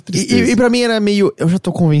demo. Ah, que tristeza. E pra mim era meio... Eu já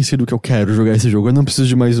tô convencido que eu quero jogar esse jogo, eu não preciso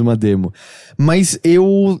de mais uma demo. Mas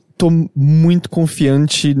eu tô muito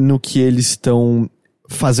confiante no que eles estão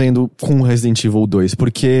fazendo com o Resident Evil 2,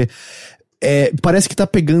 porque parece que tá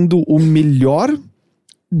pegando o melhor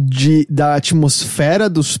da atmosfera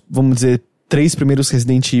dos, vamos dizer, 3 primeiros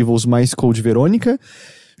Resident Evils mais Code Verônica,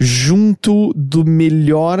 junto do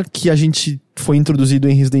melhor que a gente foi introduzido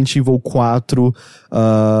em Resident Evil 4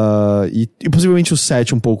 e possivelmente o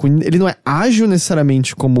 7 um pouco. Ele não é ágil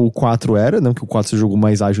necessariamente como o 4 era, não que o 4 seja o jogo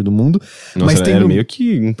mais ágil do mundo. Nossa, mas era meio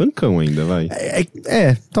que um tancão ainda, vai.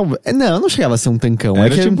 Talvez. Não chegava a ser um tancão.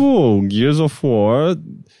 Era tipo Gears of War...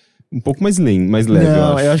 Um pouco mais leve,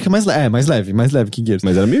 não, eu acho que é mais leve que Gears.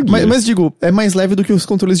 Mas era meio Gears. Mas digo, é mais leve do que os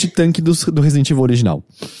controles de tanque do Resident Evil original.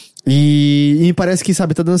 E parece que,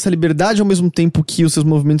 sabe, tá dando essa liberdade ao mesmo tempo que os seus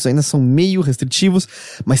movimentos ainda são meio restritivos,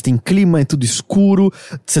 mas tem clima, é tudo escuro,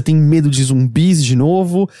 você tem medo de zumbis de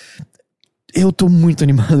novo. Eu tô muito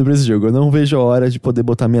animado pra esse jogo. Eu não vejo a hora de poder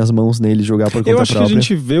botar minhas mãos nele e jogar por conta própria. Eu acho que a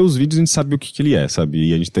gente vê os vídeos e a gente sabe o que ele é, sabe?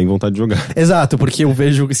 E a gente tem vontade de jogar. Exato, porque eu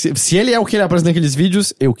vejo... Se ele é o que ele apresenta naqueles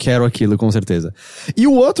vídeos, eu quero aquilo, com certeza. E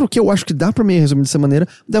o outro que eu acho que dá pra mim resumir dessa maneira,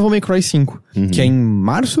 Devil May Cry 5. Que é em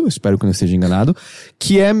março, espero que eu não esteja enganado.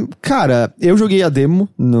 Que é... Cara, eu joguei a demo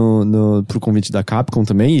pro convite da Capcom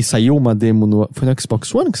também, e saiu uma demo Foi no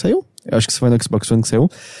Xbox One que saiu? Eu acho que foi no Xbox One que saiu.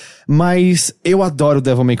 Mas eu adoro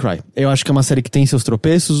Devil May Cry. Eu acho que é uma série que tem seus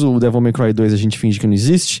tropeços. O Devil May Cry 2 a gente finge que não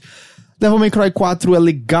existe. Devil May Cry 4 é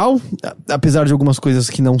legal, apesar de algumas coisas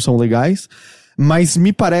que não são legais. Mas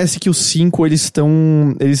me parece que os 5,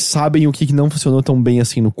 eles sabem o que não funcionou tão bem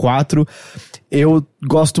assim no 4. Eu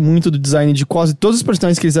gosto muito do design de quase todos os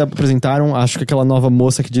personagens que eles apresentaram. Acho que aquela nova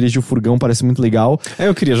moça que dirige o furgão parece muito legal.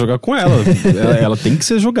 Eu queria jogar com ela. Ela tem que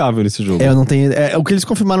ser jogável nesse jogo. Eu não tenho... o que eles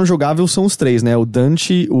confirmaram jogável são os 3, né? O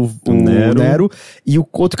Dante, o Nero e o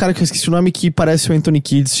outro cara que eu esqueci o nome, que parece o Anthony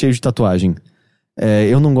Kiedis cheio de tatuagem.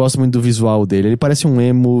 Eu não gosto muito do visual dele. Ele parece um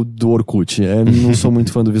emo do Orkut. Não sou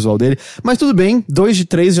muito fã do visual dele. Mas tudo bem, 2 de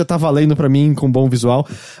 3 já tá valendo pra mim com bom visual.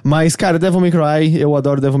 Mas, cara, Devil May Cry, eu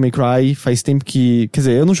adoro Devil May Cry. Faz tempo que... Quer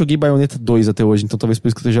dizer, eu não joguei Bayonetta 2 até hoje, então talvez por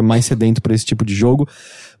isso que eu esteja mais sedento pra esse tipo de jogo.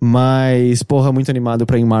 Mas, porra, muito animado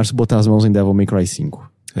pra em março botar as mãos em Devil May Cry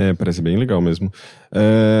 5. Parece bem legal mesmo.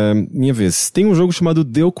 Minha vez. Tem um jogo chamado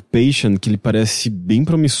The Occupation, que ele parece bem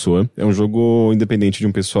promissor. É um jogo independente de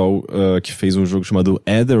um pessoal que fez um jogo chamado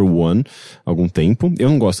Ether One há algum tempo. Eu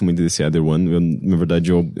não gosto muito desse Ether One. Na verdade,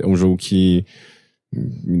 é um jogo que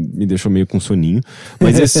me deixou meio com soninho.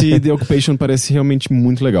 Mas esse The Occupation parece realmente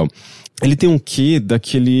muito legal. Ele tem um quê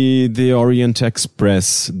daquele The Orient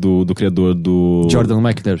Express, do criador do... Jordan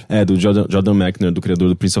Mechner. Do Jordan Mechner, do criador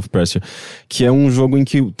do Prince of Persia. Que é um jogo em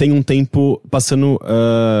que tem um tempo passando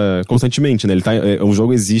constantemente, né? O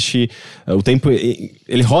jogo existe... O tempo...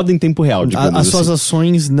 Ele roda em tempo real, digamos As suas assim.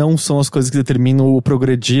 ações não são as coisas que determinam o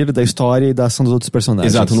progredir da história e da ação dos outros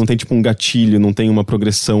personagens. Exato, não tem tipo um gatilho, não tem uma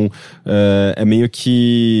progressão. É meio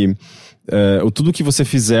que... tudo que você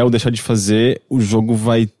fizer ou deixar de fazer, o jogo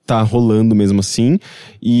vai estar rolando mesmo assim,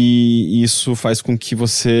 e isso faz com que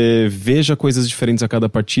você veja coisas diferentes a cada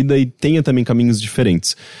partida e tenha também caminhos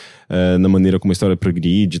diferentes na maneira como a história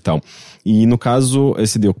progride e tal. E no caso,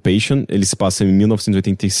 esse The Occupation, ele se passa em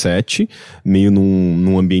 1987, meio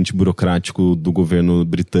num ambiente burocrático do governo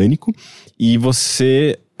britânico, e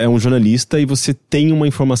você é um jornalista e você tem uma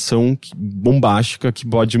informação bombástica que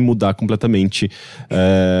pode mudar completamente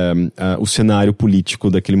o cenário político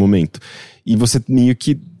daquele momento. E você meio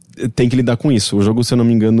que tem que lidar com isso. O jogo, se eu não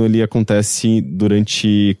me engano, ele acontece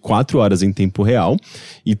durante 4 horas em tempo real,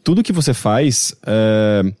 e tudo que você faz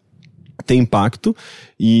tem impacto.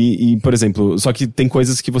 E, por exemplo, só que tem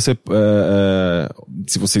coisas que você,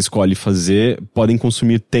 se você escolhe fazer, podem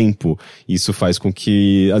consumir tempo. Isso faz com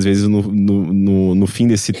que, às vezes, no fim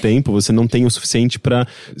desse tempo, você não tenha o suficiente pra,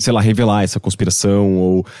 sei lá, revelar essa conspiração,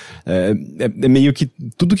 ou... É meio que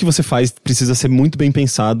tudo que você faz precisa ser muito bem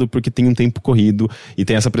pensado, porque tem um tempo corrido, e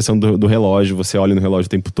tem essa pressão do relógio, você olha no relógio o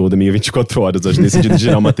tempo todo, é meio 24 horas, acho, nesse sentido de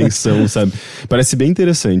gerar uma atenção, sabe? Parece bem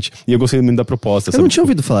interessante. E eu gostei muito da proposta, sabe? Eu não tinha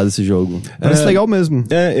ouvido falar desse jogo. Parece legal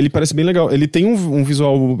mesmo. Ele parece bem legal. Ele tem um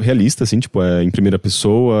visual realista, assim, tipo, em primeira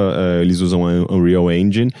pessoa, eles usam a Unreal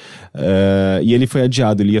Engine, e ele foi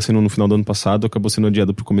adiado, ele ia sendo no final do ano passado, acabou sendo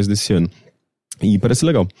adiado pro começo desse ano. E parece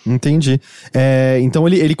legal. Entendi. Então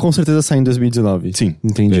ele com certeza sai em 2019. Sim.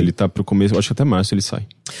 Entendi. Ele tá pro começo, acho que até março ele sai.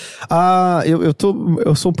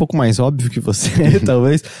 Eu sou um pouco mais óbvio que você,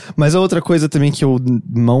 talvez. Mas a outra coisa também que eu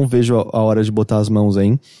não vejo a hora de botar as mãos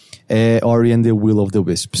em é Ori and the Will of the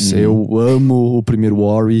Wisps. Eu amo o primeiro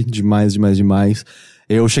Ori demais, demais, demais.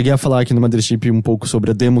 Eu cheguei a falar aqui no Mothership um pouco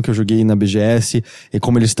sobre a demo que eu joguei na BGS e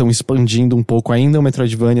como eles estão expandindo um pouco ainda o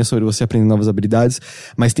Metroidvania sobre você aprender novas habilidades,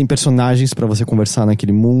 mas tem personagens pra você conversar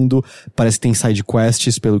naquele mundo, parece que tem side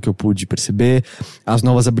quests, pelo que eu pude perceber. As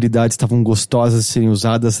novas habilidades estavam gostosas de serem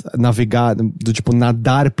usadas, navegar,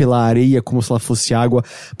 nadar pela areia como se ela fosse água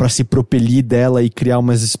pra se propelir dela e criar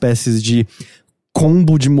umas espécies de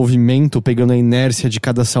combo de movimento, pegando a inércia de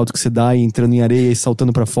cada salto que você dá e entrando em areia e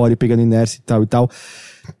saltando pra fora e pegando inércia e tal e tal.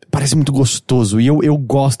 Parece muito gostoso, e eu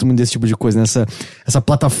gosto muito desse tipo de coisa, essa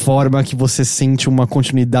plataforma que você sente uma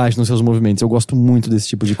continuidade nos seus movimentos. Eu gosto muito desse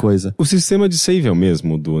tipo de coisa. O sistema de save é o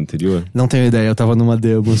mesmo do anterior? Não tenho ideia, eu tava numa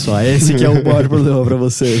demo só. Esse que é o maior problema pra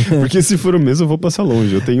você. Porque se for o mesmo, eu vou passar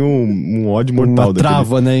longe. Eu tenho um ódio mortal uma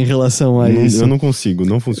trava, né, em relação a isso. Eu não consigo,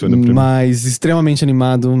 não funciona pra mim. Mas extremamente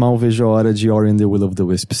animado, mal vejo a hora de Ori and the Will of the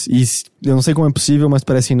Wisps. E eu não sei como é possível, mas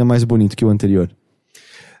parece ainda mais bonito que o anterior.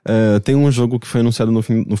 Tem um jogo que foi anunciado no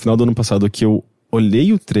final do ano passado que eu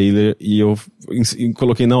olhei o trailer e eu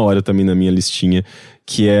coloquei na hora também na minha listinha,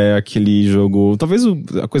 que é aquele jogo, talvez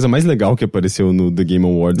a coisa mais legal que apareceu no The Game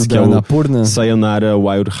Awards, que é o Sayonara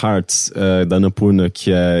Wild Hearts, da Annapurna,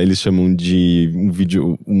 que eles chamam de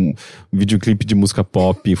um videoclipe de música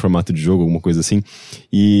pop em formato de jogo, alguma coisa assim.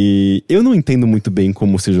 E eu não entendo muito bem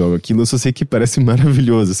como se joga aquilo, eu só sei que parece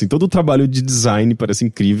maravilhoso, assim, todo o trabalho de design parece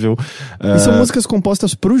incrível. E são músicas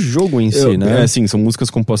compostas pro jogo em si, né? Sim, são músicas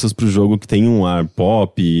compostas pro jogo que tem um ar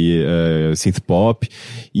pop, synth pop,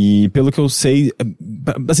 e pelo que eu sei,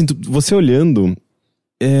 assim, você olhando,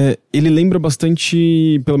 ele lembra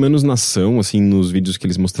bastante, pelo menos na ação, assim, nos vídeos que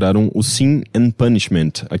eles mostraram, o Sin and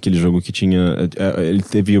Punishment, aquele jogo que tinha, ele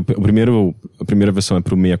teve a primeira versão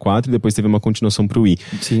pro 64 e depois teve uma continuação pro Wii.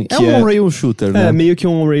 Sim, é um rail shooter, né? É, meio que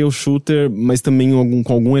um rail shooter, mas também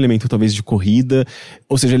com algum elemento talvez de corrida,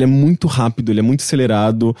 ou seja, ele é muito rápido, ele é muito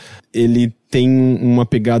acelerado, ele tem uma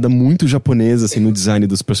pegada muito japonesa, assim, no design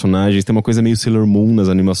dos personagens, tem uma coisa meio Sailor Moon nas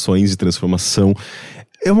animações de transformação.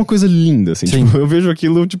 é uma coisa linda, assim. Sim. Tipo, eu vejo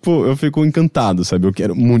aquilo, tipo, eu fico encantado, sabe? Eu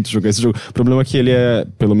quero muito jogar esse jogo. O problema é que ele é,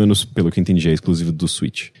 pelo menos pelo que eu entendi, é exclusivo do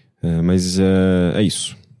Switch. Mas é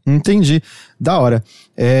isso. Entendi. Da hora.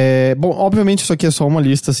 Bom, obviamente isso aqui é só uma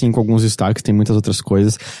lista, assim, com alguns destaques, tem muitas outras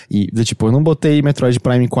coisas. E, tipo, eu não botei Metroid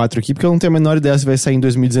Prime 4 aqui, porque eu não tenho a menor ideia se vai sair em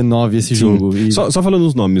 2019 esse jogo. E... Só falando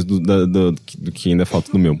os nomes do que ainda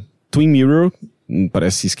falta do meu. Twin Mirror,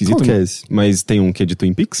 parece esquisito, Qual que é esse? Mas tem um que é de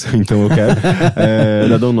Twin Peaks, então eu quero.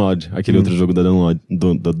 Da Download, aquele outro jogo da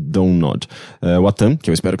Download. Watan, que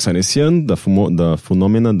eu espero que saia nesse ano, da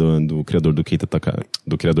Funomena, do criador do Keita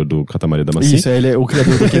do criador do Katamari Damacy. Isso, ele é o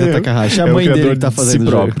criador do Keita Takahashi. É a mãe dele que tá fazendo si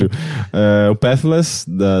próprio. O Pathless,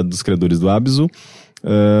 dos criadores do Abzu.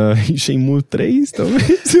 Shenmue 3,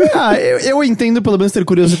 talvez. Eu entendo pelo menos ter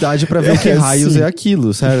curiosidade pra ver o que raios sim. é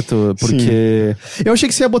aquilo, certo? Porque eu achei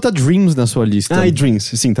que você ia botar Dreams na sua lista. E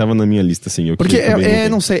Dreams, sim, tava na minha lista, sim. Porque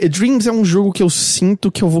não sei, Dreams é um jogo que eu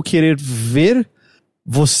sinto que eu vou querer ver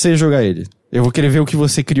você jogar ele. Eu vou querer ver o que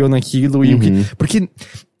você criou naquilo e o que... Porque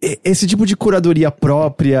esse tipo de curadoria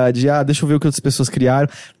própria, de deixa eu ver o que outras pessoas criaram,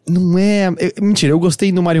 não é... Mentira, eu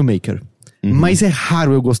gostei no Mario Maker. Mas é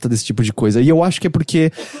raro eu gostar desse tipo de coisa. E eu acho que é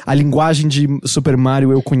porque a linguagem de Super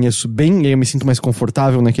Mario eu conheço bem, e aí eu me sinto mais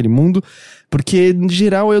confortável naquele mundo. Porque, em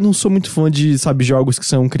geral, eu não sou muito fã de, jogos que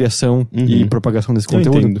são criação e propagação desse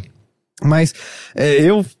conteúdo. Entendo. Mas,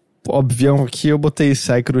 óbvio, aqui eu botei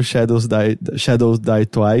Sekiro Shadows Die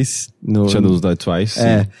Twice. Shadows Die Twice, sim.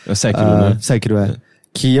 É Sekiro, né? Sekiro,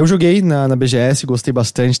 Que eu joguei na BGS, gostei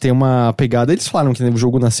bastante, tem uma pegada... Eles falaram que o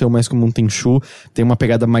jogo nasceu mais como um Tenchu, tem uma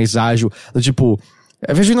pegada mais ágil, tipo...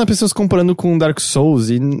 Eu vejo as pessoas comparando com Dark Souls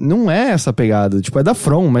e não é essa pegada, tipo, é da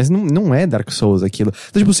From, mas não é Dark Souls aquilo.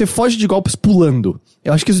 Então, tipo, você foge de golpes pulando.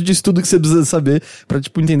 Eu acho que isso diz tudo que você precisa saber pra,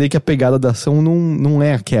 tipo, entender que a pegada da ação não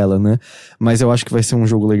é aquela, né? Mas eu acho que vai ser um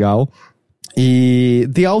jogo legal. E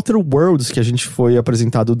The Outer Worlds, que a gente foi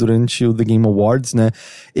apresentado durante o The Game Awards, né?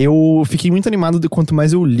 Eu fiquei muito animado de quanto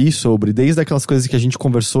mais eu li sobre, desde aquelas coisas que a gente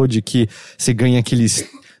conversou de que você ganha aqueles,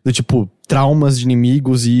 do tipo, traumas de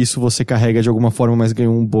inimigos e isso você carrega de alguma forma, mas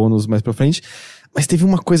ganha um bônus mais pra frente. Mas teve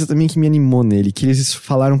uma coisa também que me animou nele, que eles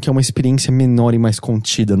falaram que é uma experiência menor e mais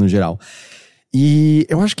contida no geral. E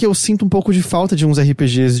eu acho que eu sinto um pouco de falta de uns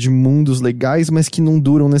RPGs de mundos legais, mas que não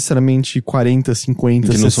duram necessariamente 40, 50,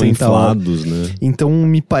 que 60 não são inflados, né? Então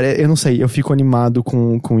me parece, eu não sei, eu fico animado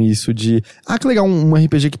com isso de... que legal, um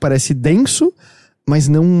RPG que parece denso, mas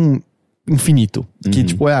não infinito. Que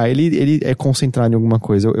tipo, ele é concentrado em alguma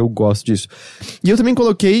coisa, eu gosto disso. E eu também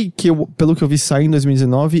coloquei, pelo que eu vi sair em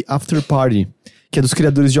 2019, After Party, que é dos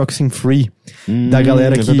criadores de Oxenfree, da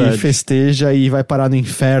galera que festeja e vai parar no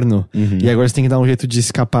inferno. E agora você tem que dar um jeito de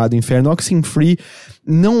escapar do inferno. Oxenfree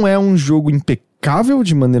não é um jogo impecável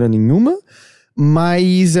de maneira nenhuma,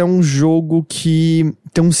 mas é um jogo que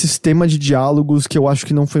tem um sistema de diálogos que eu acho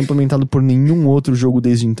que não foi implementado por nenhum outro jogo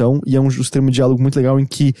desde então, e é um sistema de diálogo muito legal em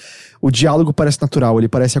que o diálogo parece natural, ele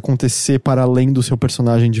parece acontecer para além do seu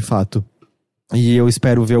personagem de fato. E eu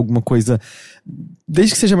espero ver alguma coisa,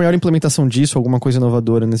 desde que seja a melhor implementação disso, alguma coisa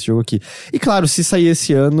inovadora nesse jogo aqui. E claro, se sair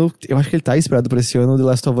esse ano, eu acho que ele tá esperado pra esse ano, The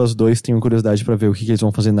Last of Us 2, tenho curiosidade pra ver o que eles vão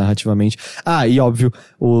fazer narrativamente. E óbvio,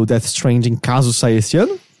 o Death Stranding, caso saia esse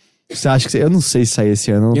ano. Você acha que... Eu não sei se sai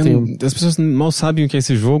esse ano. As pessoas mal sabem o que é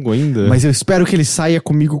esse jogo ainda. Mas eu espero que ele saia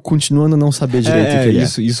comigo continuando a não saber direito o que ele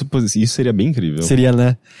isso seria bem incrível. Seria,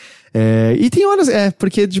 né? E tem horas...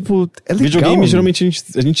 porque, tipo, é legal. Videogame, geralmente,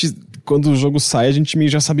 a gente quando o jogo sai, a gente meio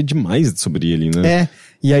já sabe demais sobre ele, né?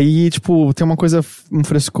 E aí, tipo, tem uma coisa, um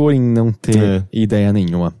frescor em não ter ideia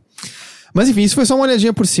nenhuma. Mas enfim, isso foi só uma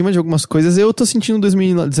olhadinha por cima de algumas coisas. Eu tô sentindo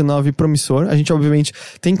 2019 promissor. A gente, obviamente,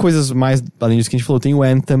 tem coisas mais, além disso que a gente falou, tem o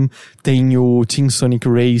Anthem, tem o Team Sonic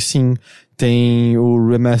Racing, tem o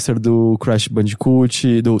remaster do Crash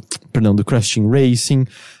Bandicoot, do Crash Team Racing,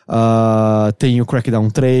 tem o Crackdown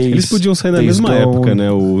 3. Eles podiam sair na mesma época, né?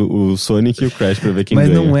 O Sonic e o Crash pra ver quem ganha.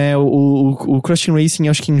 Mas não é. O Crash Team Racing,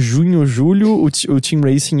 acho que em junho ou julho. O Team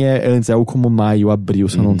Racing é antes, é como maio, abril,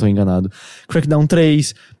 se eu não tô enganado. Crackdown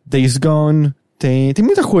 3, Days Gone, tem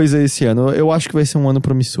muita coisa esse ano. Eu acho que vai ser um ano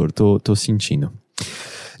promissor, tô sentindo.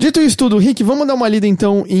 Dito isso tudo, Rick, vamos dar uma lida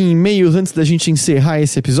então em e-mails antes da gente encerrar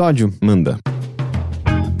esse episódio? Manda.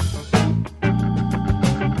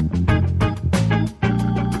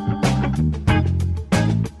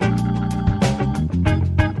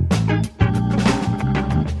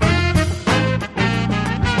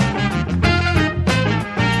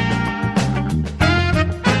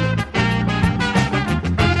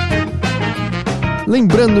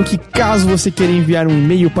 Lembrando que caso você queira enviar um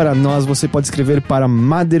e-mail para nós, você pode escrever para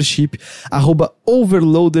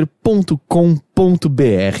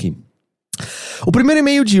mothership@overloader.com.br. O primeiro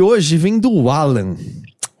e-mail de hoje vem do Alan.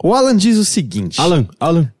 O Alan diz o seguinte...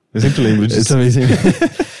 Alan. Eu sempre lembro disso. Eu também sempre.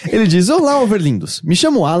 Ele diz: olá, overlindos. Me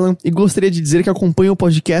chamo Alan e gostaria de dizer que acompanho o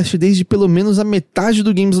podcast desde pelo menos a metade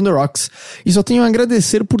do Games on the Rocks e só tenho a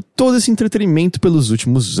agradecer por todo esse entretenimento pelos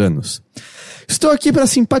últimos anos. Estou aqui para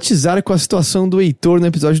simpatizar com a situação do Heitor no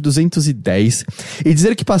episódio 210 e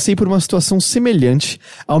dizer que passei por uma situação semelhante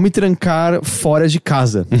ao me trancar fora de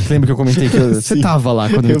casa. Lembra que eu comentei que você tava lá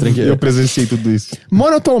quando eu me tranquei? Eu presenciei tudo isso.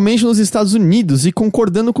 Moro atualmente nos Estados Unidos e,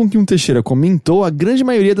 concordando com o que um Teixeira comentou, a grande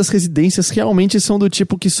maioria das residências realmente são do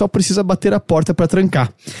tipo que só precisa bater a porta para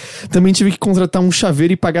trancar. Também tive que contratar um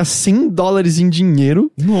chaveiro e pagar $100 em dinheiro.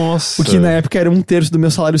 Nossa. O que na época era 1/3 do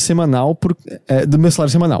meu salário semanal.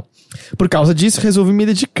 Por causa disso, resolvi me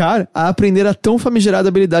dedicar a aprender a tão famigerada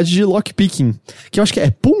habilidade de lockpicking, que eu acho que é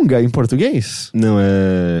punga em português? Não,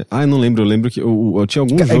 é... eu não lembro. Eu lembro que eu tinha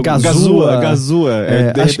algum jogo... Gazua.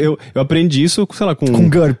 Eu aprendi isso, sei lá, com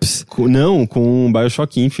GURPS. Com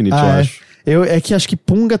BioShock Infinite, eu acho. É que acho que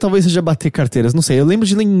punga talvez seja bater carteiras, não sei. Eu lembro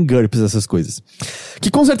de ler em GURPS essas coisas. Que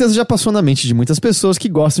com certeza já passou na mente de muitas pessoas que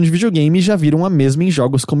gostam de videogame e já viram a mesma em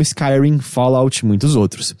jogos como Skyrim, Fallout e muitos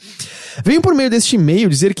outros. Venho por meio deste e-mail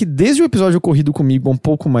dizer que desde o episódio ocorrido comigo há um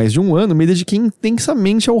pouco mais de um ano, me dediquei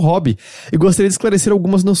intensamente ao hobby e gostaria de esclarecer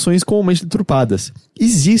algumas noções comumente deturpadas.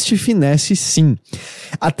 Existe finesse sim.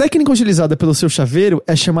 A técnica utilizada pelo seu chaveiro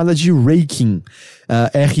é chamada de raking,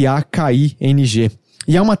 R-A-K-I-N-G.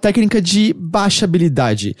 E é uma técnica de baixa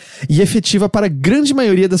habilidade e efetiva para a grande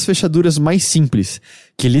maioria das fechaduras mais simples,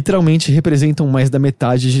 que literalmente representam mais da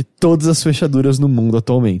metade de todas as fechaduras no mundo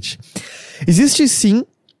atualmente. Existe sim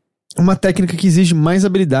uma técnica que exige mais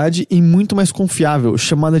habilidade e muito mais confiável,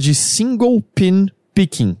 chamada de single pin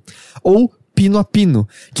picking, ou pino a pino,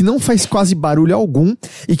 que não faz quase barulho algum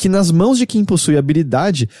e que nas mãos de quem possui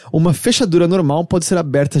habilidade, uma fechadura normal pode ser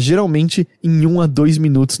aberta geralmente em 1 a 2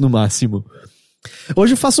 minutos no máximo.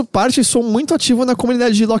 Hoje eu faço parte e sou muito ativo na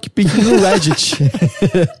comunidade de lockpicking no Reddit.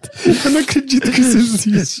 Eu não acredito que isso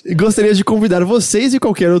existe. Gostaria de convidar vocês e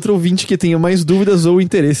qualquer outro ouvinte que tenha mais dúvidas ou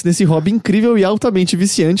interesse nesse hobby incrível e altamente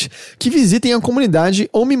viciante, que visitem a comunidade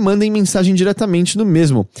ou me mandem mensagem diretamente no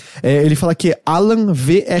mesmo. Ele fala que é Alan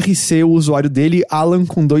VRC, o usuário dele, Alan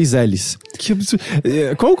com 2 L's. Que absurdo.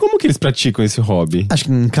 Como que eles praticam esse hobby? Acho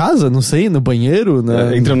que em casa, não sei, no banheiro,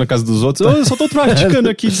 né? Entrando na casa dos outros. Eu só tô praticando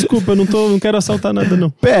aqui, desculpa, eu não quero assaltar nada não.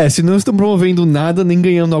 PS, não estou promovendo nada nem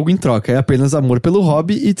ganhando algo em troca. É apenas amor pelo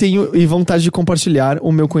hobby e vontade de compartilhar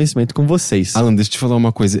o meu conhecimento com vocês. Alan, deixa eu te falar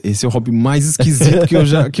uma coisa. Esse é o hobby mais esquisito que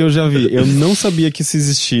eu já vi. Eu não sabia que isso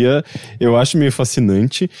existia. Eu acho meio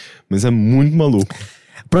fascinante, mas é muito maluco.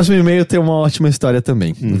 Próximo e-mail tem uma ótima história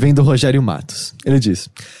também. Vem do Rogério Matos. Ele diz: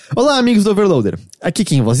 olá, amigos do Overloader. Aqui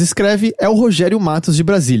quem vos escreve é o Rogério Matos de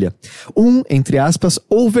Brasília. Entre aspas,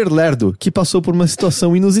 overlerdo, que passou por uma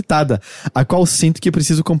situação inusitada, a qual sinto que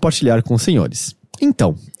preciso compartilhar com os senhores.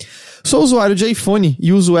 Então, sou usuário de iPhone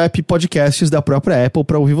e uso o app Podcasts da própria Apple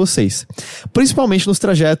para ouvir vocês, principalmente nos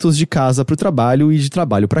trajetos de casa para o trabalho e de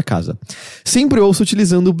trabalho para casa. Sempre ouço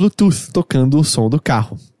utilizando o Bluetooth, tocando o som do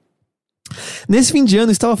carro. Nesse fim de ano,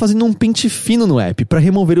 estava fazendo um pente fino no app para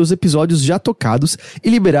remover os episódios já tocados e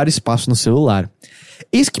liberar espaço no celular.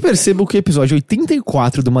 Eis que percebo que o episódio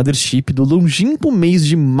 84 do Mothership do longínquo mês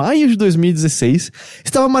de maio de 2016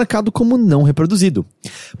 estava marcado como não reproduzido.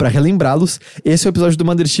 Para relembrá-los, esse é o episódio do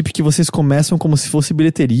Mothership que vocês começam como se fosse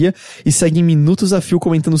bilheteria e seguem minutos a fio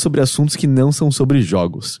comentando sobre assuntos que não são sobre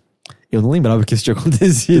jogos. Eu não lembrava que isso tinha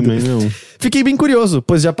acontecido. Também não. Fiquei bem curioso,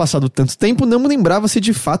 pois já passado tanto tempo não me lembrava se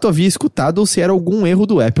de fato havia escutado ou se era algum erro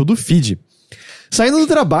do app ou do feed. Saindo do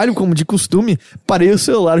trabalho, como de costume, parei o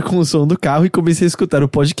celular com o som do carro e comecei a escutar o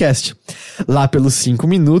podcast. Lá pelos 5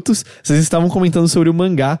 minutos, vocês estavam comentando sobre o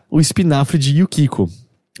mangá O Espinafre de Yukiko.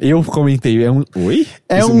 Eu comentei. Oi?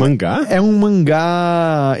 Mangá? É um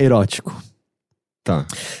mangá erótico. Tá.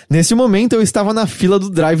 Nesse momento eu estava na fila do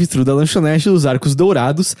drive-thru da lanchonete dos Arcos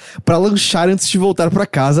Dourados para lanchar antes de voltar para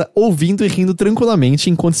casa, ouvindo e rindo tranquilamente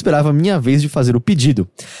enquanto esperava a minha vez de fazer o pedido.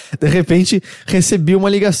 De repente, recebi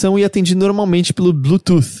uma ligação e atendi normalmente pelo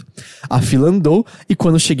Bluetooth. A fila andou e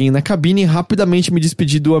quando cheguei na cabine, rapidamente me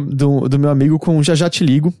despedi do meu amigo com um já te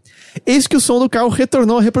ligo. Eis que o som do carro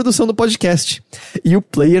retornou à reprodução do podcast. E o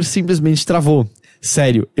player simplesmente travou.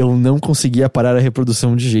 Sério, eu não conseguia parar a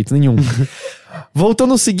reprodução de jeito nenhum.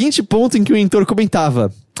 Voltando ao seguinte ponto em que o Heitor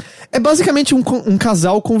comentava. É basicamente um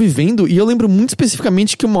casal convivendo e eu lembro muito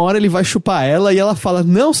especificamente que uma hora ele vai chupar ela e ela fala,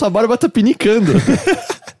 não, sua barba tá pinicando.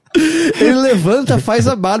 Ele levanta, faz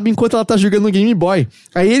a barba enquanto ela tá jogando no Game Boy.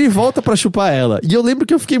 Aí ele volta pra chupar ela. E eu lembro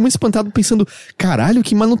que eu fiquei muito espantado pensando, caralho,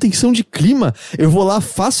 que manutenção de clima. Eu vou lá,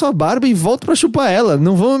 faço a barba e volto pra chupar ela.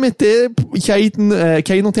 Não vamos meter que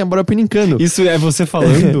aí não tem a barba pinicando. Isso é você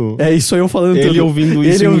falando? É isso eu falando. Ele tudo. ouvindo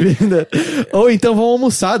isso. Ele ouvindo. Ou então vamos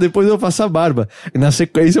almoçar, depois eu faço a barba. E na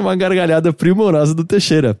sequência uma gargalhada primorosa do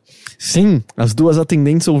Teixeira. Sim, as duas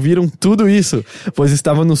atendentes ouviram tudo isso, pois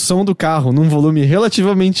estava no som do carro, num volume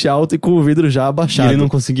relativamente alto e com o vidro já abaixado. E ele não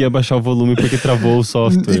conseguia abaixar o volume porque travou o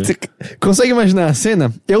software. Consegue imaginar a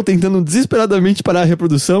cena? Eu tentando desesperadamente parar a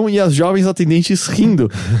reprodução e as jovens atendentes rindo,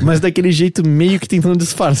 mas daquele jeito meio que tentando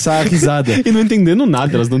disfarçar a risada. E não entendendo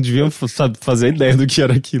nada, elas não deviam fazer ideia do que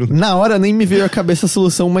era aquilo. Na hora nem me veio à cabeça a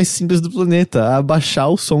solução mais simples do planeta, abaixar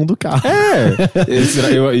o som do carro.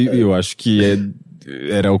 Eu acho que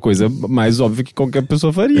era a coisa mais óbvia que qualquer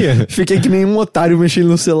pessoa faria. Fiquei que nem um otário mexendo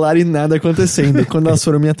no celular e nada acontecendo. Quando elas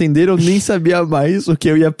foram me atender, eu nem sabia mais o que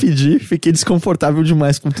eu ia pedir. Fiquei desconfortável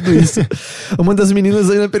demais com tudo isso. Uma das meninas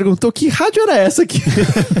ainda perguntou que rádio era essa aqui.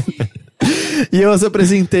 E eu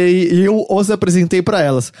os apresentei pra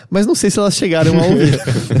elas. Mas não sei se elas chegaram a ouvir.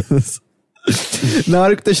 Na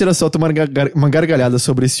hora que o Teixeira solta uma gargalhada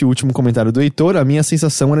sobre esse último comentário do Heitor, a minha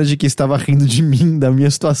sensação era de que estava rindo de mim, da minha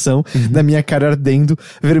situação, da minha cara ardendo,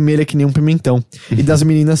 vermelha que nem um pimentão, e das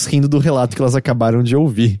meninas rindo do relato que elas acabaram de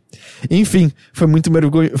ouvir. Enfim, foi muito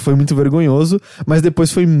vergonhoso, mas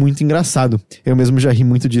depois foi muito engraçado. Eu mesmo já ri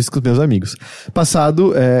muito disso com os meus amigos.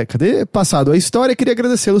 Passado a história, queria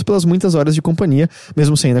agradecê-los pelas muitas horas de companhia,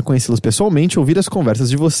 mesmo sem ainda conhecê-los pessoalmente, ouvir as conversas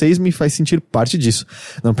de vocês me faz sentir parte disso.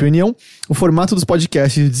 Na minha opinião, o formato dos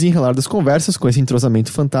podcasts e o desenrolar das conversas, com esse entrosamento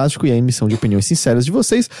fantástico e a emissão de opiniões sinceras de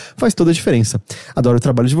vocês, faz toda a diferença. Adoro o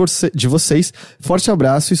trabalho de vocês, forte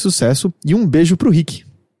abraço e sucesso, e um beijo pro Rick.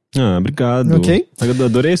 Ah, obrigado. Ok.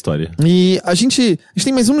 Adorei a história. E a gente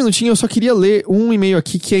tem mais um minutinho, eu só queria ler um e-mail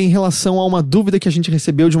aqui que é em relação a uma dúvida que a gente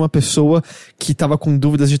recebeu de uma pessoa que tava com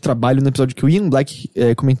dúvidas de trabalho no episódio que o Ian Black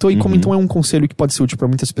comentou, e como então é um conselho que pode ser útil para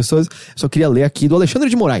muitas pessoas, eu só queria ler aqui do Alexandre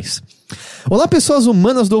de Moraes. Olá, pessoas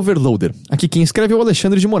humanas do Overloader. Aqui quem escreve é o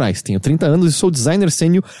Alexandre de Moraes. Tenho 30 anos e sou designer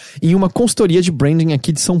sênior em uma consultoria de branding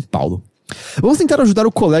aqui de São Paulo. Vamos tentar ajudar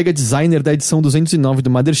o colega designer da edição 209 do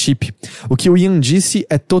Mothership. O que o Ian disse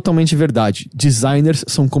é totalmente verdade. Designers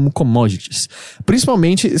são como commodities.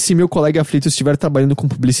 Principalmente se meu colega aflito estiver trabalhando com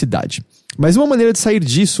publicidade. Mas uma maneira de sair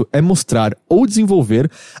disso é mostrar ou desenvolver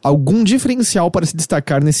algum diferencial para se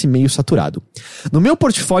destacar nesse meio saturado. No meu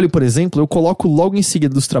portfólio, por exemplo, eu coloco logo em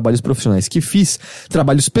seguida dos trabalhos profissionais que fiz,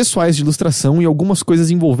 trabalhos pessoais de ilustração e algumas coisas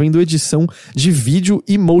envolvendo edição de vídeo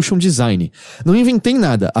e motion design. Não inventei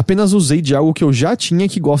nada, apenas usei de algo que eu já tinha e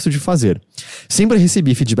que gosto de fazer. Sempre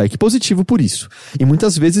recebi feedback positivo por isso, e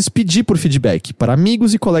muitas vezes pedi por feedback para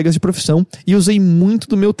amigos e colegas de profissão e usei muito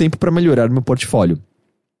do meu tempo para melhorar meu portfólio.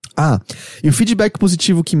 E o feedback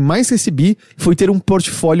positivo que mais recebi foi ter um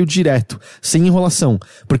portfólio direto, sem enrolação,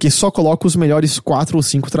 porque só coloco os melhores 4 ou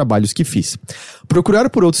 5 trabalhos que fiz. Procurar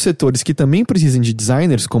por outros setores que também precisem de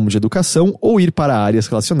designers, como de educação, ou ir para áreas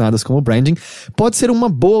relacionadas como branding, pode ser uma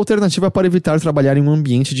boa alternativa para evitar trabalhar em um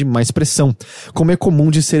ambiente de mais pressão, como é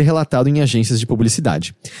comum de ser relatado em agências de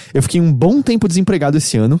publicidade. Eu fiquei um bom tempo desempregado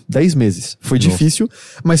esse ano, 10 meses. Foi difícil,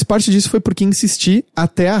 mas parte disso foi porque insisti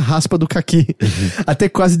até a raspa do caqui, até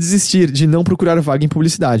quase desistir de não procurar vaga em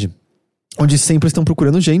publicidade, onde sempre estão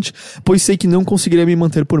procurando gente, pois sei que não conseguiria me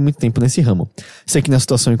manter por muito tempo nesse ramo. Sei que na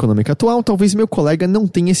situação econômica atual, talvez meu colega não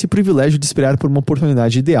tenha esse privilégio de esperar por uma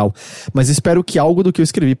oportunidade ideal, mas espero que algo do que eu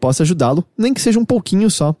escrevi possa ajudá-lo, nem que seja um pouquinho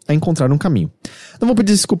só, a encontrar um caminho. Não vou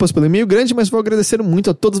pedir desculpas pelo e-mail grande, mas vou agradecer muito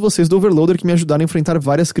a todos vocês do Overloader que me ajudaram a enfrentar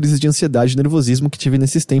várias crises de ansiedade e nervosismo que tive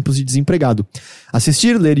nesses tempos de desempregado.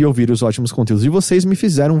 Assistir, ler e ouvir os ótimos conteúdos de vocês me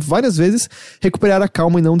fizeram várias vezes recuperar a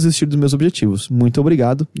calma e não desistir dos meus objetivos. Muito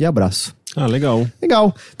obrigado e abraço. Legal.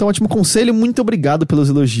 Legal. Então, ótimo conselho. Muito obrigado pelos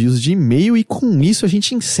elogios de e-mail. E com isso, a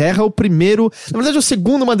gente encerra o primeiro... Na verdade, o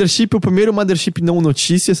segundo Mothership, o primeiro Mothership não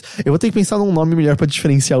notícias. Eu vou ter que pensar num nome melhor pra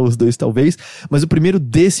diferenciar os dois, talvez. Mas o primeiro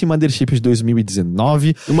desse Mothership de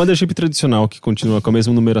 2019. O Mothership tradicional, que continua com a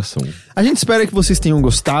mesma numeração. A gente espera que vocês tenham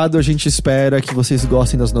gostado. A gente espera que vocês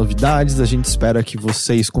gostem das novidades. A gente espera que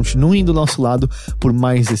vocês continuem do nosso lado por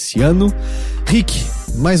mais esse ano. Rick,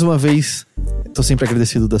 mais uma vez... Tô sempre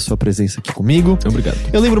agradecido da sua presença aqui comigo. Obrigado.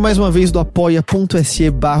 Eu lembro mais uma vez do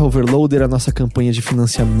apoia.se/overloader, a nossa campanha de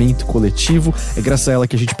financiamento coletivo. É graças a ela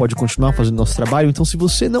que a gente pode continuar fazendo nosso trabalho. Então, se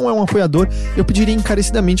você não é um apoiador, eu pediria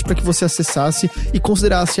encarecidamente para que você acessasse e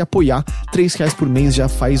considerasse apoiar. R$3 por mês já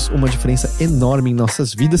faz uma diferença enorme em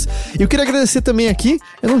nossas vidas. E eu queria agradecer também aqui,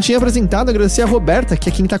 eu não tinha apresentado, agradecer a Roberta, que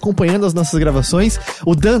é quem tá acompanhando as nossas gravações.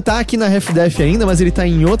 O Dan tá aqui na RefDef ainda, mas ele tá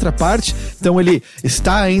em outra parte, então ele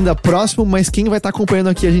está ainda próximo, mas quem vai estar acompanhando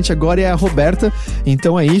aqui a gente agora é a Roberta.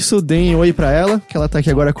 Então é isso, deem oi pra ela, que ela tá aqui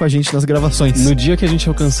agora com a gente nas gravações. No dia que a gente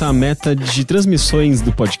alcançar a meta de transmissões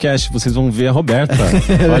do podcast, vocês vão ver a Roberta.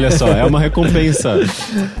 Olha só, é uma recompensa.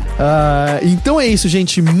 Então é isso,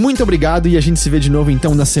 gente. Muito obrigado e a gente se vê de novo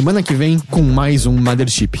então na semana que vem com mais um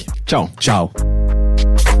Mothership. Tchau. Tchau.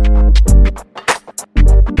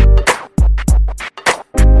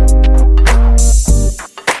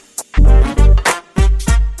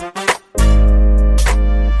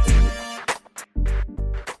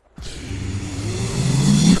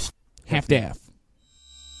 Half-Deaf.